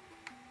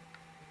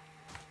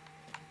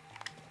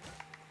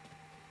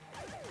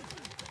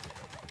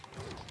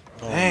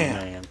 Oh, Damn.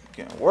 man.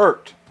 Getting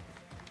worked.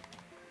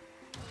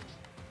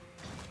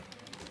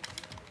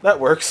 That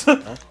works.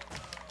 Huh?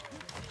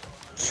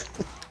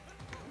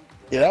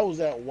 Yeah, that was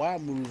that Y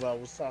move I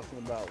was talking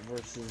about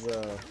versus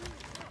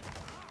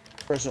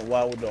pressing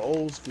Y with the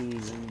old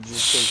schools, and it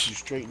just takes you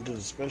straight into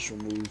the special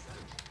move.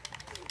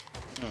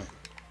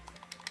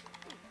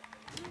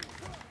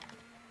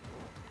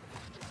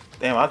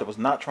 Damn, I was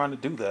not trying to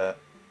do that.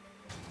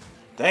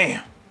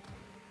 Damn.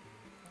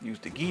 Use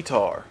the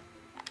guitar.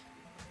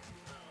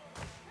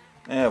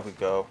 There we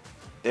go.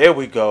 There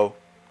we go.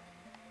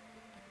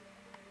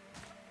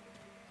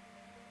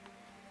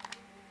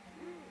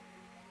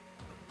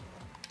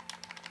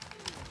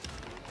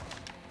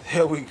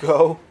 There we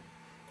go.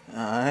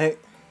 Alright.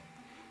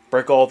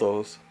 Break all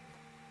those.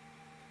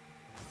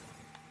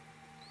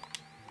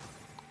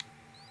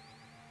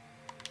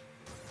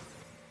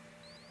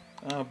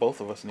 Both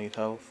of us need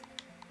health.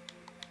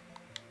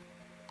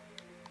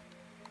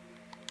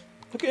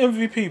 Look at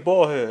MVP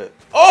ballhead.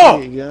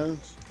 Oh! Here he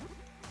goes.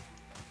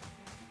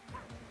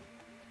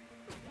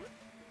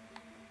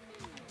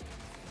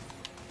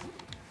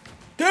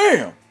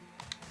 Damn!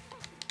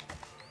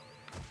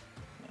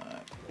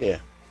 Alright. Yeah.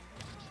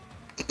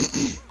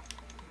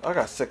 I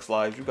got 6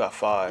 lives. You got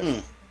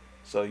 5.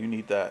 So you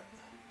need that.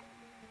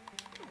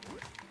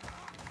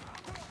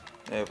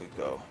 There we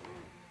go.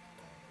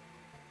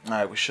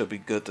 Alright, we should be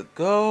good to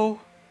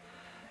go.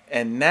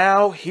 And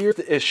now, here's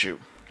the issue.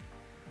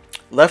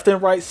 Left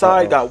and right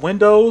side got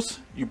windows.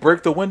 You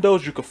break the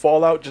windows, you can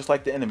fall out just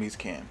like the enemies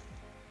can.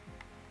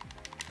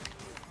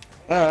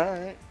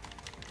 Alright.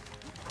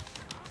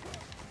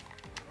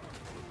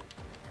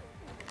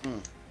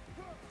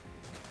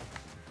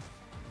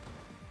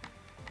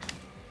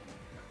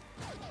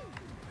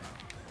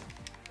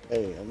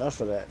 Hey, enough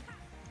of that.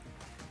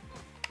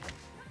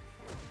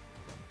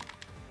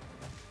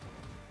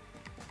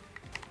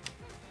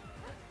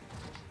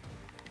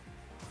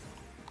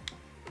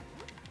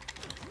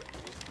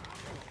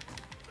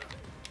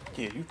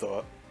 Yeah, you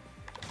thought.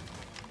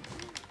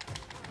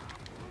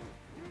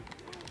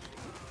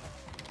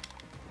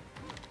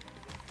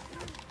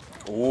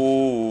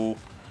 Ooh,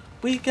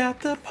 we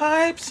got the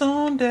pipes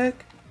on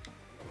deck.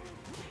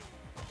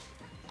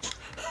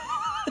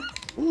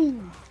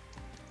 Ooh.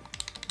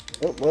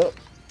 Oh, well.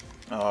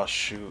 Oh,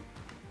 shoot.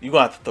 You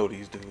gonna have to throw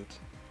these dudes.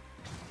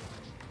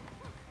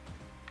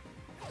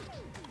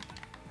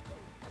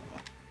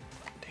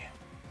 Damn.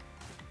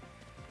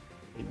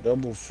 You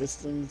double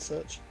fisting and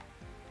such.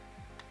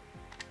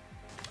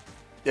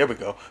 There we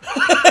go.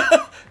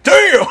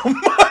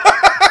 Damn!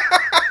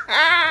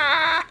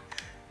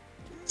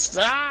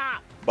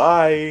 Stop!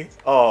 Bye.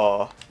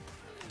 Aw.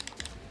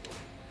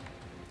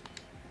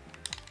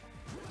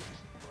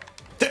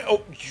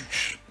 Oh,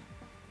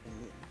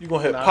 you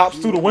gonna hit Pops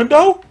through the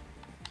window?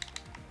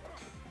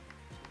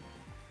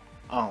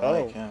 I don't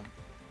like him.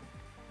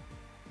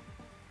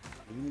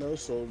 You know,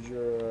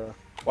 soldier.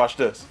 Watch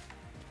this.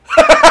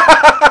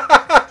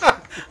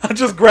 I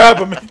just grab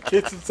him and he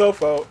gets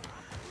himself out.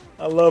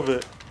 I love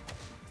it.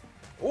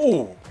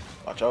 Ooh.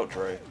 Watch out,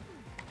 Trey.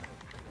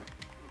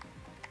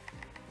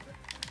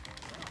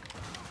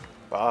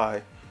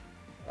 Bye.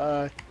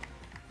 Bye.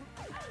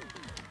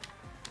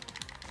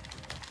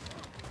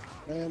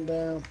 Man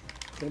down.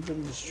 They've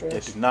been Yeah,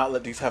 distressed. do not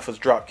let these heifers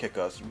drop kick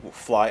us. We will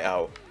fly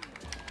out.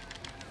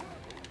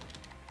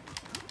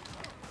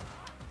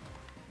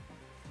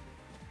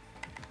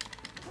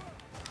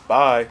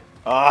 Bye.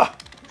 Ah.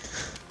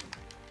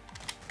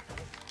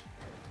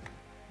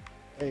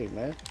 Hey,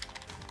 man.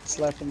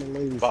 Slapping the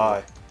lady.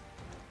 Bye.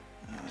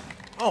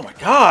 Oh my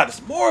god,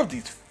 it's more of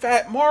these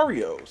fat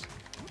Marios.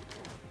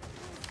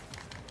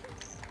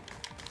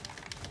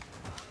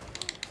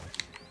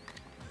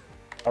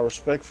 I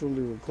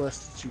respectfully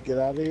request that you get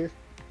out of here.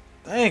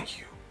 Thank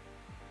you.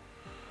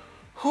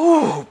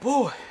 Oh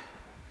boy.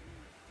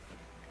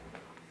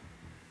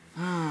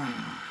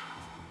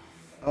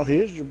 Oh,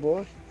 here's your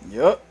boy.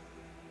 Yep.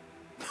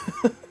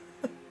 You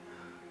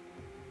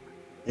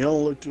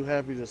don't look too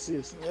happy to see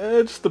us.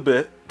 Yeah, just a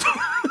bit.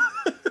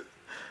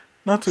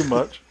 Not too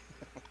much.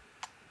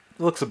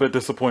 He looks a bit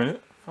disappointed.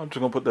 I'm just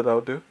gonna put that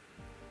out there.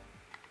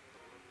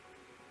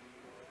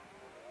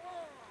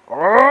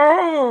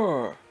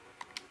 Oh!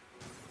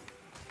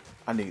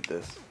 I need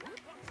this.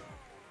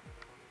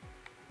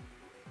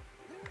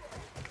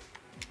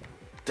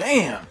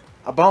 Damn!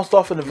 I bounced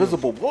off an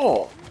invisible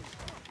wall.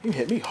 You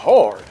hit me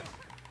hard.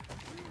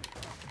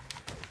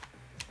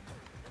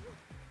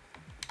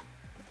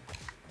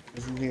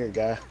 Listen here,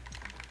 guy.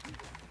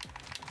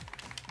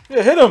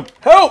 Yeah, hit him!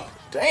 Help!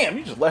 Damn,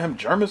 you just let him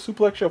German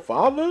suplex your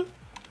father?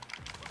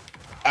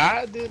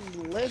 I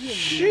didn't let him do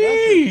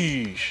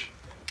Sheesh!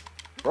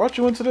 Brought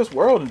you into this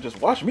world and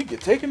just watch me get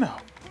taken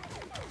out.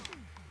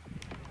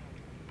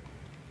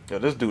 Yo,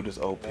 this dude is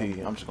OP.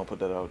 I'm just gonna put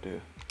that out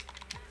there.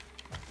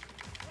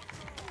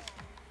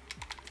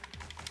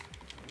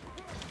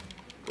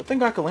 I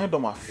think I can land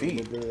on my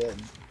feet.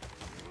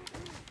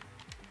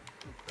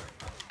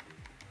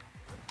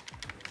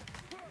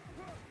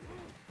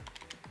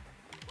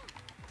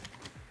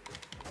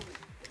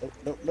 Nope,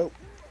 nope, nope.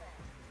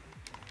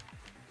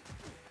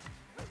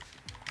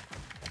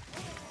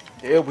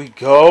 There we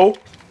go.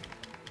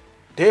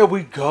 There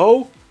we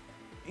go.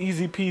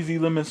 Easy peasy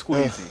lemon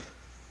squeezy.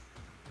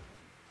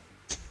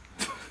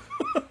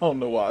 I don't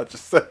know why I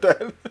just said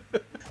that.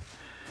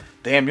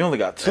 Damn, you only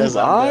got 2 As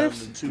I'm down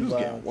lives? to 2 You was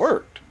getting lives.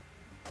 worked.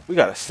 We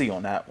got a C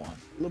on that one.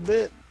 A little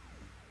bit.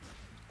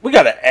 We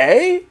got an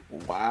A?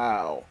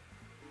 Wow.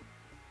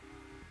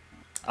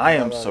 I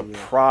am not arguing.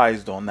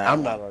 surprised on that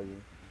I'm one. not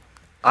arguing.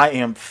 I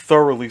am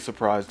thoroughly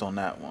surprised on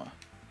that one.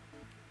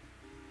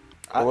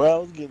 Well, I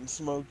was getting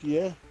smoked,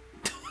 yeah.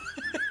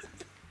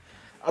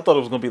 I thought it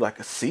was going to be like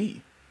a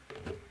C.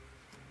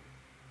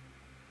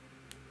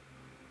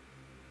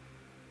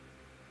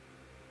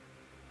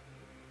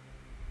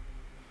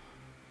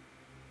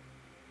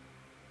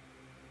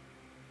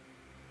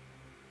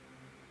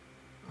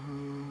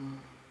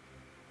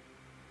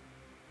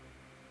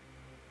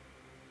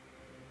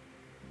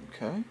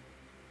 Okay.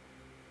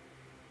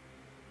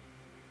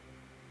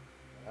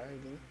 All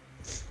right, then.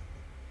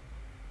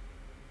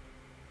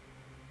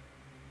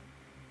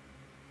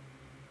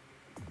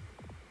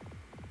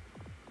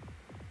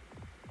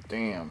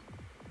 Damn.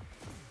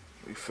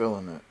 We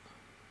feeling it.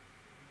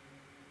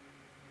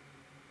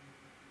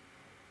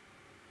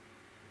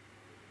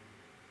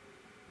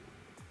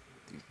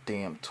 These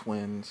damn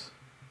twins.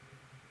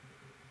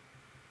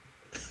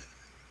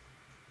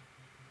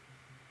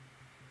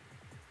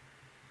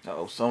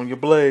 Uh-oh, Sonya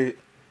Blade.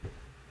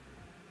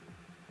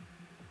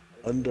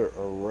 Under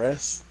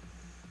arrest?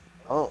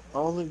 I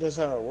don't think that's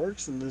how it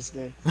works in this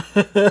game.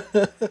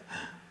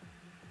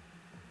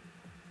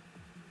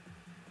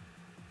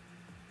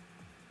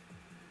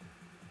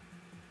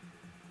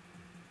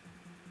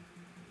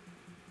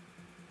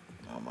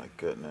 Oh my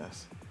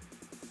goodness.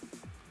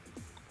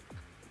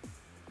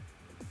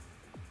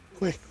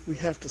 Quick, we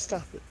have to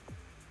stop it.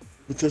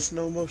 With this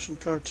no motion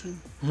cartoon.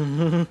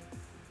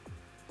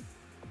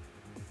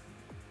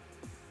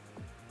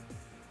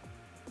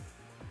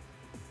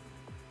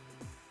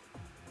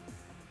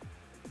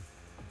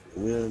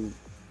 We done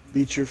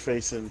beat your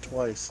face in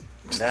twice.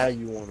 Now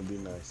you want to be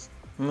nice.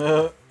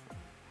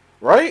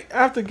 Right?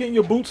 After getting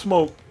your boot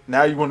smoked,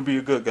 now you want to be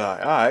a good guy.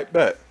 Alright,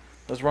 bet.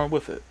 Let's run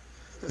with it.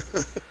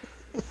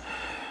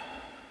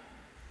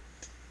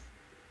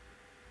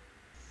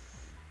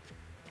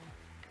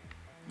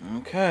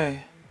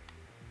 Okay.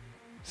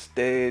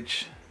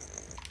 Stage.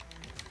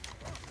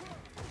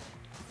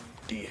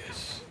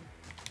 Yes.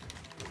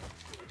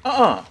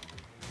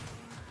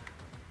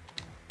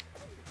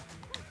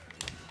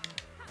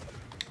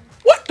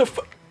 What the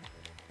fuck?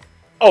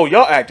 Oh,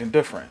 y'all acting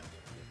different.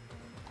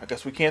 I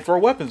guess we can't throw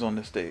weapons on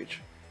this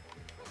stage.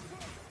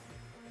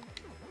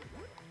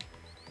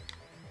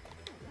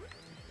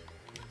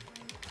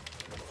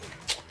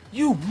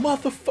 You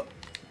motherfucker.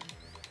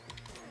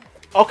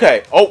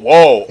 Okay. Oh,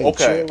 whoa. Hey,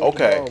 Okay. chill with the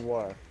Okay. barbed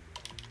wire.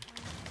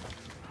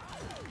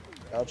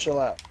 Y'all chill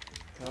out.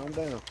 Calm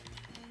down.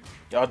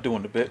 Y'all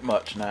doing a bit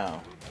much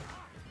now.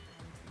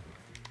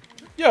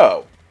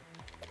 Yo.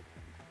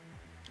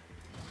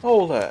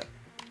 Hold that.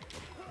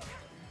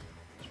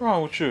 What's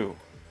wrong with you?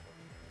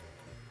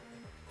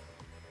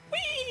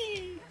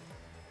 Whee!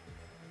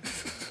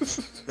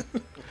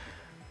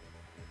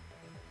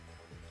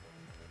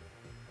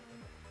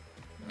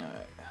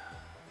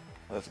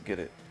 get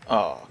it.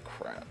 Oh,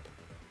 crap.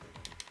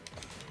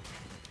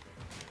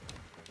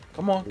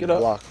 Come on, get up.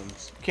 Block them.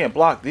 You can't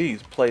block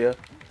these, player.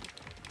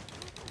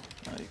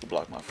 You can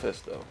block my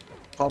fist, though.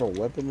 Caught a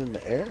weapon in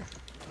the air?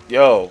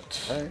 Yo.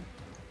 Hey.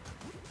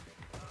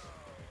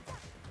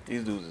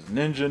 These dudes is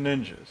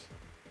ninjas.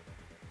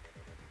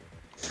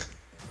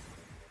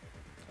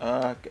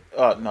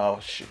 No,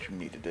 shit, you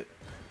needed it.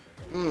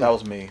 That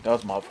was me. That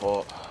was my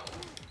fault.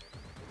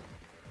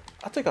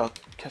 I think I'll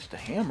catch the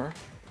hammer.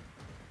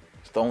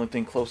 It's the only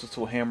thing closest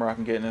to a hammer I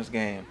can get in this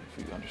game,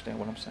 if you understand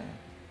what I'm saying.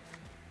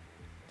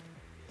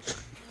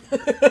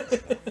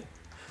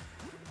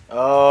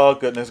 Oh,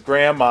 goodness,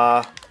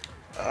 Grandma.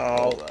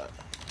 Oh.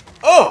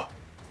 Oh!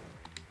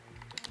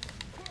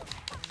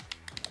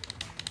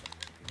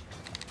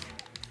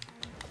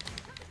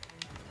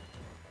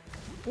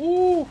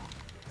 Ooh.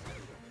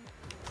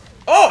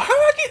 Oh, how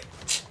I get...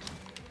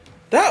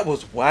 That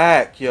was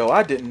whack, yo.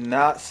 I did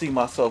not see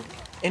myself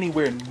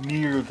anywhere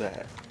near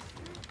that.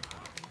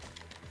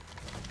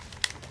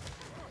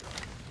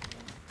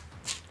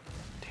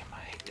 Damn, I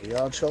hate that.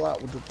 Y'all chill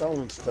out with the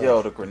throwing stuff.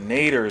 Yo, the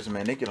grenaders,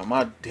 man, they get on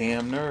my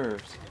damn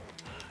nerves.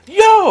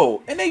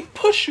 Yo, and they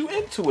push you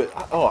into it.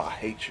 I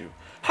hate you.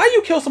 How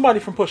you kill somebody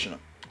from pushing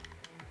them?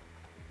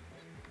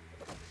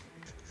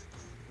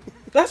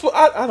 That's what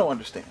I don't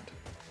understand.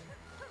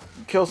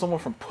 You kill someone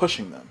from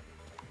pushing them.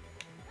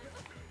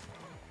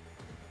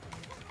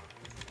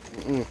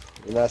 You're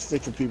not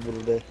sticking people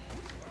today.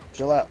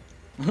 Chill out.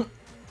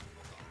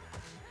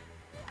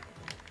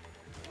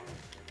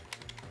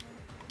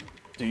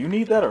 Do you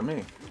need that or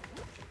me?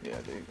 Yeah,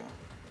 there you go.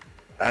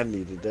 I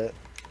needed that.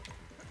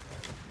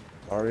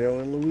 Mario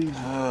and Luigi.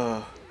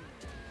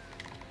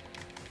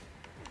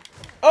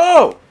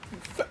 Oh!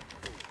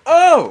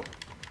 Oh!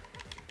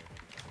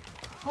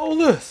 Hold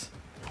this.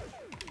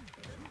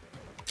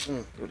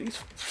 Yo,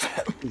 these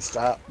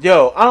Stop.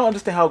 Yo, I don't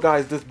understand how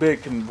guys this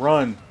big can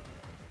run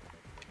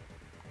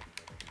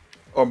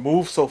or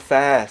move so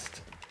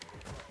fast.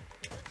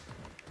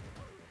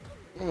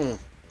 I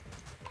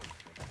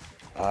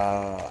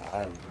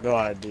have no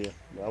idea.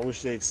 I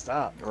wish they'd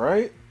stop.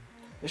 Right?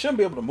 They shouldn't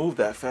be able to move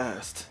that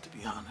fast, to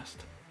be honest.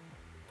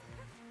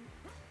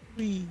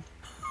 Wee.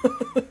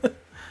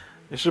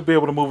 They should be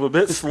able to move a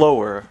bit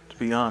slower, to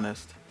be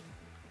honest.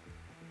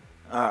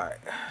 Alright.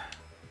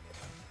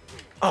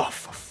 Oh,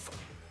 for fuck.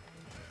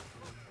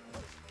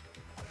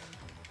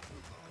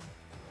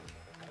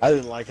 I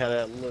didn't like how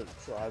that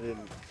looked, so I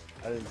didn't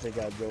think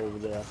I'd go over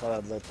there. I thought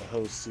I'd let the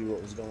host see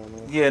what was going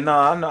on. Yeah,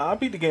 nah, I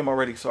beat the game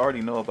already, so I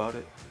already know about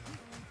it.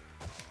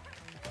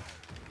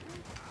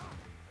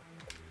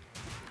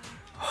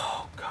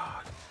 Oh,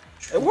 God.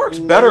 It works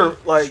better,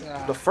 like,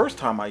 the first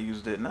time I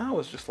used it. Now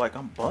it's just like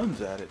I'm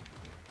buns at it.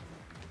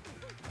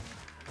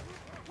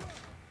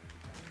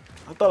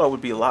 I thought it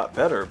would be a lot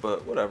better,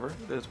 but whatever.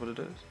 It is what it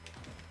is.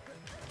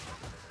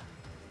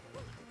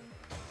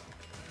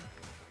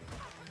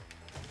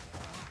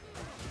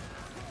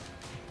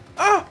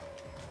 Ah!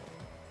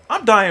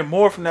 I'm dying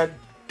more from that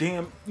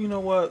damn... You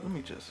know what? Let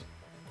me just...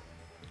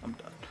 I'm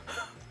done.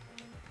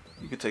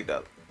 You can take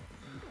that.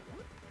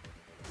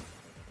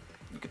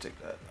 You can take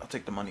that. I'll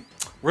take the money.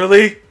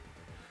 Really?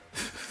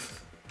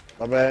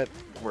 My bad.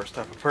 Worst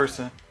type of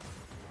person.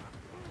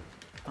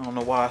 I don't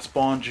know why I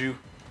spawned you.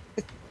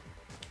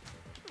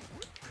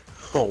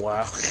 Oh,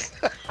 wow.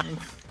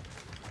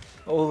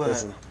 Oh,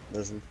 Listen.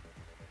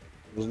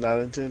 It was not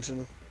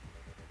intentional.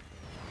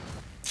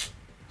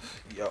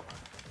 Yo.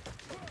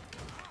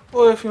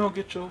 Well, if you don't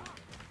get your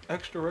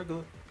extra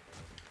regular.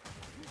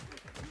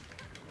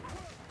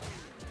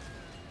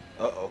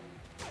 Uh-oh.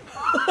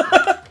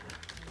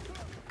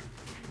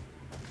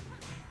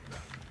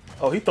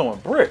 Oh, he throwing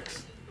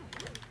bricks.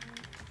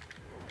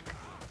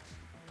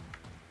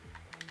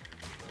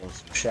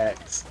 Some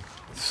shacks.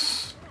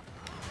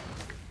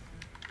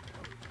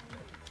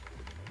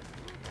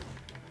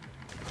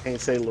 Can't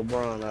say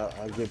LeBron.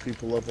 I'll get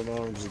people up in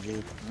arms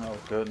again. Oh,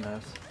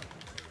 goodness.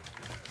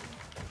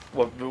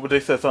 What they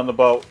said something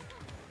about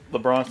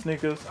LeBron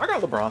sneakers? I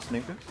got LeBron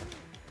sneakers.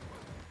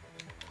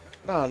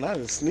 No, not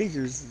his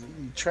sneakers.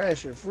 He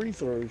trash at free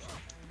throws.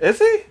 Is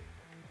he?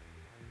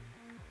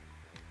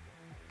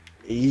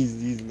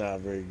 He's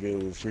not very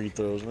good with free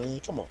throws, man.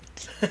 Come on.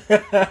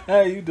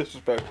 You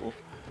disrespectful.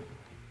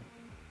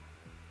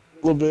 A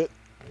little bit.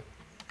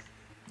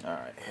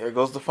 Alright, here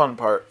goes the fun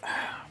part.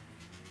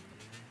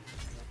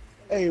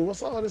 Hey,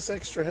 what's all this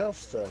extra health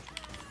stuff?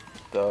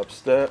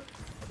 Dubstep.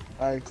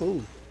 Alright,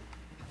 cool.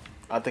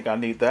 I think I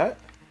need that.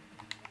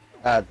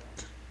 I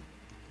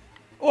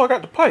Oh, I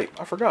got the pipe.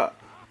 I forgot.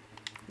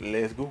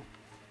 Let's go.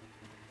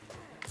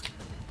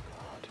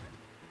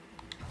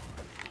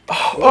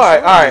 Oh,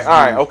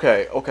 alright.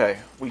 Okay.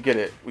 We get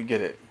it.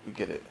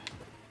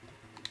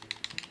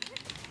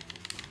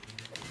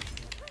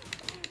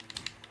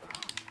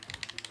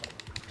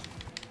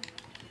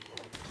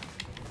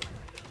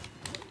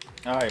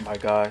 Alright, my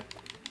guy.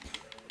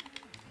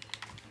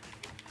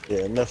 Yeah,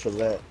 enough of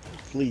that.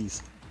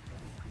 Please.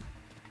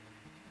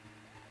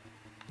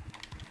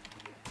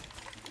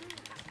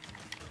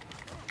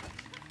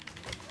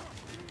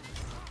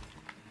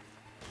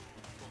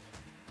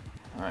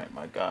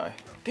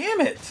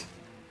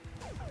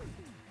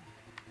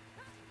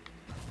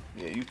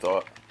 Yeah, you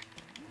thought.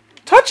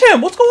 Touch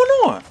him! What's going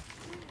on?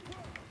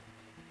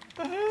 What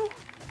the hell?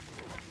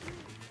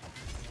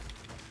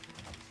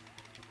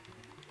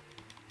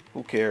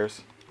 Who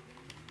cares?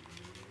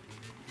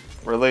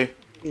 Really?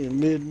 In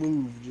mid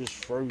move,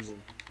 just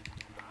frozen.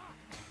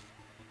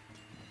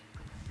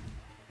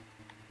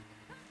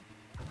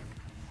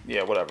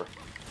 Yeah, whatever.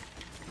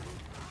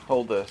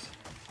 Hold this.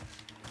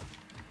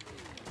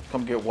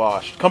 Come get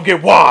washed. Come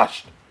get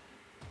washed!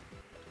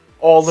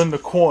 All in the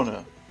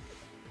corner.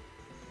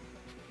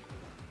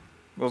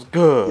 It was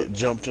good. Get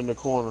jumped in the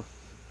corner.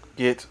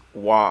 Get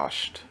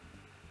washed.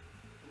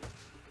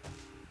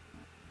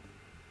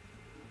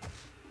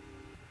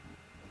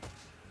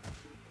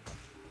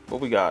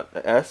 What we got?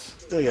 The S?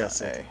 Still got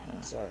something.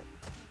 A. Sorry.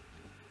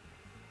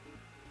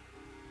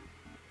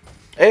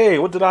 Hey,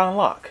 what did I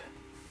unlock?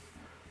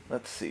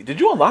 Let's see. Did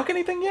you unlock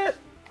anything yet?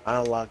 I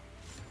unlocked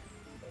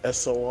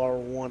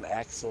SoR1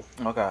 axle.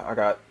 Okay, I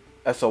got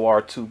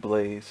SoR2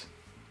 blaze.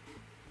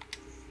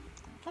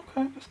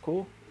 Okay, that's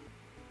cool.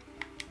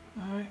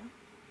 Alright.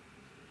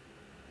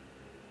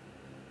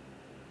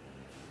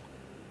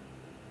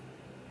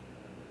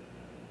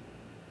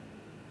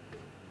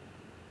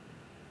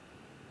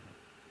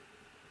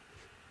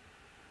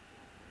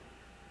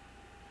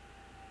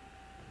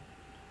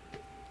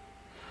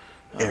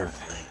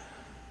 Everything.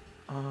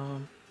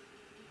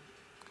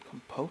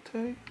 Compote?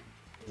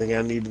 Think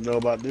I need to know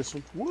about this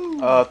one? Woo!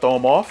 Throw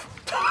him off.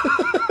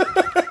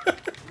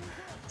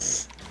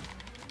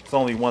 It's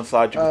only one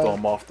side you can throw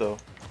him off, though.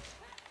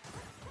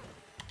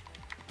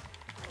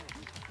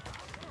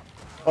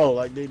 Oh,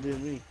 like they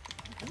did me.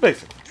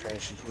 Basically.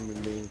 Trashy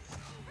human being.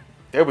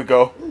 There we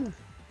go.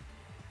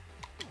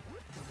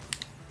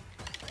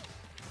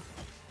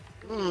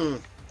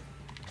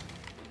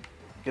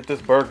 Get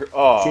this burger.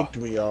 Oh. Kicked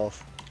me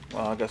off.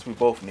 Well, I guess we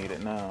both need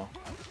it now.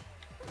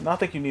 No, I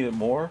think you need it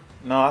more.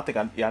 No, I think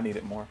I need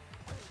it more.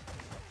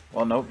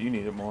 Well, nope, you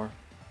need it more.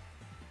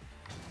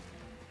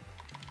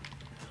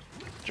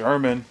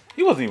 German.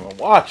 He wasn't even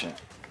watching.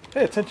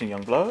 Pay attention,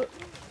 young blood.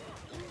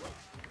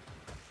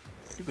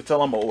 You could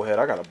tell I'm an old head.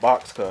 I got a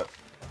box cut.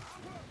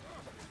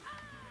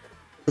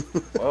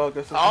 Well, I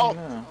guess it's Oh.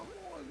 now.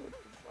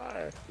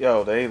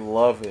 Yo, they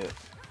love it.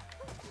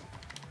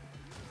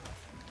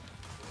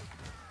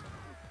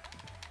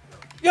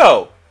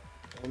 Yo!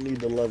 I don't need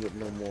to love it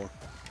no more.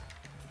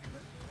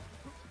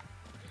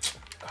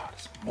 God,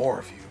 there's more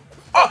of you.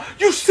 Oh,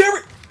 you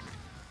serious?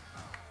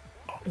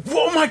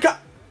 Oh my god!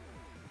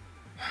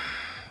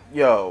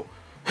 Yo.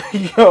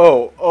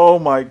 Yo. Oh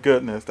my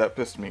goodness. That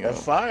pissed me That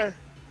off. fire.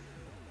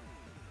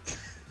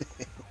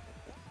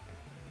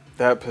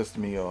 That pissed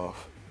me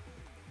off.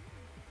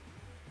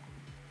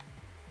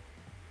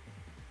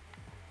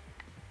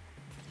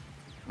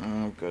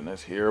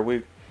 Goodness. Here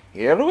we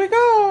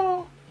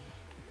go.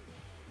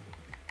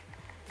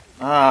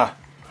 Ah!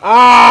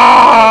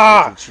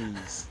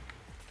 Cheese.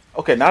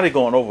 Okay, now they're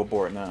going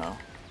overboard now.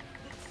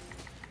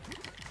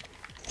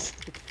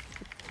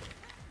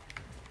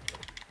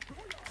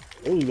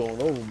 They was going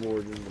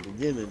overboard in the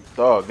beginning.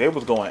 Dog, they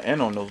was going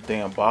in on those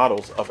damn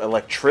bottles of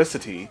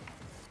electricity.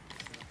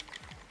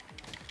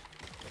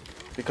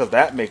 Because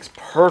that makes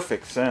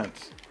perfect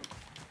sense.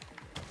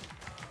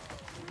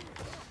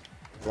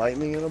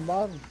 Lightning in a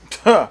bottle.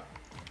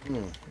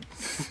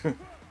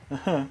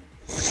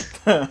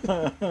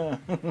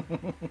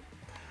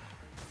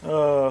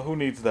 Who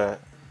needs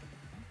that?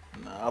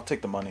 Nah, I'll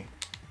take the money.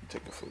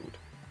 Take the food.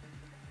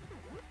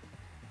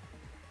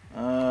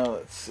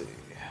 Let's see.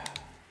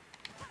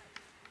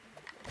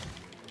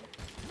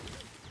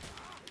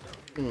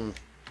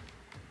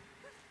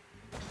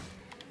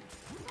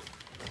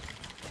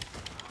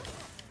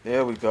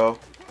 There we go.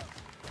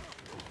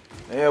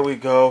 There we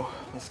go.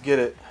 Let's get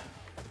it.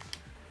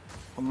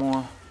 Come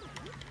on.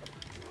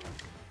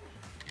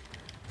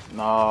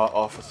 Nah,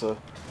 officer.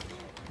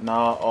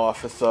 Nah,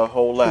 officer.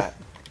 Hold that.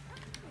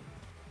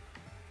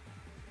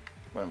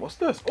 Man, what's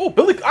this? Oh,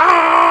 Billy.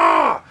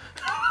 Ah!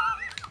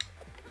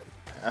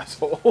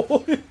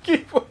 Asshole.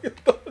 Keep fucking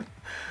throwing.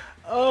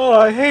 Oh,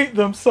 I hate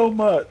them so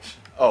much.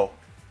 Oh.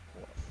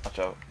 Watch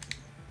out.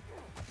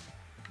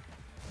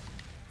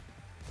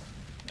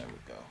 There we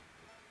go.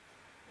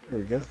 There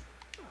we go.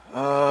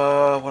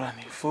 What I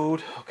need?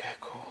 Food? Okay,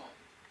 cool.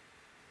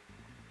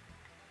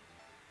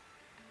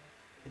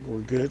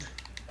 We're good.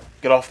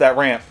 Get off that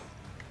ramp.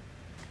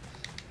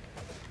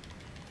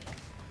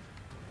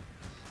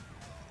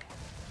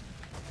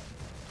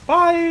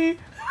 Bye!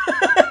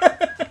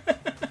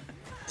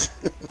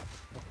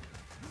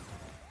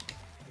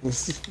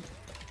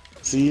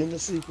 See you in the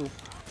sequel.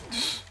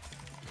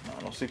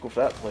 No sequel for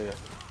that player.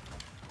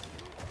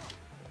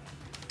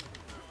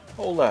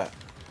 Hold that.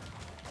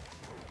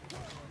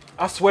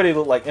 I swear they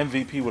look like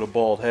MVP with a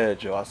bald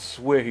head, yo. I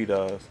swear he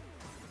does.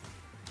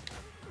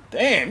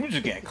 Damn, you're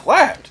just getting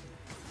clapped.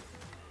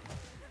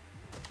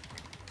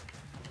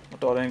 I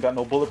thought I ain't got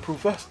no bulletproof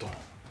vest on.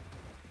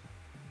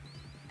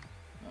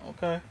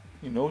 Okay,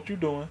 you know what you're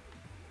doing.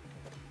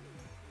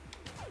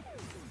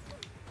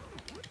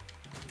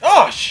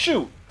 Oh,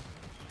 shoot!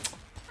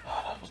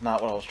 Oh, that was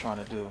not what I was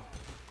trying to do.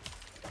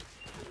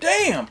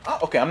 Damn!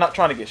 Okay, I'm not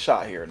trying to get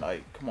shot here,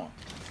 Knight. Come on.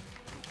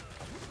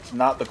 It's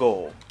not the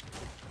goal.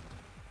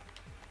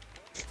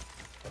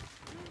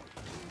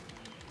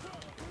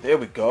 There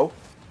we go.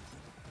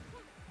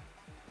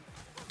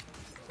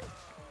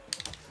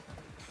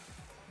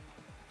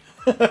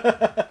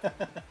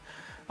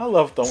 I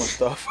love throwing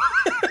stuff.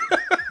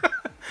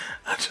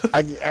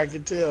 I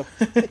can tell.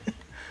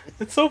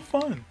 It's so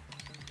fun.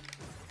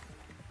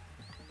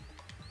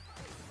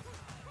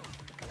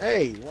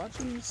 Hey, watch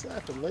who you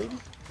slapping, lady.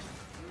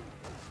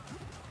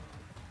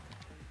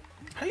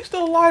 How you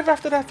still alive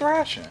after that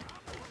thrashing?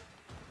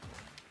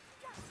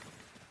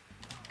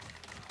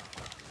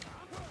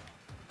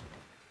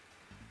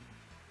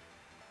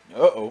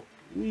 Uh-oh.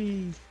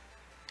 Wee.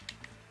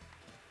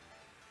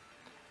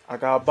 I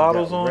got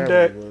bottles on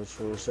deck.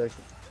 For a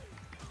second.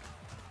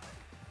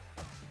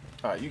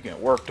 Alright, you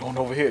getting worked on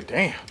over here.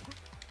 Damn.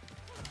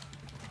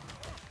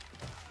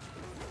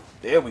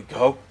 There we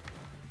go.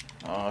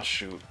 Oh,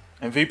 shoot.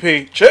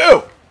 MVP.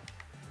 Chill!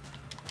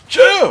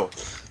 Chill!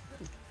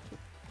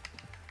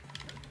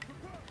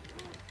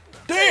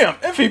 Damn!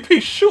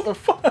 MVP shooting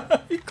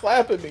fire. He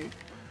clapping me.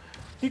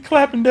 He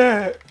clapping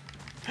dad.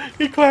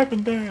 He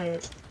clapping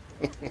dad.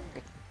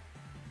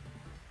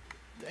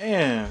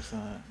 Damn,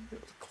 son.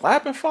 It was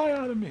clapping fire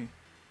out of me.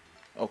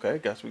 Okay,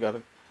 guess we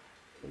gotta...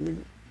 Let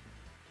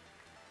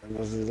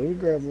me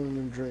grab one of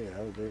them drinks.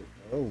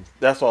 Oh.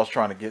 That's what I was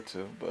trying to get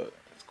to, but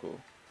it's cool.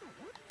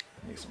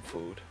 Need some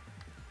food.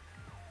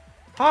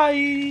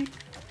 Hi!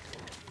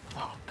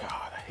 Oh,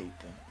 God, I hate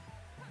them.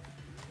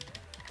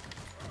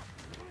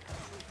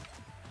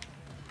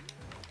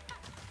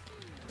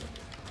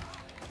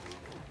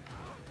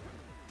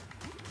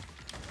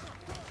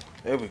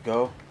 There we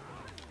go.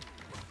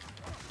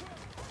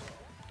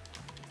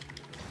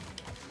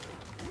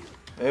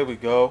 There we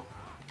go.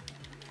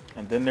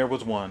 And then there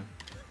was one.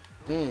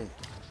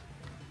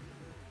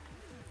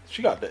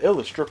 She got the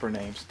illest stripper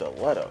name,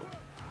 Stiletto.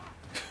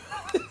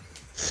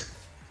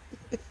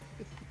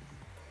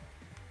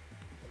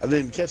 I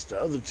didn't catch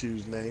the other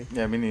two's name.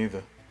 Yeah, me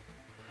neither.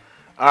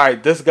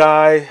 Alright, this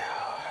guy,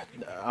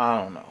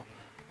 I don't know.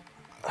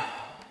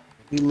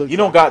 You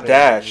don't got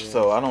dash,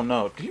 so I don't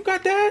know. Do you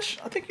got dash?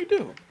 I think you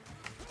do.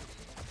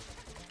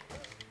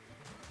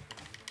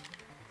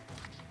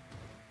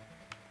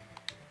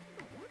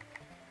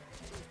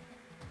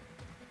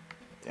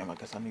 Damn, I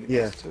guess I need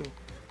this too.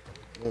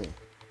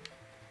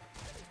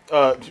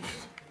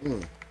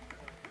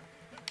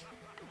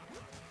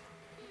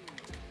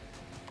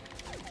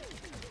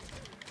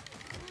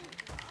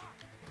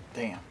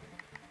 Damn.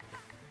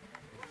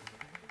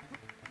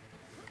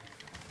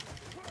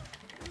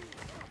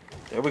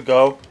 There we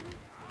go.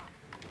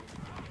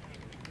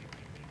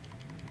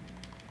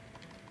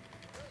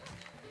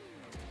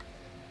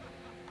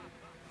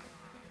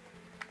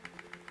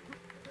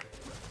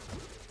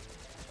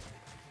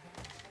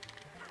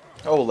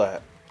 Hold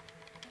that.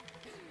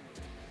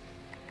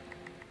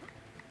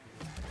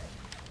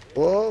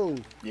 Whoa.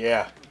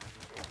 Yeah.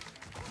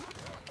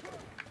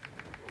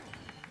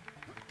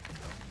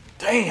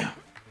 Damn.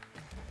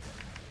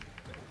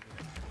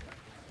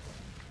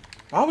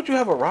 Why would you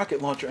have a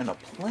rocket launcher in a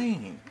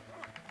plane?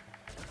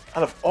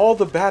 Out of all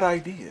the bad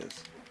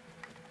ideas.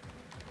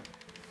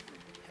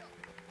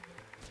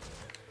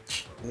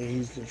 I mean,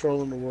 he's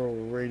controlling the world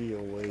with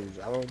radio waves.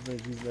 I don't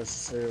think he's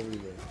necessarily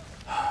the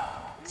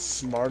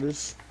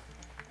smartest.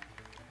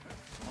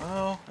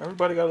 Well,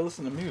 everybody got to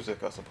listen to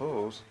music, I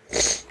suppose.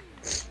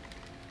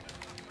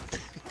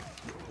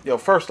 Yo,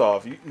 first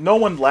off, no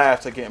one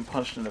laughs at getting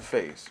punched in the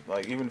face.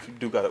 Like, even if you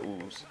do got to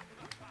ooze.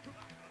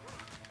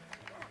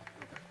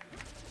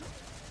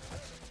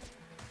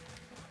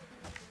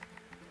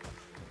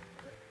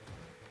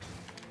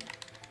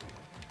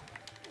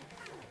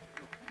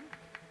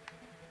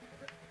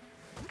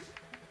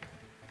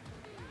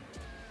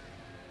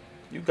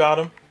 You got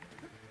him.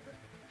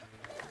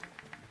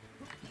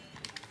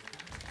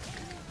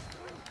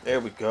 There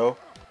we go.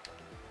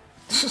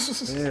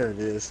 There it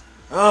is.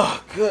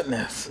 Oh,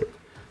 goodness.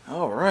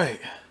 All right.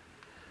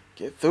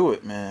 Get through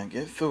it, man.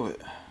 Get through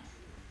it.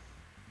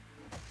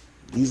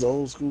 These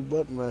old school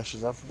button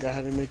mashes, I forgot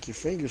how to make your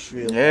fingers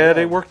feel. Yeah,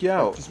 they work you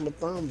out. Just my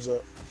thumbs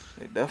up.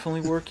 They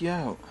definitely work you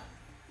out.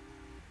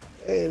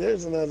 Hey,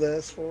 there's another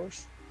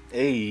S-Force.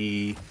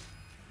 Hey.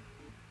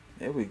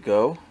 There we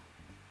go.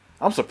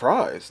 I'm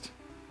surprised.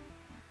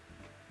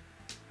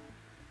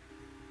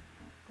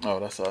 Oh,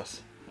 that's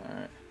us. All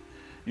right.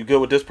 You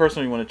good with this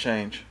person or you want to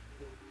change?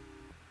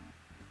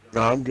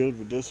 No, I'm good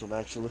with this one,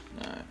 actually.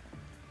 All right.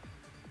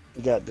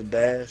 You got the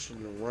dash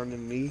and the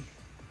running knee.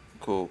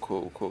 Cool,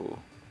 cool, cool.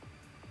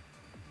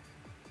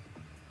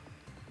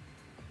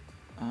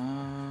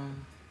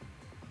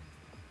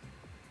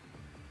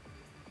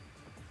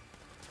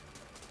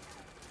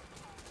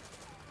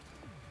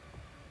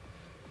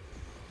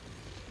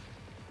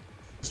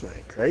 This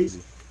man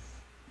crazy.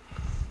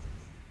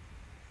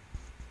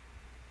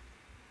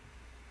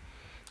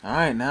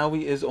 Alright, now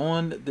we is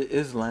on the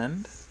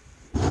island.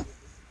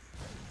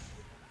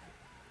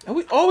 And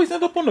we always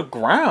end up on the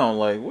ground.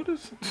 Like, what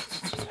is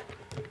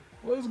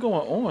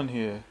going on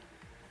here?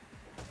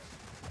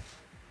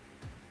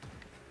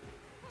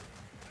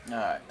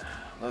 Alright,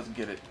 let's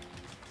get it.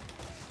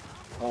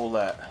 Hold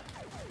that.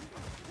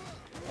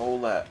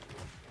 Hold that.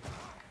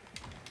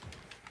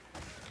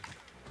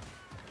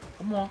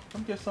 Come on,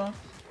 come get some.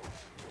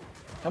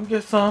 Come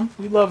get some.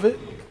 We love it.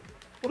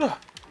 What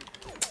up?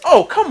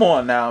 Oh, come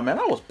on now, man.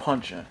 I was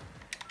punching.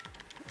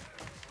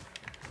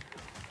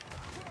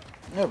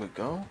 There we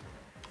go.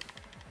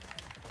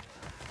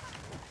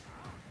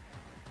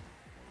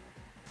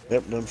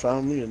 Yep, done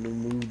found me a new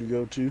move to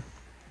go to.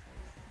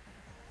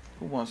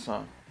 Who wants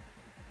some?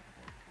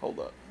 Hold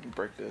up. Let me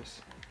break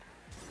this.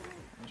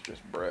 It's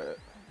just bread.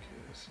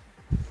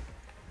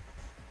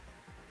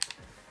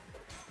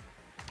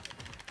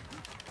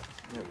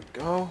 There we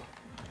go.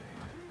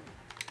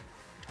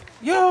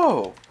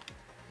 Yo!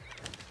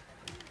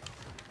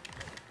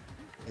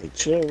 Hey,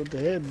 chill with the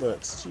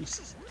headbutts.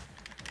 Jesus.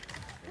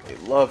 They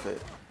love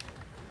it.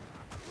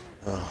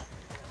 Oh.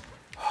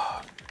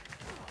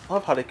 I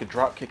love how they can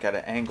drop kick at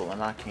an angle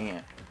and I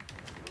can't.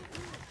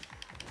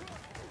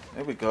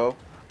 There we go.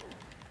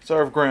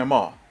 Serve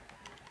grandma.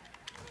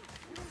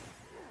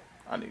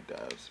 I need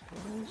that, I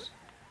suppose.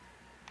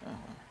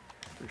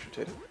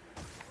 Appreciate it.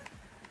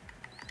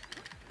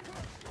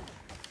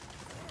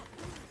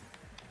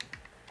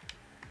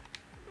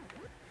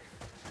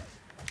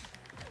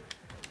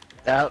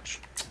 Ouch.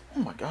 Oh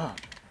my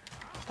god.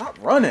 Stop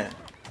running.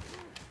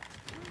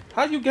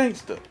 How you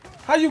gangster?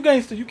 How you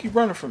gangster? You keep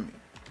running from me.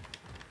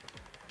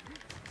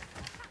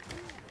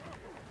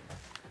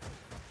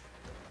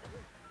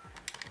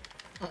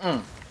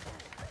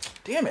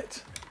 Damn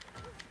it.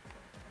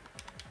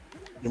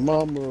 Your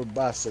mom or a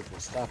bicycle.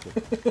 Stop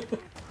it.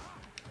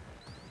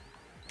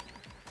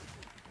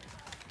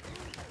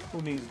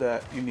 Who needs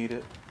that? You need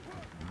it.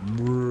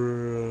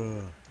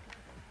 Bruh.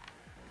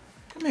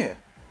 Come here.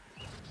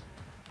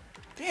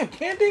 Damn,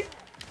 Candy.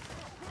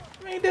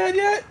 You ain't dead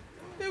yet.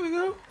 There we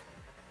go.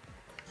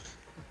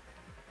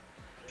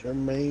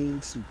 Jermaine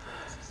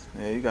suplexes.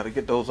 Yeah, you got to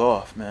get those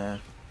off, man.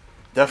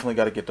 Definitely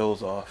got to get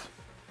those off.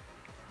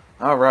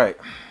 All right.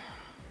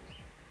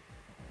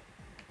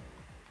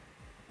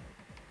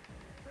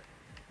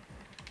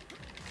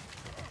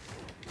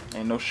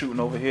 Ain't no shooting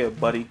over here,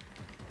 buddy.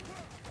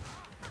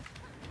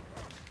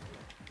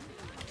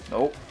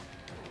 Nope.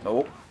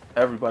 Nope.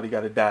 Everybody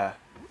got to die.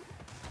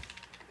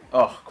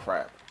 Oh,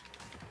 crap.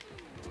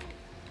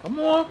 Come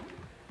on.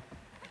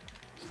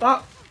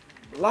 Stop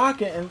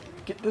blocking and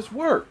get this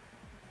work.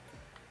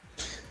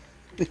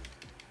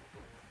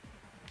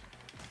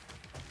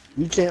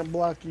 You can't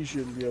block, you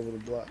shouldn't be able to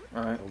block.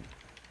 Alright.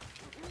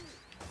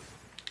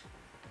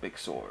 Big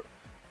sword.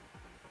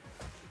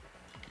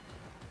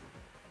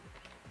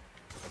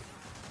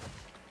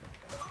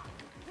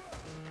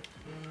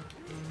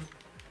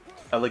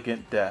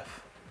 Elegant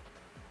death.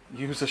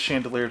 Use a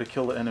chandelier to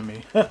kill the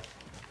enemy. Yeah,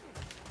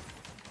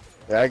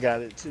 I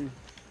got it too.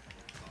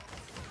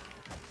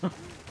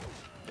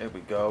 There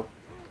we go.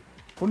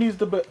 Who needs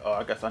the burger? Oh,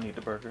 I guess I need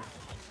the burger.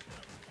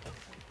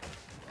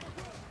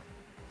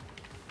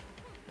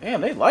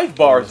 Damn, they life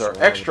bars are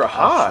extra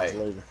high.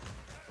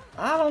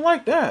 I don't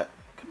like that.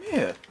 Come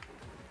here.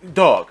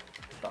 Dog.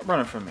 Stop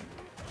running from me.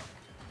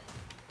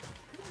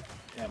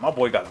 Damn, my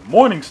boy got a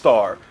morning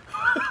star.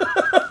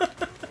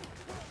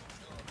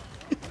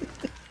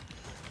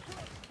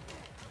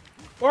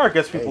 Or I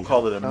guess people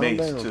call it a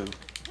mace too.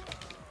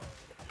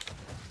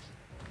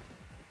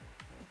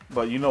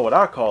 But you know what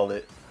I call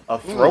it? A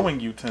throwing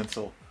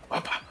utensil.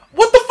 What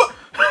the fuck?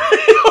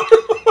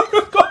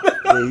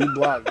 Yeah, you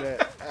blocked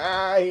that.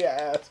 Ah, you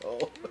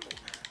asshole.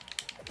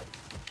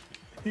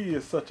 He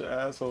is such an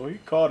asshole. He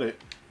caught it.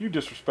 You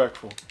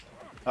disrespectful.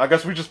 I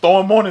guess we just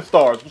throwing morning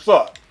stars. What's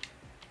up?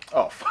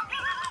 Oh, fuck.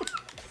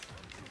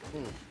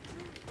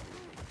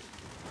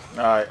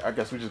 Alright, I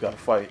guess we just gotta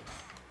fight.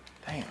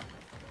 Damn.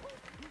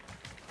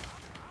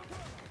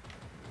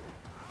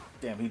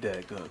 Damn, he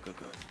dead. Good, good,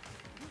 good.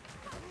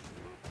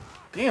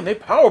 Damn, they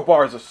power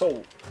bars are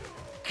so...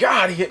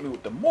 God, he hit me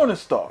with the morning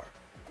star.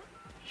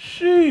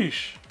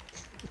 Sheesh.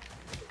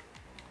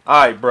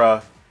 Alright,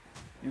 bruh.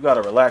 You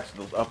gotta relax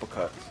with those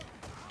uppercuts.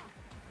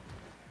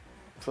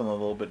 Feeling a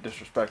little bit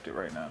disrespected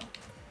right now.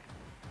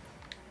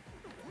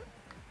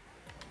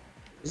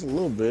 Just a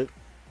little bit.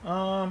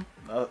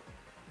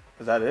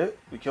 Is that it?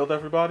 We killed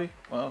everybody?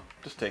 Well,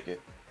 just take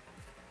it.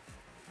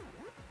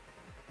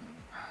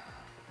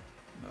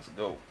 Let's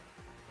go.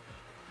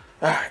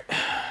 Alright.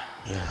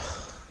 Yeah.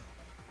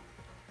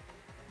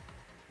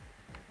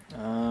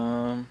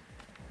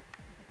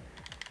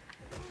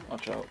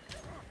 Watch out.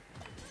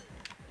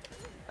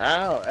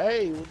 Ow,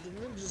 hey, with the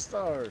ninja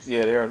stars.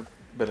 Yeah, they're a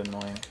bit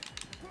annoying.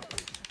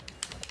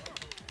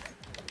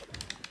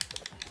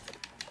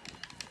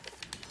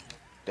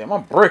 Damn,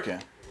 I'm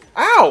bricking.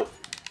 Ow!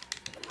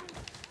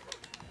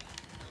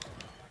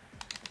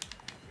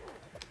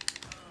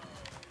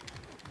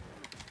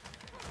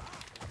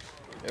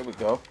 There we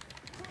go.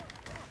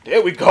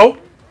 There we go!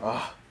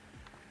 Ah.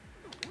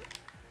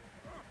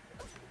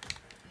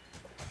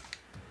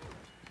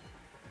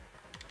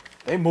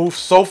 They move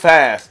so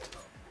fast.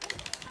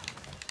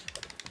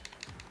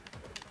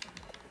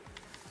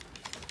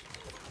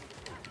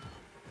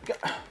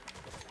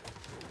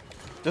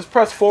 Just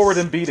press forward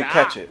and B to Stop.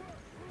 catch it.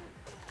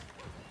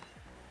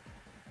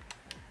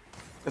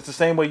 It's the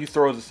same way you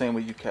throw, it's the same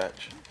way you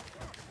catch.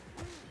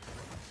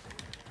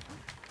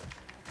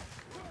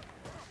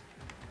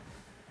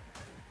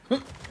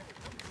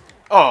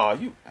 Oh,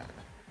 you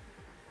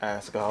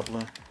ass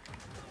goblin.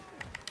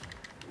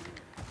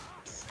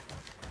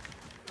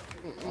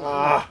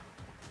 Ah.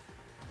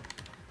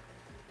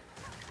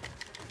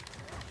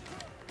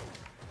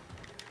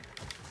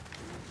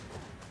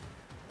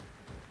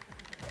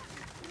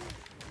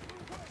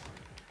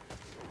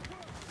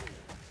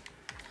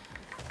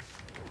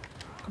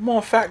 Come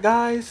on, fat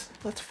guys.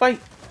 Let's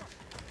fight.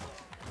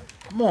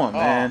 Come on,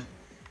 man.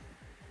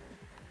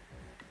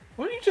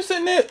 What are you just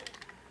in it?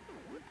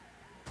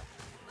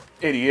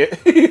 Idiot.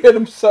 He hit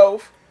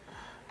himself.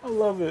 I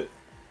love it.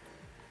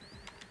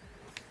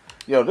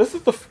 Yo, this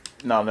is the...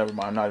 No, never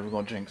mind. I'm not even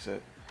going to jinx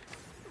it.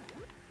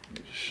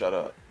 Just shut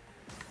up.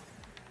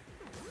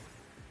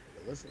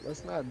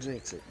 Let's not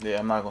jinx it. Yeah,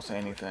 I'm not going to say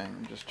anything.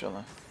 I'm just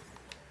chilling.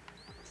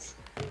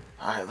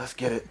 Alright, let's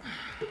get it.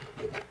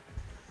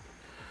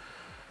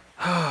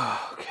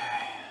 Okay.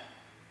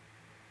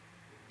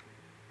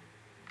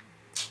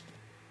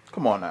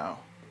 Come on now.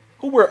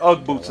 Who wear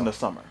UGG boots in the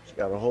summer? She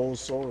got a whole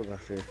sword up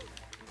here.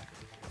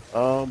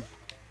 You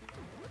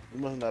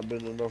must not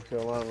been in North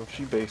Carolina.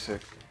 She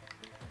basic.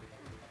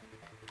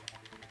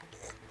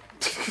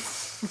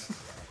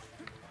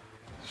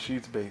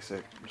 She's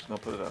basic. I'm just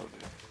gonna put it out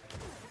there.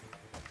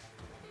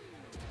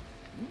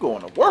 You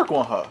going to work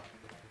on her.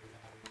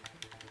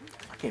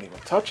 I can't even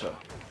touch her.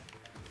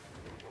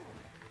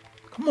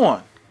 Come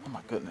on. Oh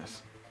my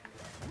goodness.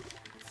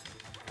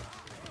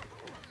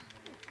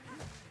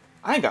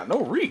 I ain't got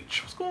no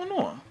reach. What's going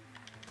on?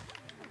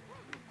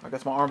 I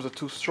guess my arms are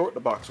too short to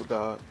box with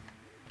God.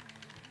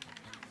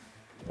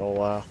 Oh,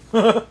 wow.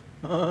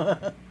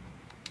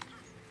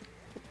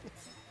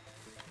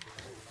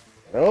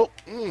 Nope.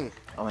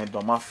 I landed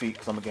on my feet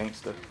because I'm a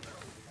gangster.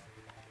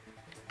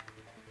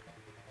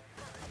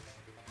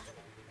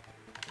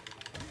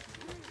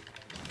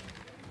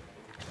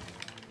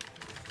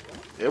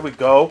 There we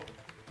go.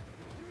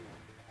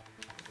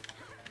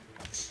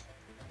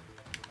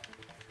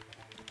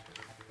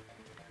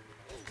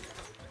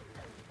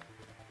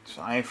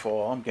 So I ain't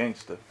fall. I'm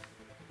gangster.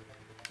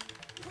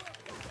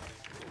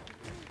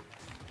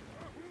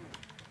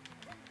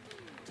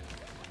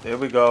 There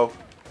we go.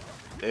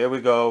 There we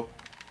go.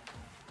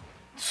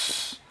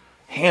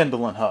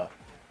 Handling her.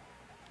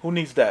 Who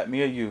needs that?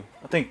 Me or you?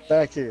 I think.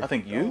 Back here. I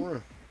think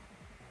you.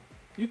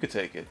 You could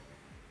take it.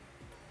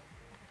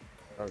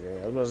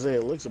 Okay, I was gonna say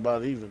it looks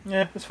about even.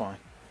 Yeah, it's fine.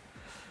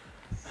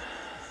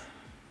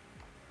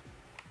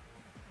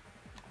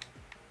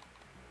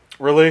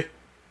 Really?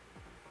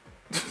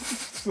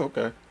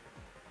 Okay.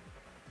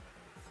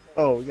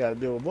 Oh, we gotta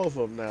deal with both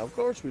of them now. Of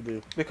course we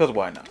do. Because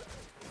why not?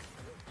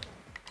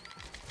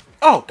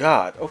 Oh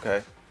God.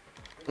 Okay.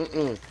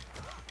 We're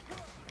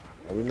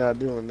not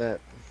doing that.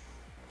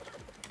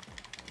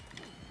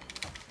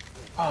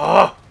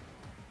 Ah!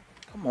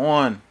 Come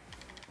on.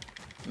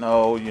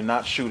 No, you're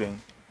not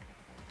shooting.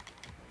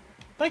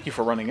 Thank you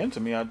for running into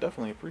me. I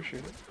definitely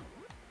appreciate it.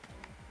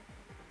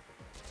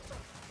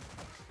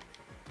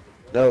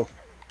 No.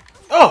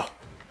 Oh!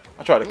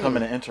 I tried to come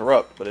in and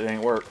interrupt, but it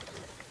ain't work.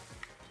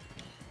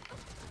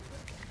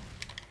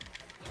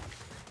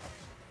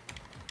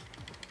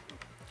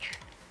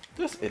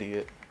 This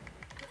idiot.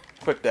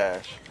 Quick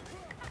dash.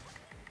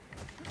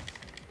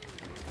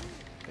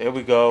 There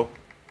we go.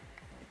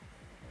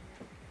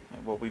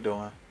 And what we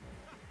doing?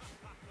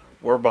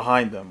 We're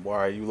behind them. Why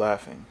are you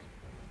laughing?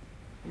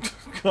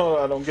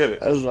 I don't get it.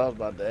 That's what I was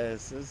about to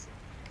ask.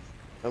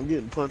 I'm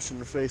getting punched in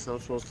the face. I'm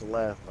supposed to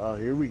laugh. Oh,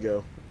 here we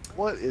go.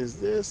 What is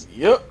this?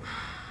 Yep.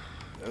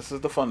 This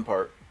is the fun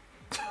part.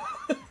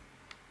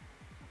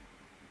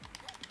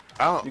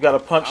 You gotta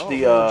punch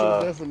the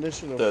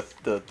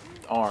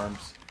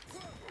arms.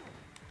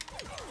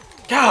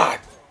 God!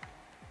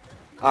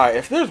 Alright,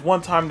 if there's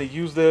one time to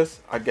use this,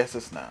 I guess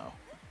it's now.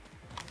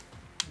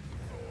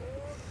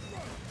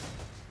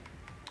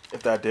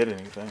 If that did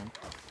anything.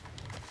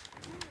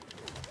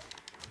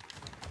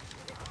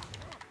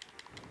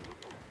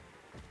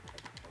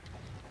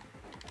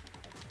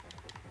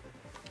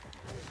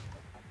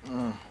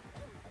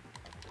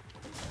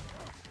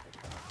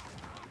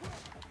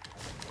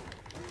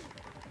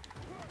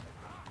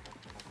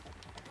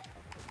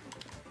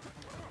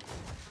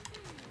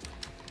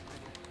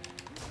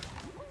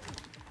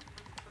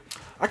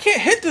 I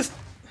can't hit this.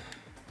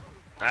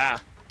 I'm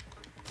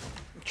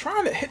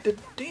trying to hit the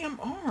damn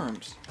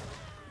arms.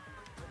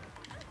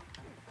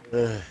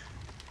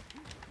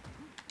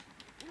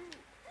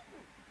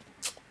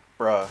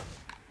 Bruh.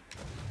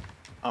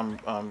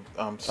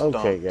 I'm stumped.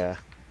 Okay, guy.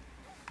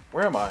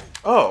 Where am I?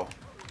 Oh.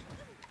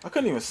 I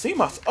couldn't even see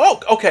myself. Oh,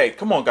 okay.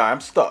 Come on, guy.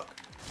 I'm stuck.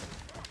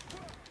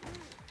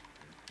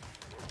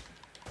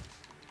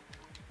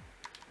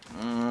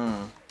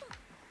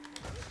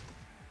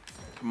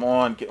 Come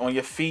on. Get on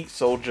your feet,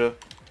 soldier.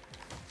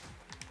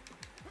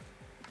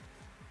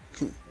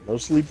 No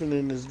sleeping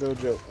in this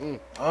dojo.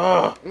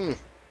 Ugh.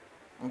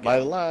 Might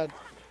have lied.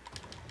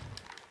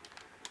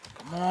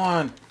 Come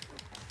on.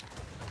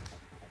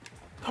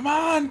 Come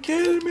on,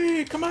 kill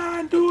me. Come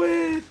on, do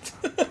it.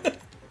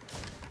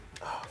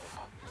 Oh,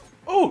 fuck.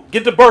 Oh,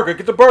 get the burger.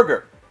 Get the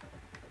burger.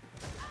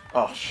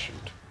 Oh, shoot.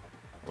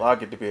 Well, I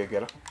get to be a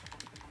getter.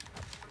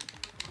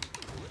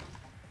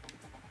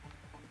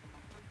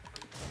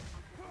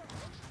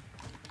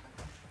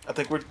 I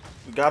think we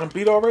got him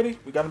beat already.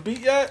 We got him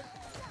beat yet?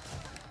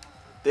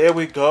 There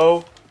we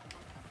go.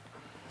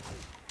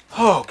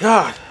 Oh,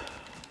 God.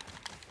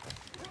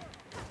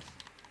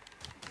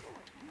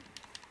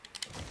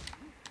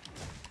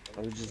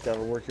 We just gotta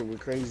work it with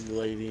Crazy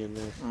Lady in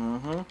there.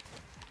 Mm-hmm.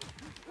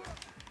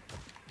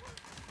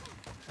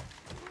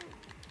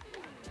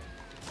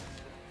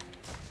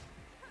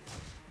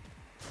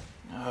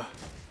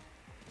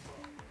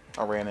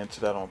 I ran into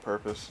that on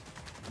purpose.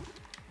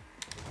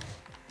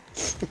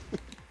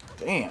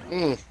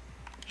 Damn.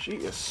 She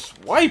is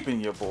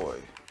swiping your boy.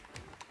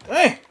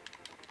 Dang.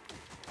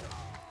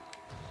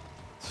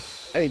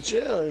 Hey,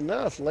 chill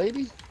enough,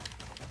 lady.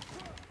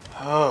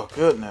 Oh,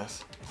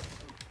 goodness.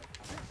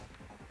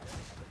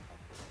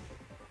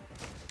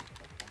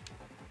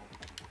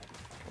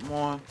 Come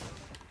on.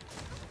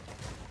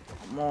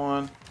 Come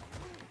on.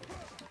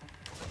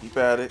 Keep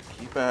at it.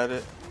 Keep at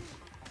it.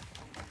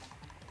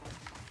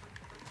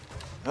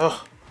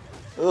 Ugh.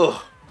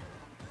 Ugh.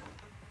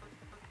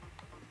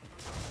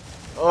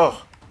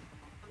 Ugh.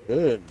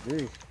 Good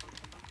grief.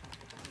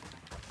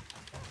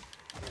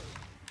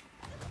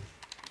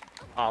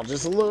 Oh,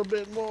 just a little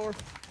bit more.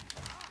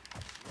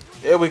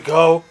 There we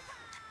go.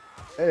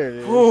 There it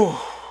is. Whew.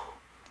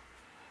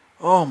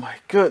 Oh my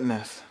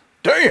goodness.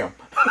 Damn.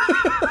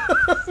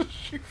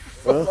 She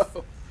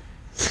fell.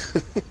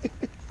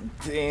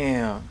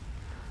 Damn.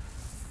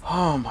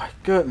 Oh my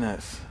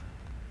goodness.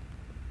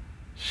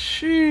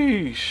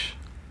 Sheesh.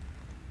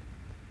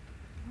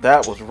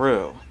 That was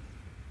real.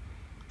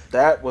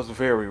 That was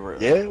very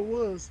real. Yeah, it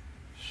was.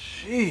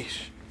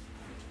 Sheesh.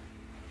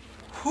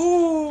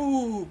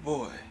 Whoo,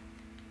 boy.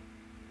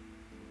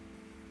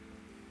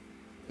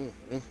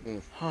 Oh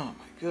my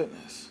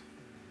goodness.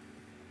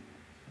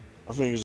 I think